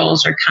other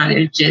girls are kind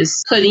of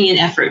just putting in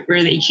effort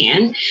where they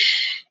can.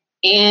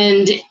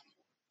 And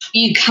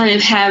you kind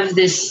of have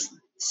this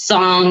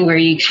song where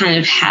you kind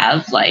of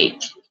have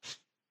like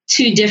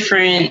two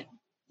different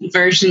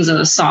versions of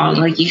a song.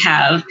 Like you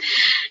have,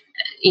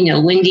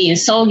 Wendy and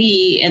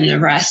Seulgi and the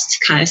rest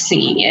kind of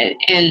singing it.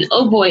 And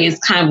Oh Boy is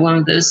kind of one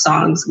of those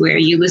songs where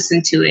you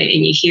listen to it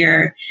and you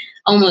hear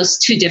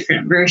almost two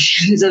different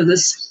versions of the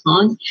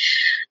song.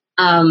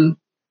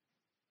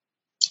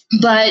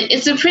 But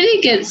it's a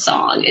pretty good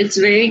song. It's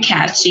very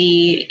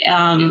catchy.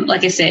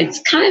 Like I said, it's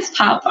kind of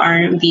pop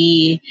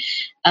R&B,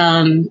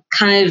 kind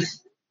of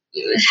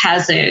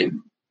has a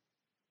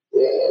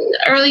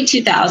early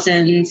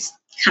 2000s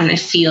kind of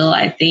feel,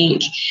 I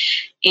think.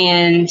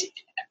 And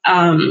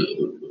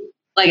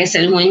like I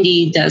said,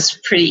 Wendy and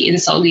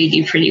Seulgi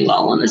do pretty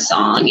well on the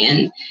song,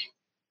 and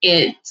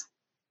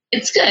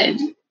it's good.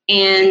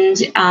 And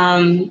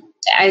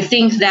I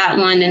think that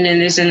one, and then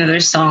there's another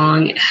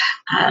song,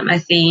 I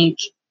think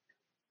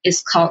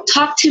it's called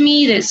Talk to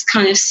Me, that's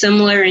kind of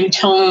similar in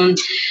tone,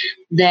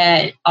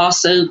 that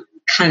also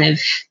kind of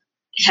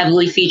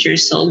heavily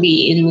features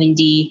Seulgi and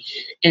Wendy,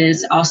 and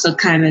is also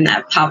kind of in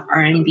that pop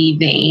R&B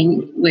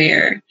vein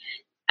where,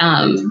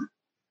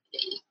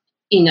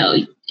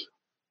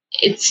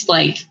 it's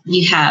like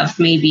you have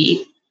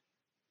maybe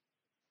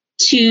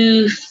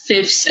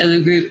 2/5 of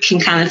the group can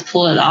kind of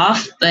pull it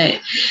off, but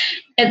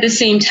at the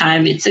same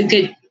time, it's a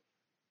good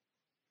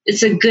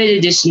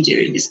addition to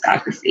your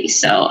discography.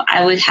 So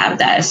I would have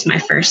that as my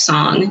first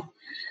song.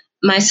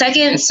 My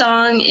second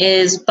song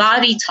is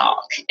Body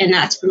Talk, and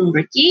that's from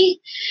Ricky.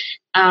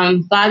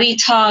 Body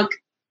Talk,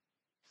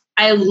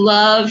 I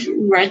love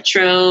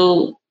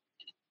retro,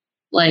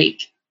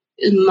 like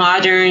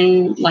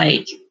modern,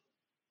 like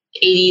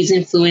 80s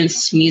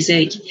influenced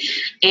music,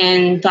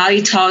 and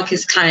Body Talk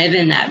is kind of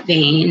in that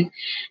vein,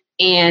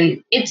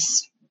 and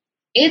it's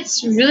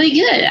really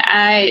good.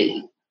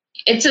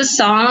 It's a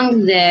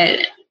song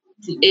that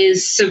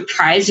is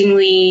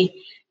surprisingly,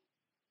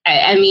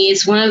 I mean,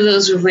 it's one of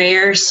those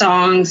rare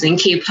songs in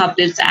K-pop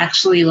that's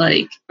actually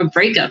like a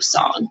breakup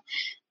song,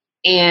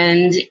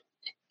 and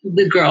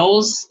the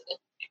girls,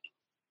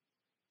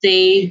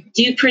 they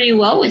do pretty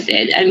well with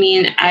it. I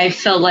mean, I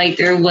felt like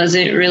there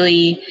wasn't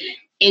really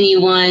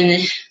anyone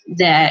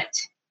that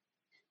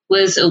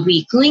was a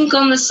weak link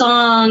on the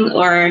song,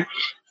 or,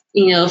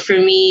 you know, for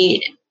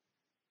me,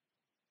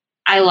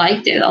 I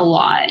liked it a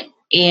lot.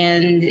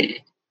 And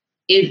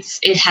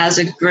it has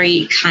a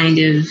great kind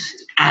of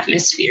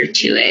atmosphere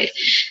to it.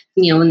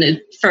 You know, when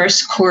the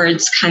first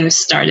chords kind of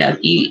start up,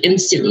 you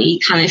instantly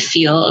kind of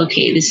feel,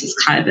 okay, this is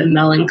kind of a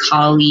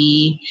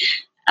melancholy,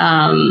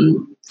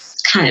 kind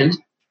of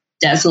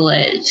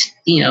desolate,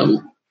 you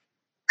know,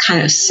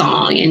 kind of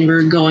song. And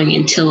we're going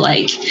into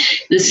like,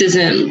 this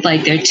isn't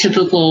like their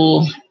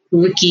typical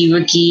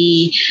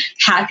rookie,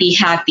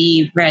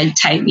 happy, red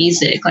type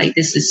music. Like,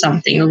 this is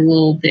something a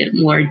little bit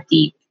more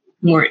deep,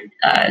 more,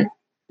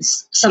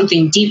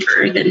 something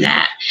deeper than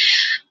that.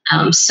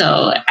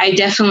 So I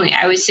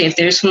would say if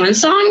there's one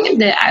song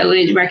that I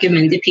would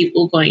recommend to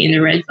people going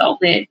into Red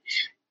Velvet,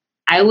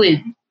 I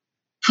would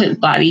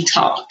put Body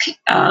Talk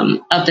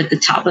up at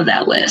the top of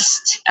that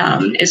list,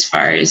 as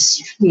far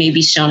as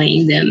maybe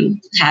showing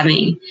them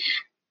having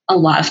a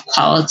lot of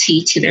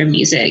quality to their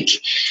music.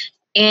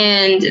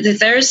 And the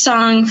third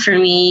song for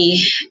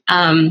me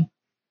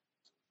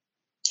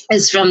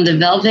is from The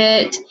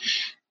Velvet.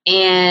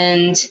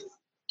 And,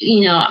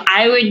 you know,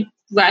 I would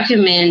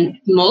recommend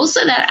most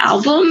of that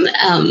album.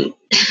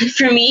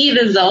 For me,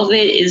 The Velvet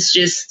is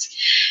just,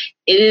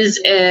 it is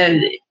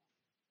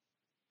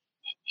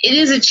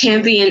a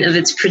champion of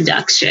its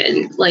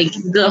production. Like,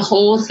 the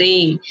whole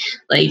thing,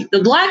 like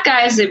the black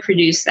guys that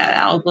produced that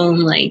album,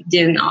 like,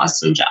 did an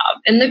awesome job.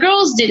 And the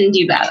girls didn't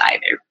do bad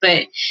either.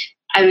 But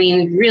I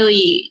mean,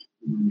 really,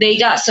 they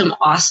got some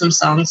awesome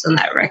songs on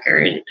that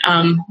record.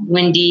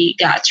 Wendy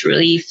got to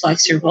really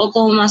flex her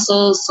vocal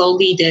muscles.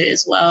 Seulgi did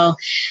as well.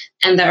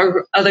 And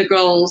the other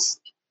girls,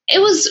 it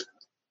was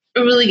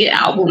a really good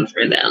album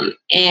for them.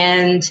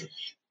 And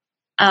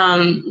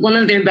one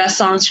of their best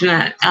songs from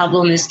that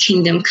album is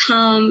Kingdom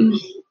Come.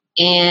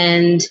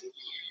 And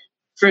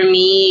for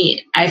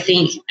me, I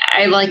think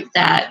I like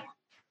that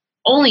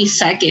only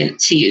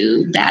second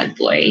to Bad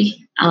Boy.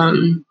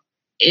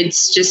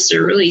 It's just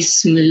a really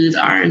smooth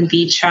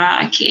R&B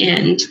track.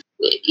 And,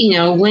 you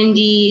know,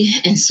 Wendy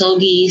and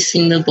Seulgi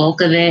sing the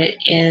bulk of it.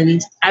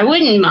 And I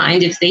wouldn't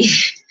mind if they,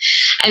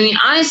 I mean,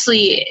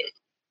 honestly,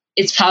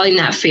 it's probably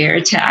not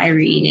fair to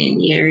Irene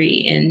and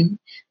Yeri, and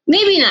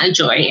maybe not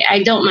Joy.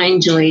 I don't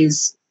mind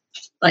Joy's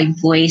like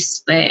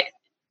voice, but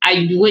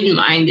I wouldn't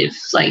mind if,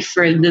 like,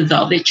 for the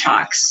Velvet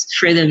tracks,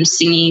 for them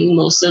singing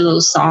most of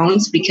those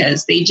songs,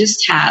 because they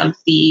just have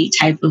the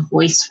type of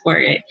voice for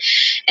it.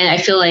 And I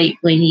feel like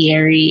when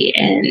Yeri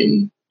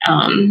and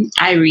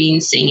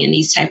Irene sing in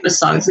these type of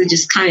songs, it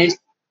just kind of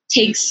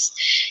takes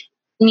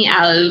me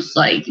out of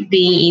like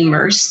being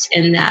immersed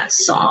in that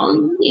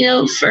song. You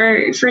know,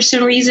 for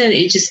some reason,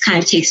 it just kind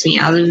of takes me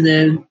out of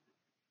the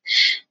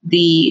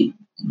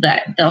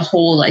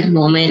whole like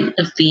moment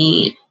of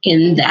being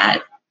in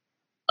that,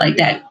 like,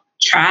 that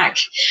track.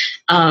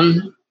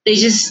 They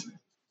just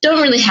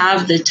don't really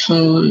have the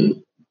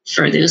tone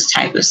for those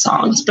type of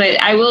songs,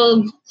 but I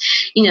will,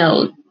 you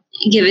know,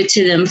 give it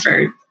to them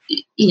for,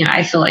 you know,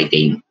 I feel like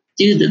they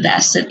do the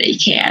best that they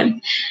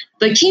can.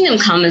 But Kingdom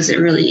Come is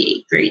a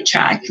really great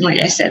track. And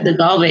like I said, The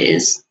Velvet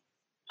is,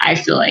 I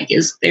feel like,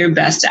 is their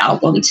best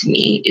album to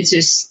me. It's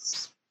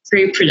just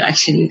great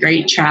production,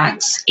 great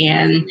tracks.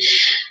 And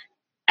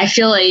I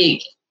feel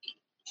like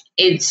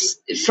it's,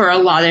 for a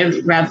lot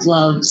of Rev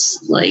Loves,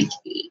 like,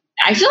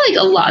 I feel like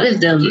a lot of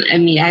them, I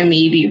mean, I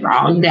may be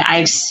wrong, that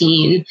I've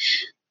seen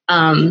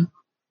on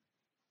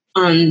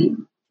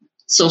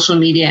social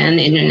media and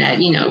the internet,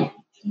 you know,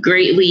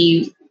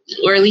 greatly,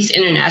 or at least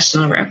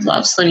international Rev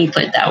Loves, let me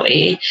put it that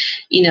way,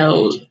 you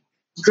know,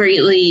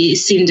 greatly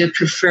seem to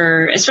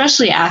prefer,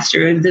 especially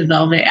after the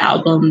Velvet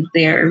album,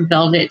 their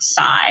Velvet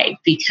side,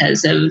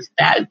 because of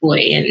Bad Boy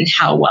and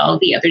how well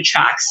the other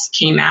tracks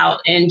came out.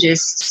 And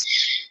just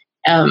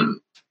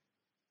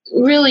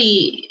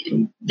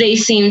really, they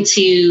seem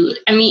to,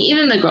 I mean,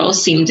 even the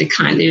girls seem to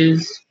kind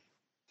of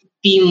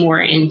be more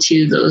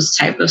into those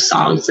type of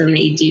songs than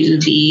they do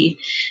the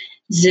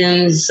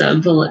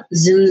Zimzaballoon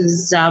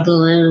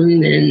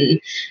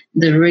and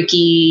the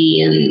Rookie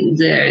and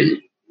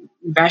the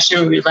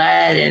Russian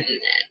Roulette and,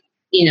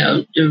 you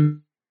know, the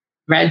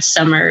Red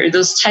Summer,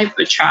 those type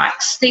of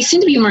tracks. They seem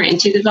to be more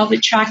into the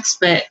Velvet tracks,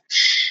 but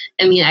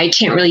I mean, I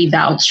can't really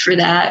vouch for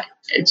that,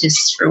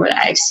 just for what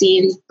I've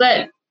seen.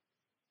 But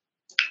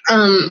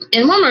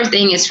And one more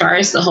thing, as far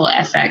as the whole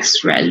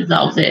FX Red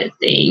Velvet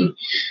thing,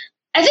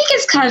 I think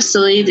it's kind of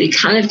silly to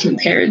kind of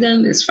compare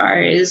them as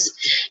far as,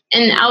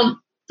 and I'll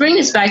bring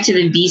this back to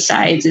the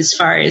B-sides as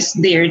far as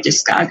their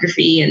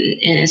discography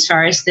and as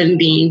far as them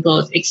being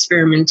both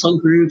experimental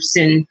groups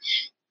and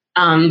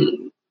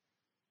kind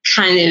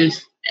of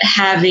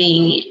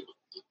having,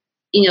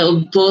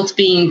 both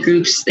being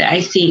groups that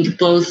I think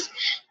both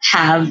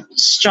have a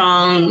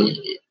strong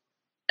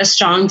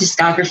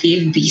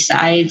discography of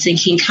B-sides and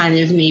can kind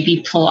of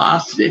maybe pull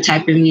off the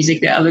type of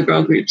music that other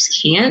girl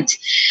groups can't,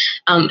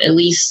 at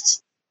least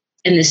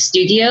in the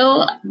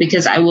studio,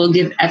 because I will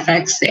give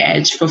FX the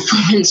edge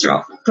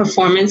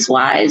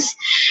performance-wise.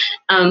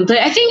 But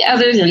I think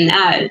other than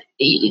that,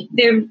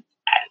 they're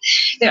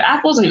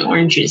apples and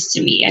oranges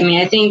to me. I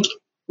mean, I think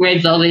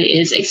Red Velvet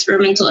is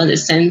experimental in a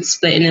sense,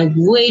 but in a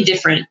way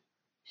different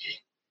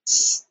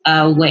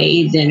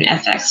way than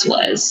FX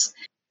was.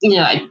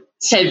 I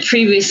said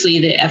previously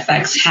that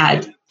FX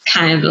had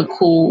kind of a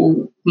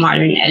cool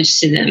modern edge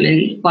to them.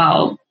 And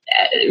while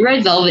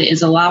Red Velvet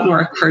is a lot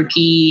more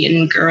quirky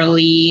and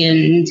girly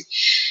and,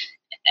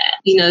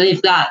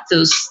 they've got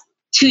those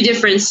two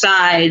different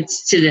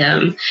sides to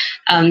them,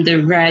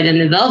 the red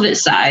and the velvet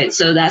side.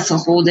 So that's a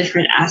whole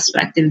different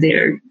aspect of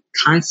their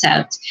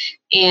concept.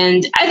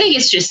 And I think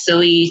it's just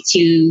silly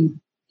to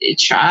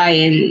try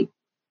and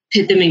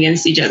pit them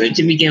against each other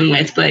to begin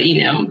with. But,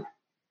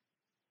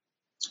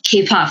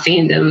 K-pop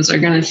fandoms are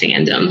going to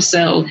fandom.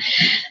 So,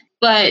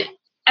 but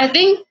I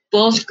think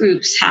both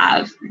groups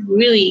have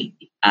really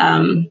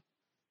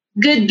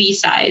good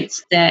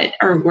B-sides that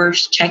are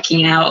worth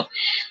checking out.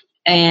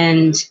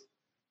 And,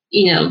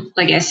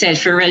 like I said,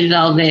 for Red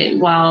Velvet,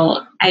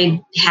 while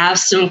I have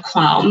some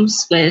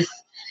qualms with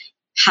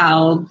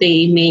how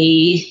they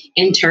may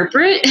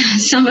interpret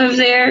some of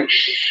their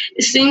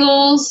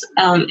singles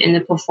in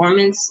the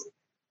performance,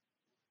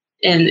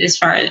 and as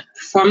far as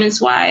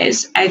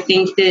performance-wise, I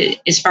think that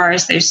as far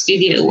as their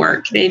studio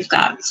work, they've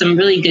got some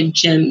really good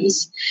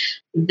gems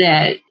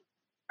that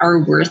are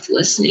worth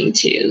listening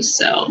to.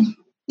 So,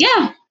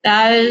 yeah,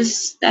 that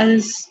is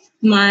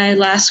my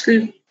last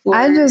group.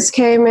 I just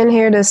came in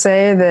here to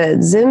say that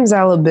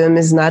Zimzalabim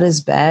is not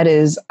as bad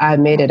as I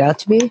made it out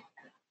to be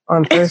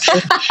on first.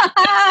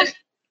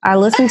 I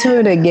listened to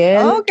it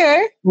again,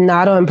 Okay.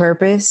 not on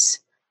purpose,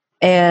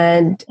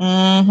 and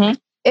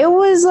it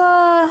was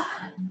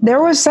there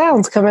were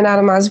sounds coming out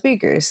of my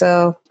speaker,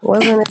 so it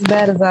wasn't as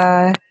bad as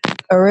I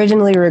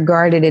originally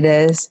regarded it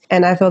as.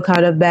 And I feel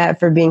kind of bad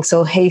for being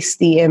so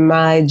hasty in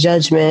my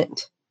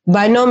judgment.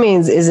 By no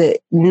means is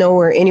it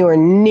anywhere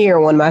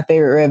near one of my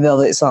favorite Red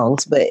Velvet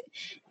songs, but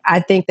I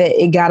think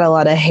that it got a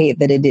lot of hate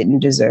that it didn't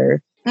deserve.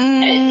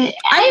 I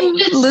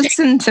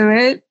listened to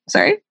it.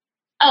 Sorry?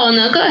 Oh,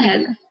 no, go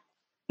ahead.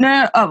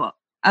 No. Oh,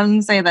 I was going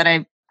to say that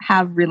I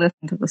have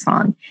re-listened to the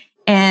song.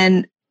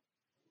 And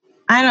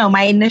I don't know,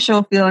 my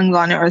initial feelings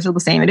on it are still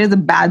the same. It is a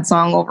bad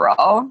song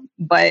overall,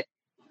 but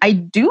I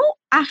do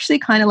actually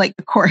kind of like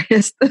the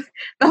chorus. The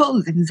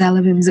whole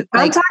Zimzalabim.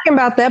 I'm talking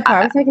about that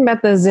part. I'm talking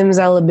about the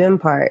Zimzalabim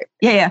part.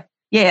 Yeah.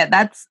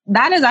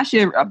 That is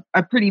actually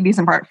a pretty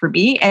decent part for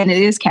me, and it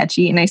is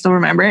catchy, and I still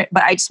remember it.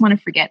 But I just want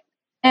to forget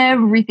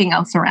everything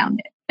else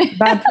around it.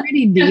 By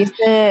pretty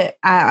decent,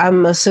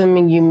 I'm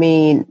assuming you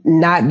mean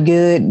not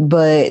good,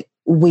 but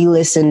we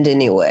listened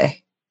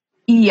anyway.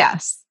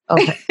 Yes.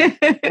 Okay.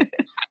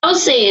 I'll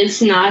say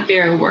it's not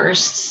their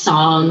worst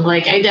song.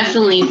 Like, I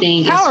definitely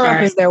think Power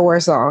Up is their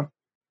worst song.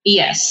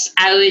 Yes,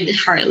 I would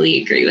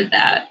heartily agree with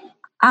that.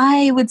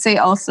 I would say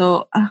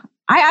also, I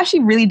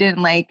actually really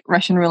didn't like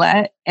Russian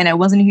Roulette, and I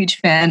wasn't a huge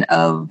fan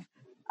of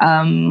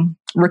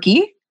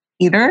Rookie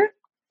either.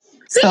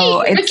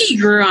 Rookie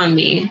grew on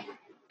me.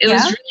 It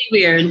was really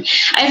weird.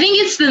 I think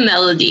it's the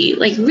melody,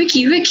 like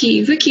Ricky.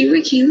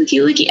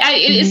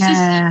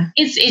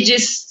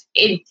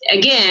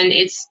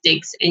 It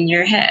sticks in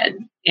your head,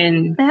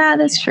 and yeah,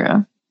 that's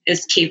true.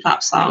 As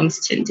K-pop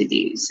songs tend to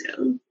do.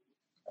 So,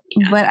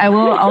 yeah. But I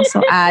will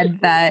also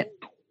add that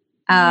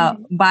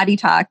Body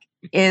Talk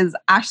is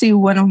actually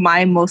one of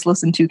my most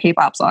listened to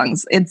K-pop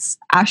songs. It's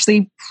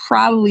actually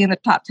probably in the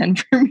top 10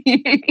 for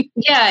me.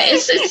 Yeah,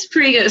 it's a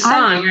pretty good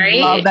song, right?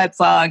 I love that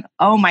song.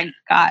 Oh my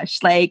gosh.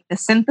 Like the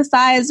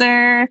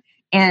synthesizer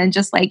and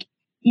just like,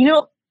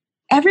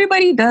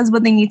 everybody does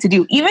what they need to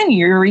do. Even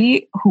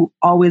Yuri, who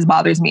always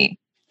bothers me,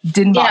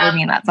 didn't bother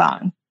me in that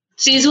song.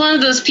 She's one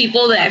of those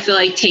people that I feel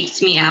like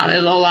takes me out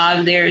of a lot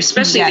of their,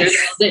 especially their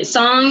Velvet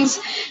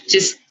songs,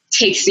 just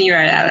takes me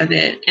right out of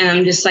it. And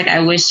I'm just like, I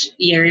wish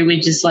Yuri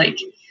would just like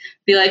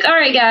be like, all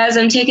right, guys,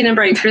 I'm taking a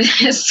break for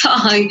this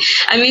song.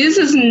 I mean, this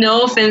is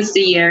no offense to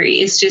Yuri.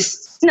 It's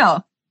just,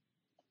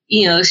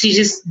 she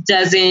just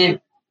doesn't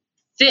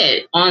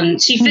fit on,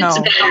 she fits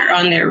better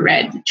on their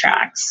Red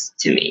tracks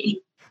to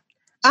me.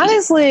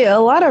 Honestly, a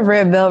lot of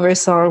Red Velvet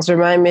songs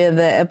remind me of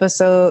the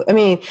episode. I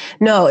mean,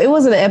 no, it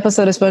wasn't an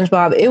episode of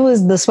SpongeBob. It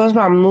was the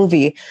SpongeBob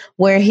movie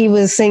where he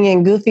was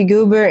singing Goofy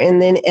Goober. And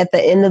then at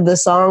the end of the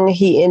song,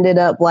 he ended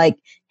up like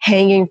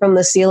hanging from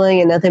the ceiling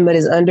and nothing but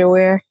his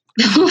underwear.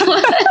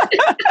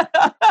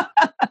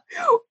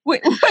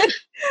 Wait, what?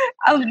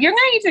 You're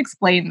gonna need to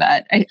explain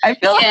that. I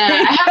feel Yeah,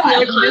 like I have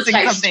no I'm missing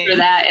context something. for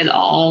that at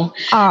all.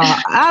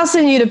 I'll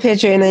send you the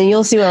picture and then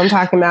you'll see what I'm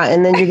talking about.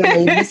 And then you're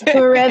going to listen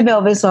to a Red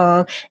Velvet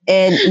song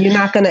and you're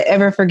not going to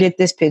ever forget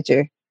this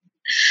picture.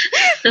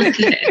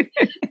 Okay.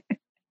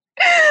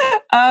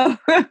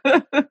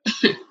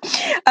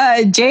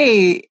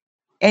 Jay,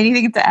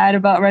 anything to add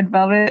about Red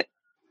Velvet?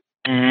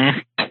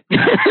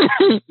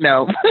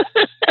 No.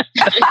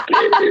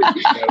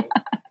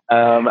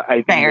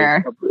 I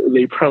think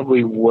they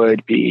probably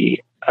would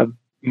be a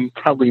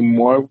probably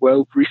more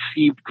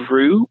well-received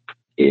group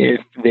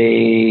if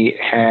they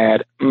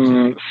had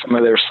some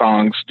of their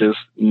songs just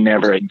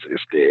never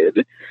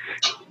existed.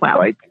 Wow.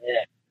 Like,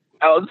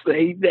 I'll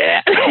say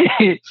that.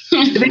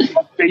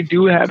 They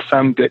do have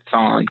some good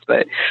songs,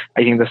 but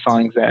I think the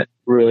songs that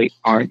really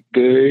aren't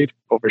good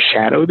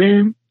overshadow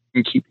them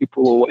and keep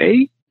people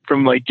away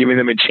from like giving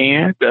them a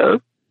chance. Because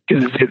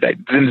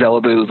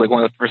Zimzalaboo is like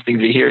one of the first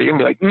things you hear. You're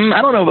gonna be like,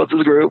 I don't know about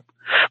this group,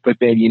 but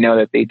then you know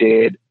that they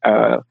did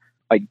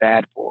like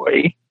Bad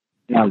Boy,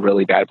 not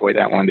really Bad Boy.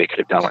 That one they could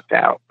have done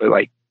without, but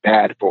like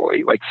Bad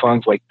Boy, like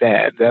songs like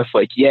that. That's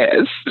like,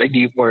 yes, I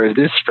need more of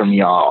this from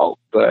y'all,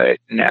 but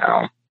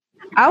no.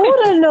 I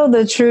want to know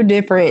the true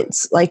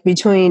difference, like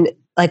between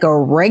like a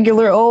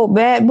regular old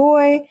bad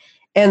boy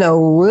and a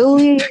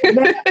really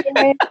bad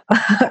boy.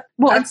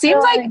 Well, it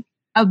seems like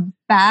a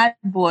bad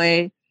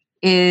boy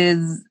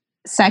is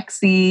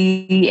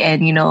sexy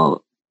and, you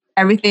know,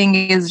 everything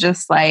is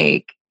just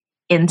like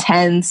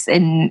intense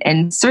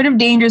and sort of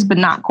dangerous, but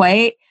not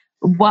quite.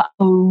 What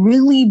a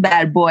really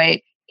bad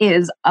boy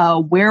is a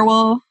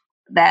werewolf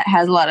that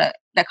has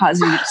that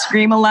causes you to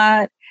scream a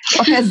lot.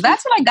 Because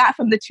that's what I got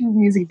from the two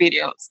music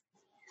videos.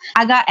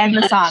 And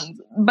the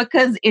songs,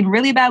 because in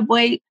Really Bad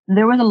Boy,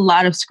 there was a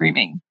lot of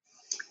screaming.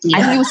 Yeah.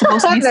 I think it was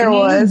supposed to be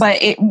singing,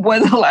 but it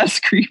was a lot of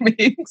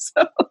screaming.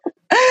 So,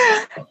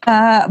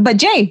 but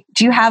Jay,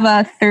 do you have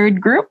a third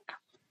group?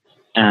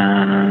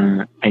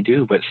 I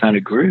do, but it's not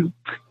a group.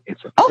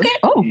 It's a okay.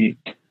 Oh,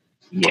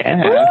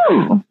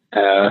 yeah.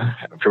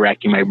 After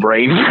racking my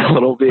brain for a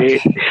little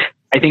bit,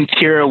 I think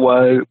Tira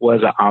was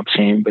an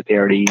option, but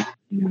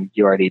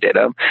you already did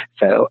them.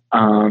 So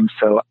I'm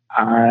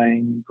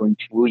going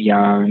to Wu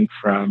Yang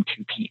from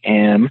 2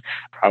 p.m.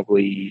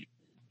 Probably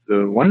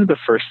one of the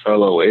first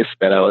soloists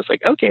that I was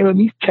like, okay, let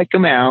me check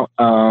him out.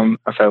 I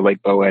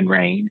like Boa and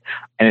Rain,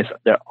 and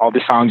all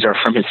the songs are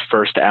from his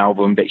first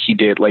album that he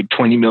did like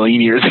 20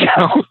 million years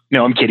ago.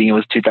 No, I'm kidding. It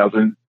was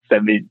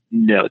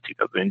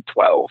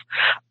 2012.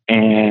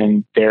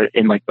 And they're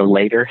in like the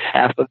later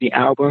half of the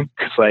album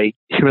because like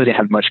he really didn't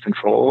have much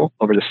control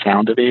over the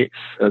sound of it.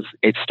 So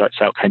it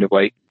starts out kind of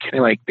like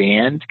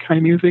band kind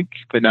of music,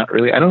 but not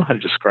really. I don't know how to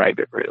describe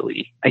it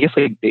really. I guess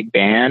like big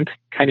band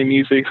kind of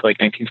music, so like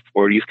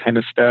 1940s kind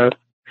of stuff.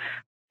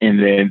 And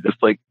then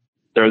just like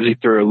throws you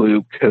through a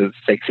loop because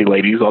Sexy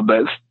Ladies on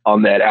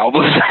that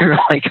album.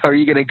 Like, how are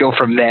you going to go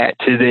from that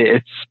to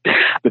this?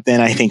 But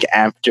then I think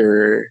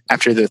after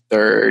the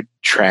third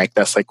track,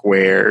 that's like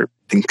where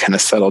things kind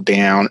of settle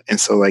down. And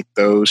so like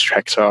those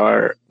tracks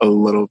are a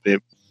little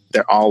bit,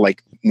 they're all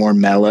like more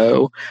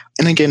mellow.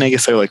 And again, I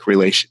guess they're like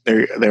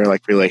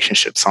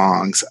relationship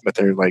songs, but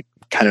they're like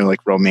kind of like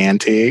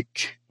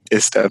romantic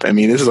and stuff. I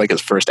mean, this is like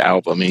his first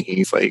album and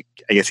he's like,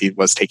 I guess he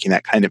was taking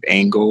that kind of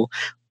angle,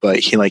 but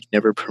he like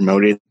never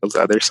promoted those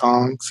other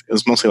songs. It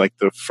was mostly like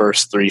the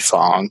first 3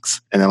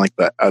 songs and then like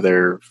the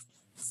other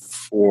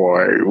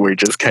 4 were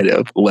just kind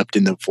of left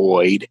in the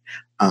void.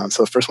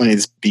 So the first one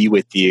is Be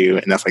With You,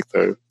 and that's like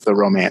the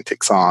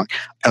romantic song.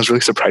 I was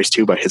really surprised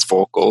too by his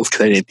vocals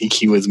because I didn't think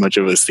he was much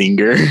of a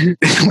singer,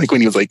 like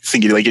when he was like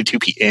singing like at 2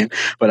 p.m.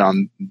 But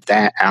on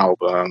that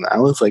album, I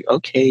was like,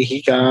 okay,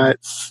 he got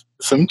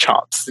some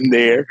chops in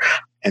there.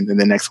 And then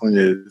the next one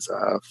is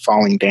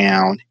Falling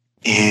Down.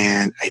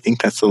 And I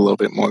think that's a little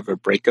bit more of a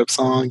breakup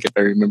song, if I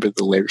remember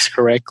the lyrics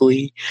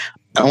correctly.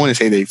 I don't want to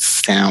say they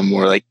sound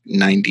more like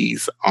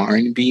 90s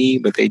R&B,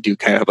 but they do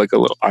kind of have like a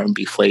little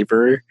R&B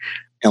flavor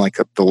in like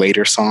the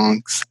later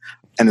songs.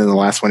 And then the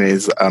last one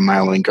is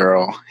Myelin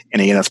Girl.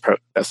 And again,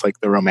 that's like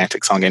the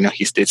romantic song. I know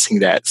he did sing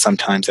that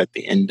sometimes at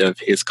the end of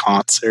his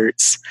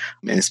concerts.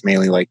 And it's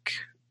mainly like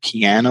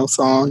piano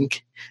song.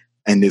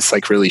 And it's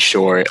like really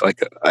short.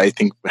 Like I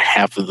think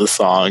half of the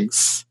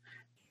songs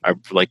are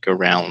like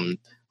around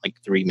like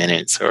 3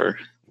 minutes or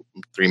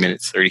 3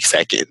 minutes, 30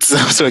 seconds.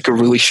 So like a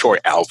really short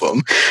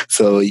album.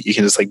 So you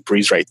can just like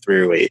breeze right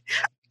through it.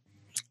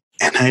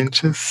 And I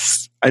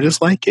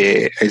just like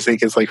it. I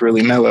think it's like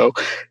really mellow.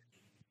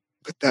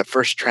 But that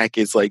first track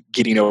is like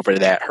getting over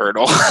that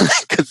hurdle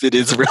because it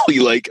is really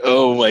like,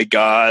 oh my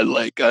God,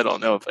 like I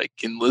don't know if I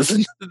can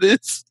listen to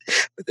this.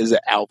 But there's an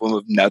album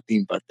of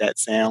nothing but that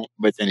sound.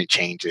 But then it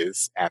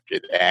changes after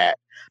that.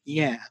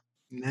 Yeah,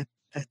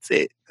 that's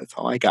it. That's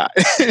all I got.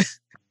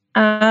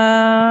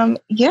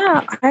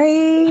 Yeah,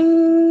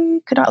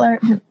 I could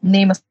not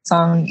name a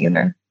song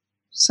either.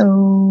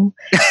 So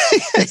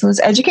this was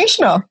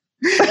educational.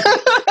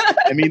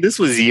 I mean, this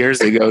was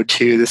years ago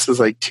too. This was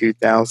like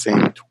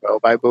 2012,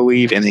 I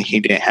believe, and then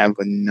he didn't have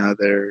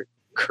another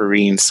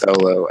Korean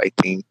solo, I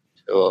think,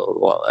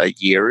 a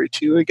year or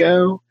two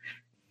ago,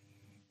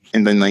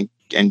 and then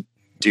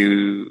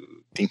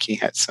think he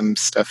had some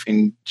stuff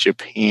in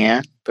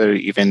Japan, but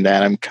even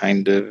that I'm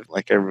kind of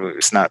like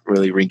it's not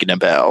really ringing a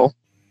bell.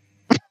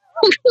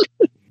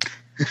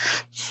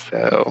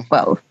 So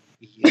Well,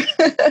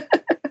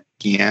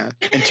 yeah.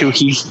 Until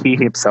he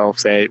himself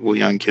said, Will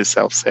Young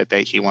himself said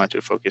that he wanted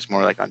to focus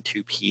more like on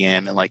 2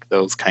 p.m. and like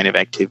those kind of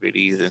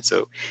activities, and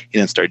so he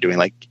didn't start doing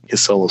like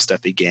his solo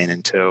stuff again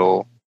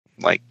until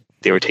like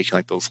they were taking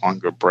like those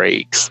longer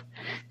breaks.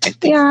 And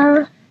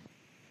yeah,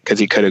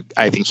 because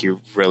I think he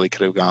really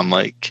could have gone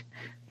like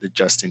the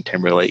Justin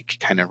Timberlake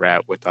kind of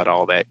route without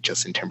all that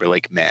Justin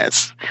Timberlake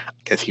mess,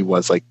 because he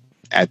was like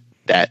at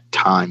that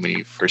time when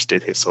he first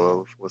did his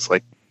solo was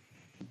like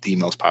the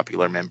most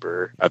popular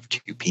member of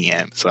 2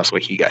 p.m. So that's why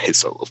he got his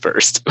solo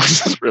first.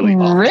 Which was really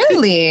odd.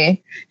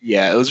 Really?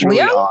 Yeah, it was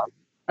really odd.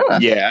 Huh.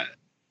 Yeah.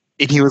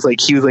 And he was like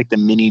the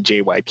mini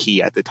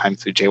JYP at the time,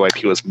 so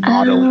JYP was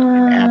modeling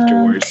him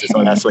afterwards. Okay.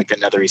 So that's like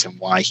another reason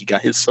why he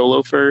got his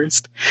solo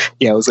first.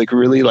 Yeah, it was like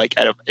really like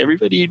out of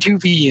everybody at 2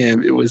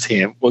 p.m. it was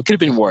him. Well, it could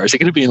have been worse. It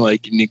could have been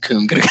like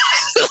Nikum.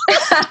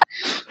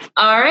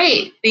 All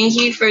right. Thank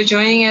you for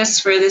joining us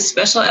for this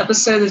special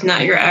episode of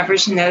Not Your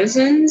Average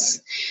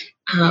Netizens.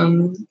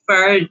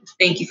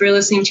 Thank you for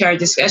listening to our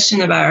discussion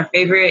about our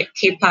favorite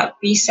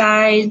K-pop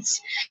B-sides.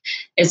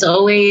 As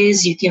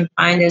always, you can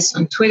find us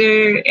on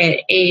Twitter at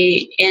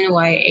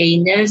ANYA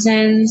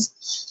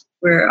Netizens.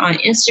 We're on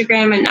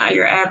Instagram at Not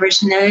Your Average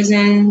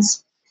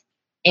Netizens.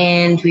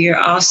 And we are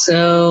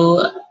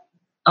also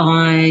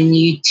on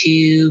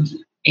YouTube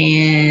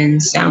and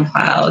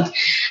SoundCloud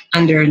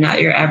under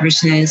Not Your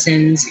Average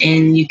Netizens.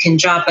 And you can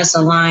drop us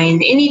a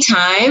line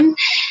anytime.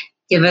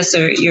 Give us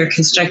your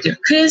constructive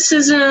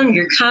criticism,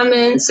 your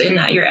comments, and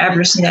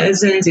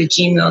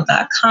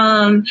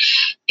notyouraverage.netizens@gmail.com.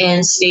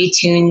 And stay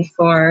tuned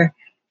for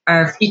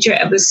our future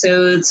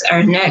episodes,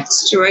 our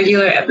next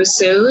regular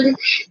episode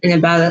in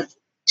about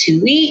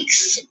 2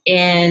 weeks,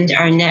 and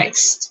our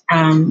next,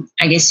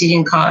 I guess you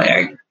can call it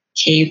our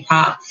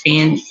K-pop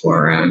fan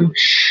forum,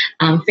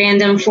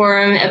 fandom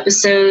forum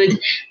episode.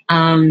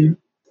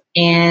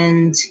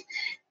 And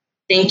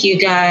thank you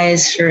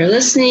guys for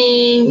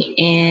listening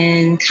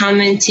and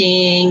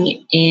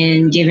commenting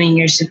and giving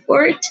your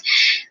support.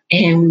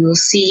 And we will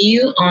see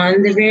you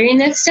on the very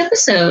next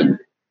episode.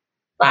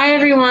 Bye,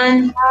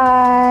 everyone.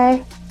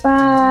 Bye.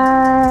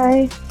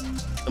 Bye.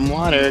 Some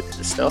water, 'cause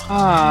it's still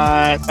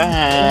hot.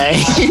 Bye.